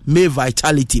mixture me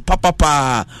vitality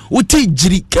papa uti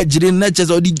jiri kajiri na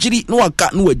chese odi jiri no waka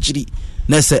no wajiri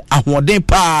na se ahoden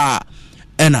pa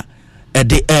ena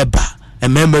ede eba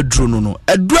ememe dru no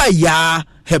edra ya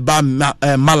heba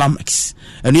Malamax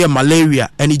ene malaria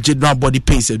any general body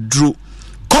pains dru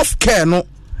cough care no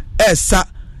esa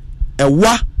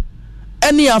ewa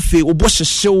ene afi obo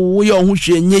hyehye wo ye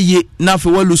ohunhwe nyeye na afi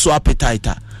walu so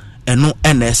appetite eno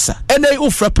enesa ene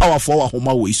ufre powerful wa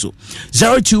homa we so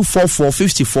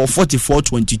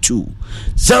 0244544422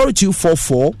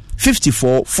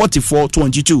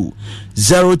 0244544422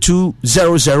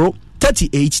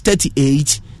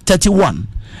 0200383831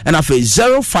 and afi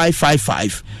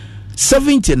 0555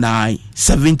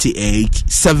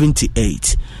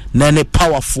 797878 nane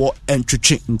powerful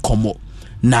entwetwe nkomo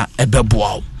na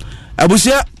ebeboa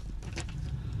abusia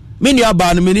mini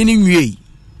aba no meni nwie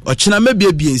ochina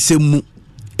mebia nsemu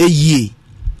eyie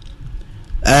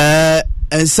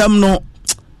ensam no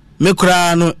me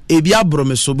kra no ebi abro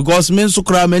me so because me nso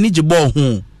kra mani je ball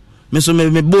ho me so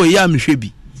me boy ya mhwe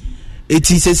bi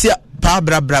eti sesia pa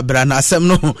bra na asem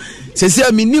no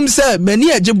sesia minim se mani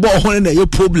eje ball ho na ye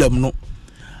problem no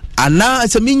ana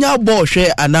se minya ball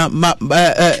hwe ana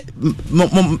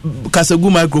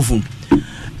kasagu microphone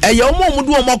eya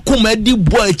omomudu omakoma di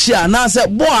bo achi ana se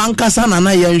bo ankasa na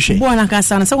na yenhwe bo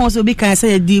ankasa na se won so bi kan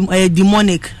se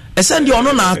demonic ese ndi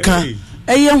ono na aka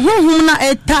eye honhom na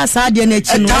eta sa de na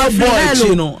achi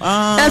no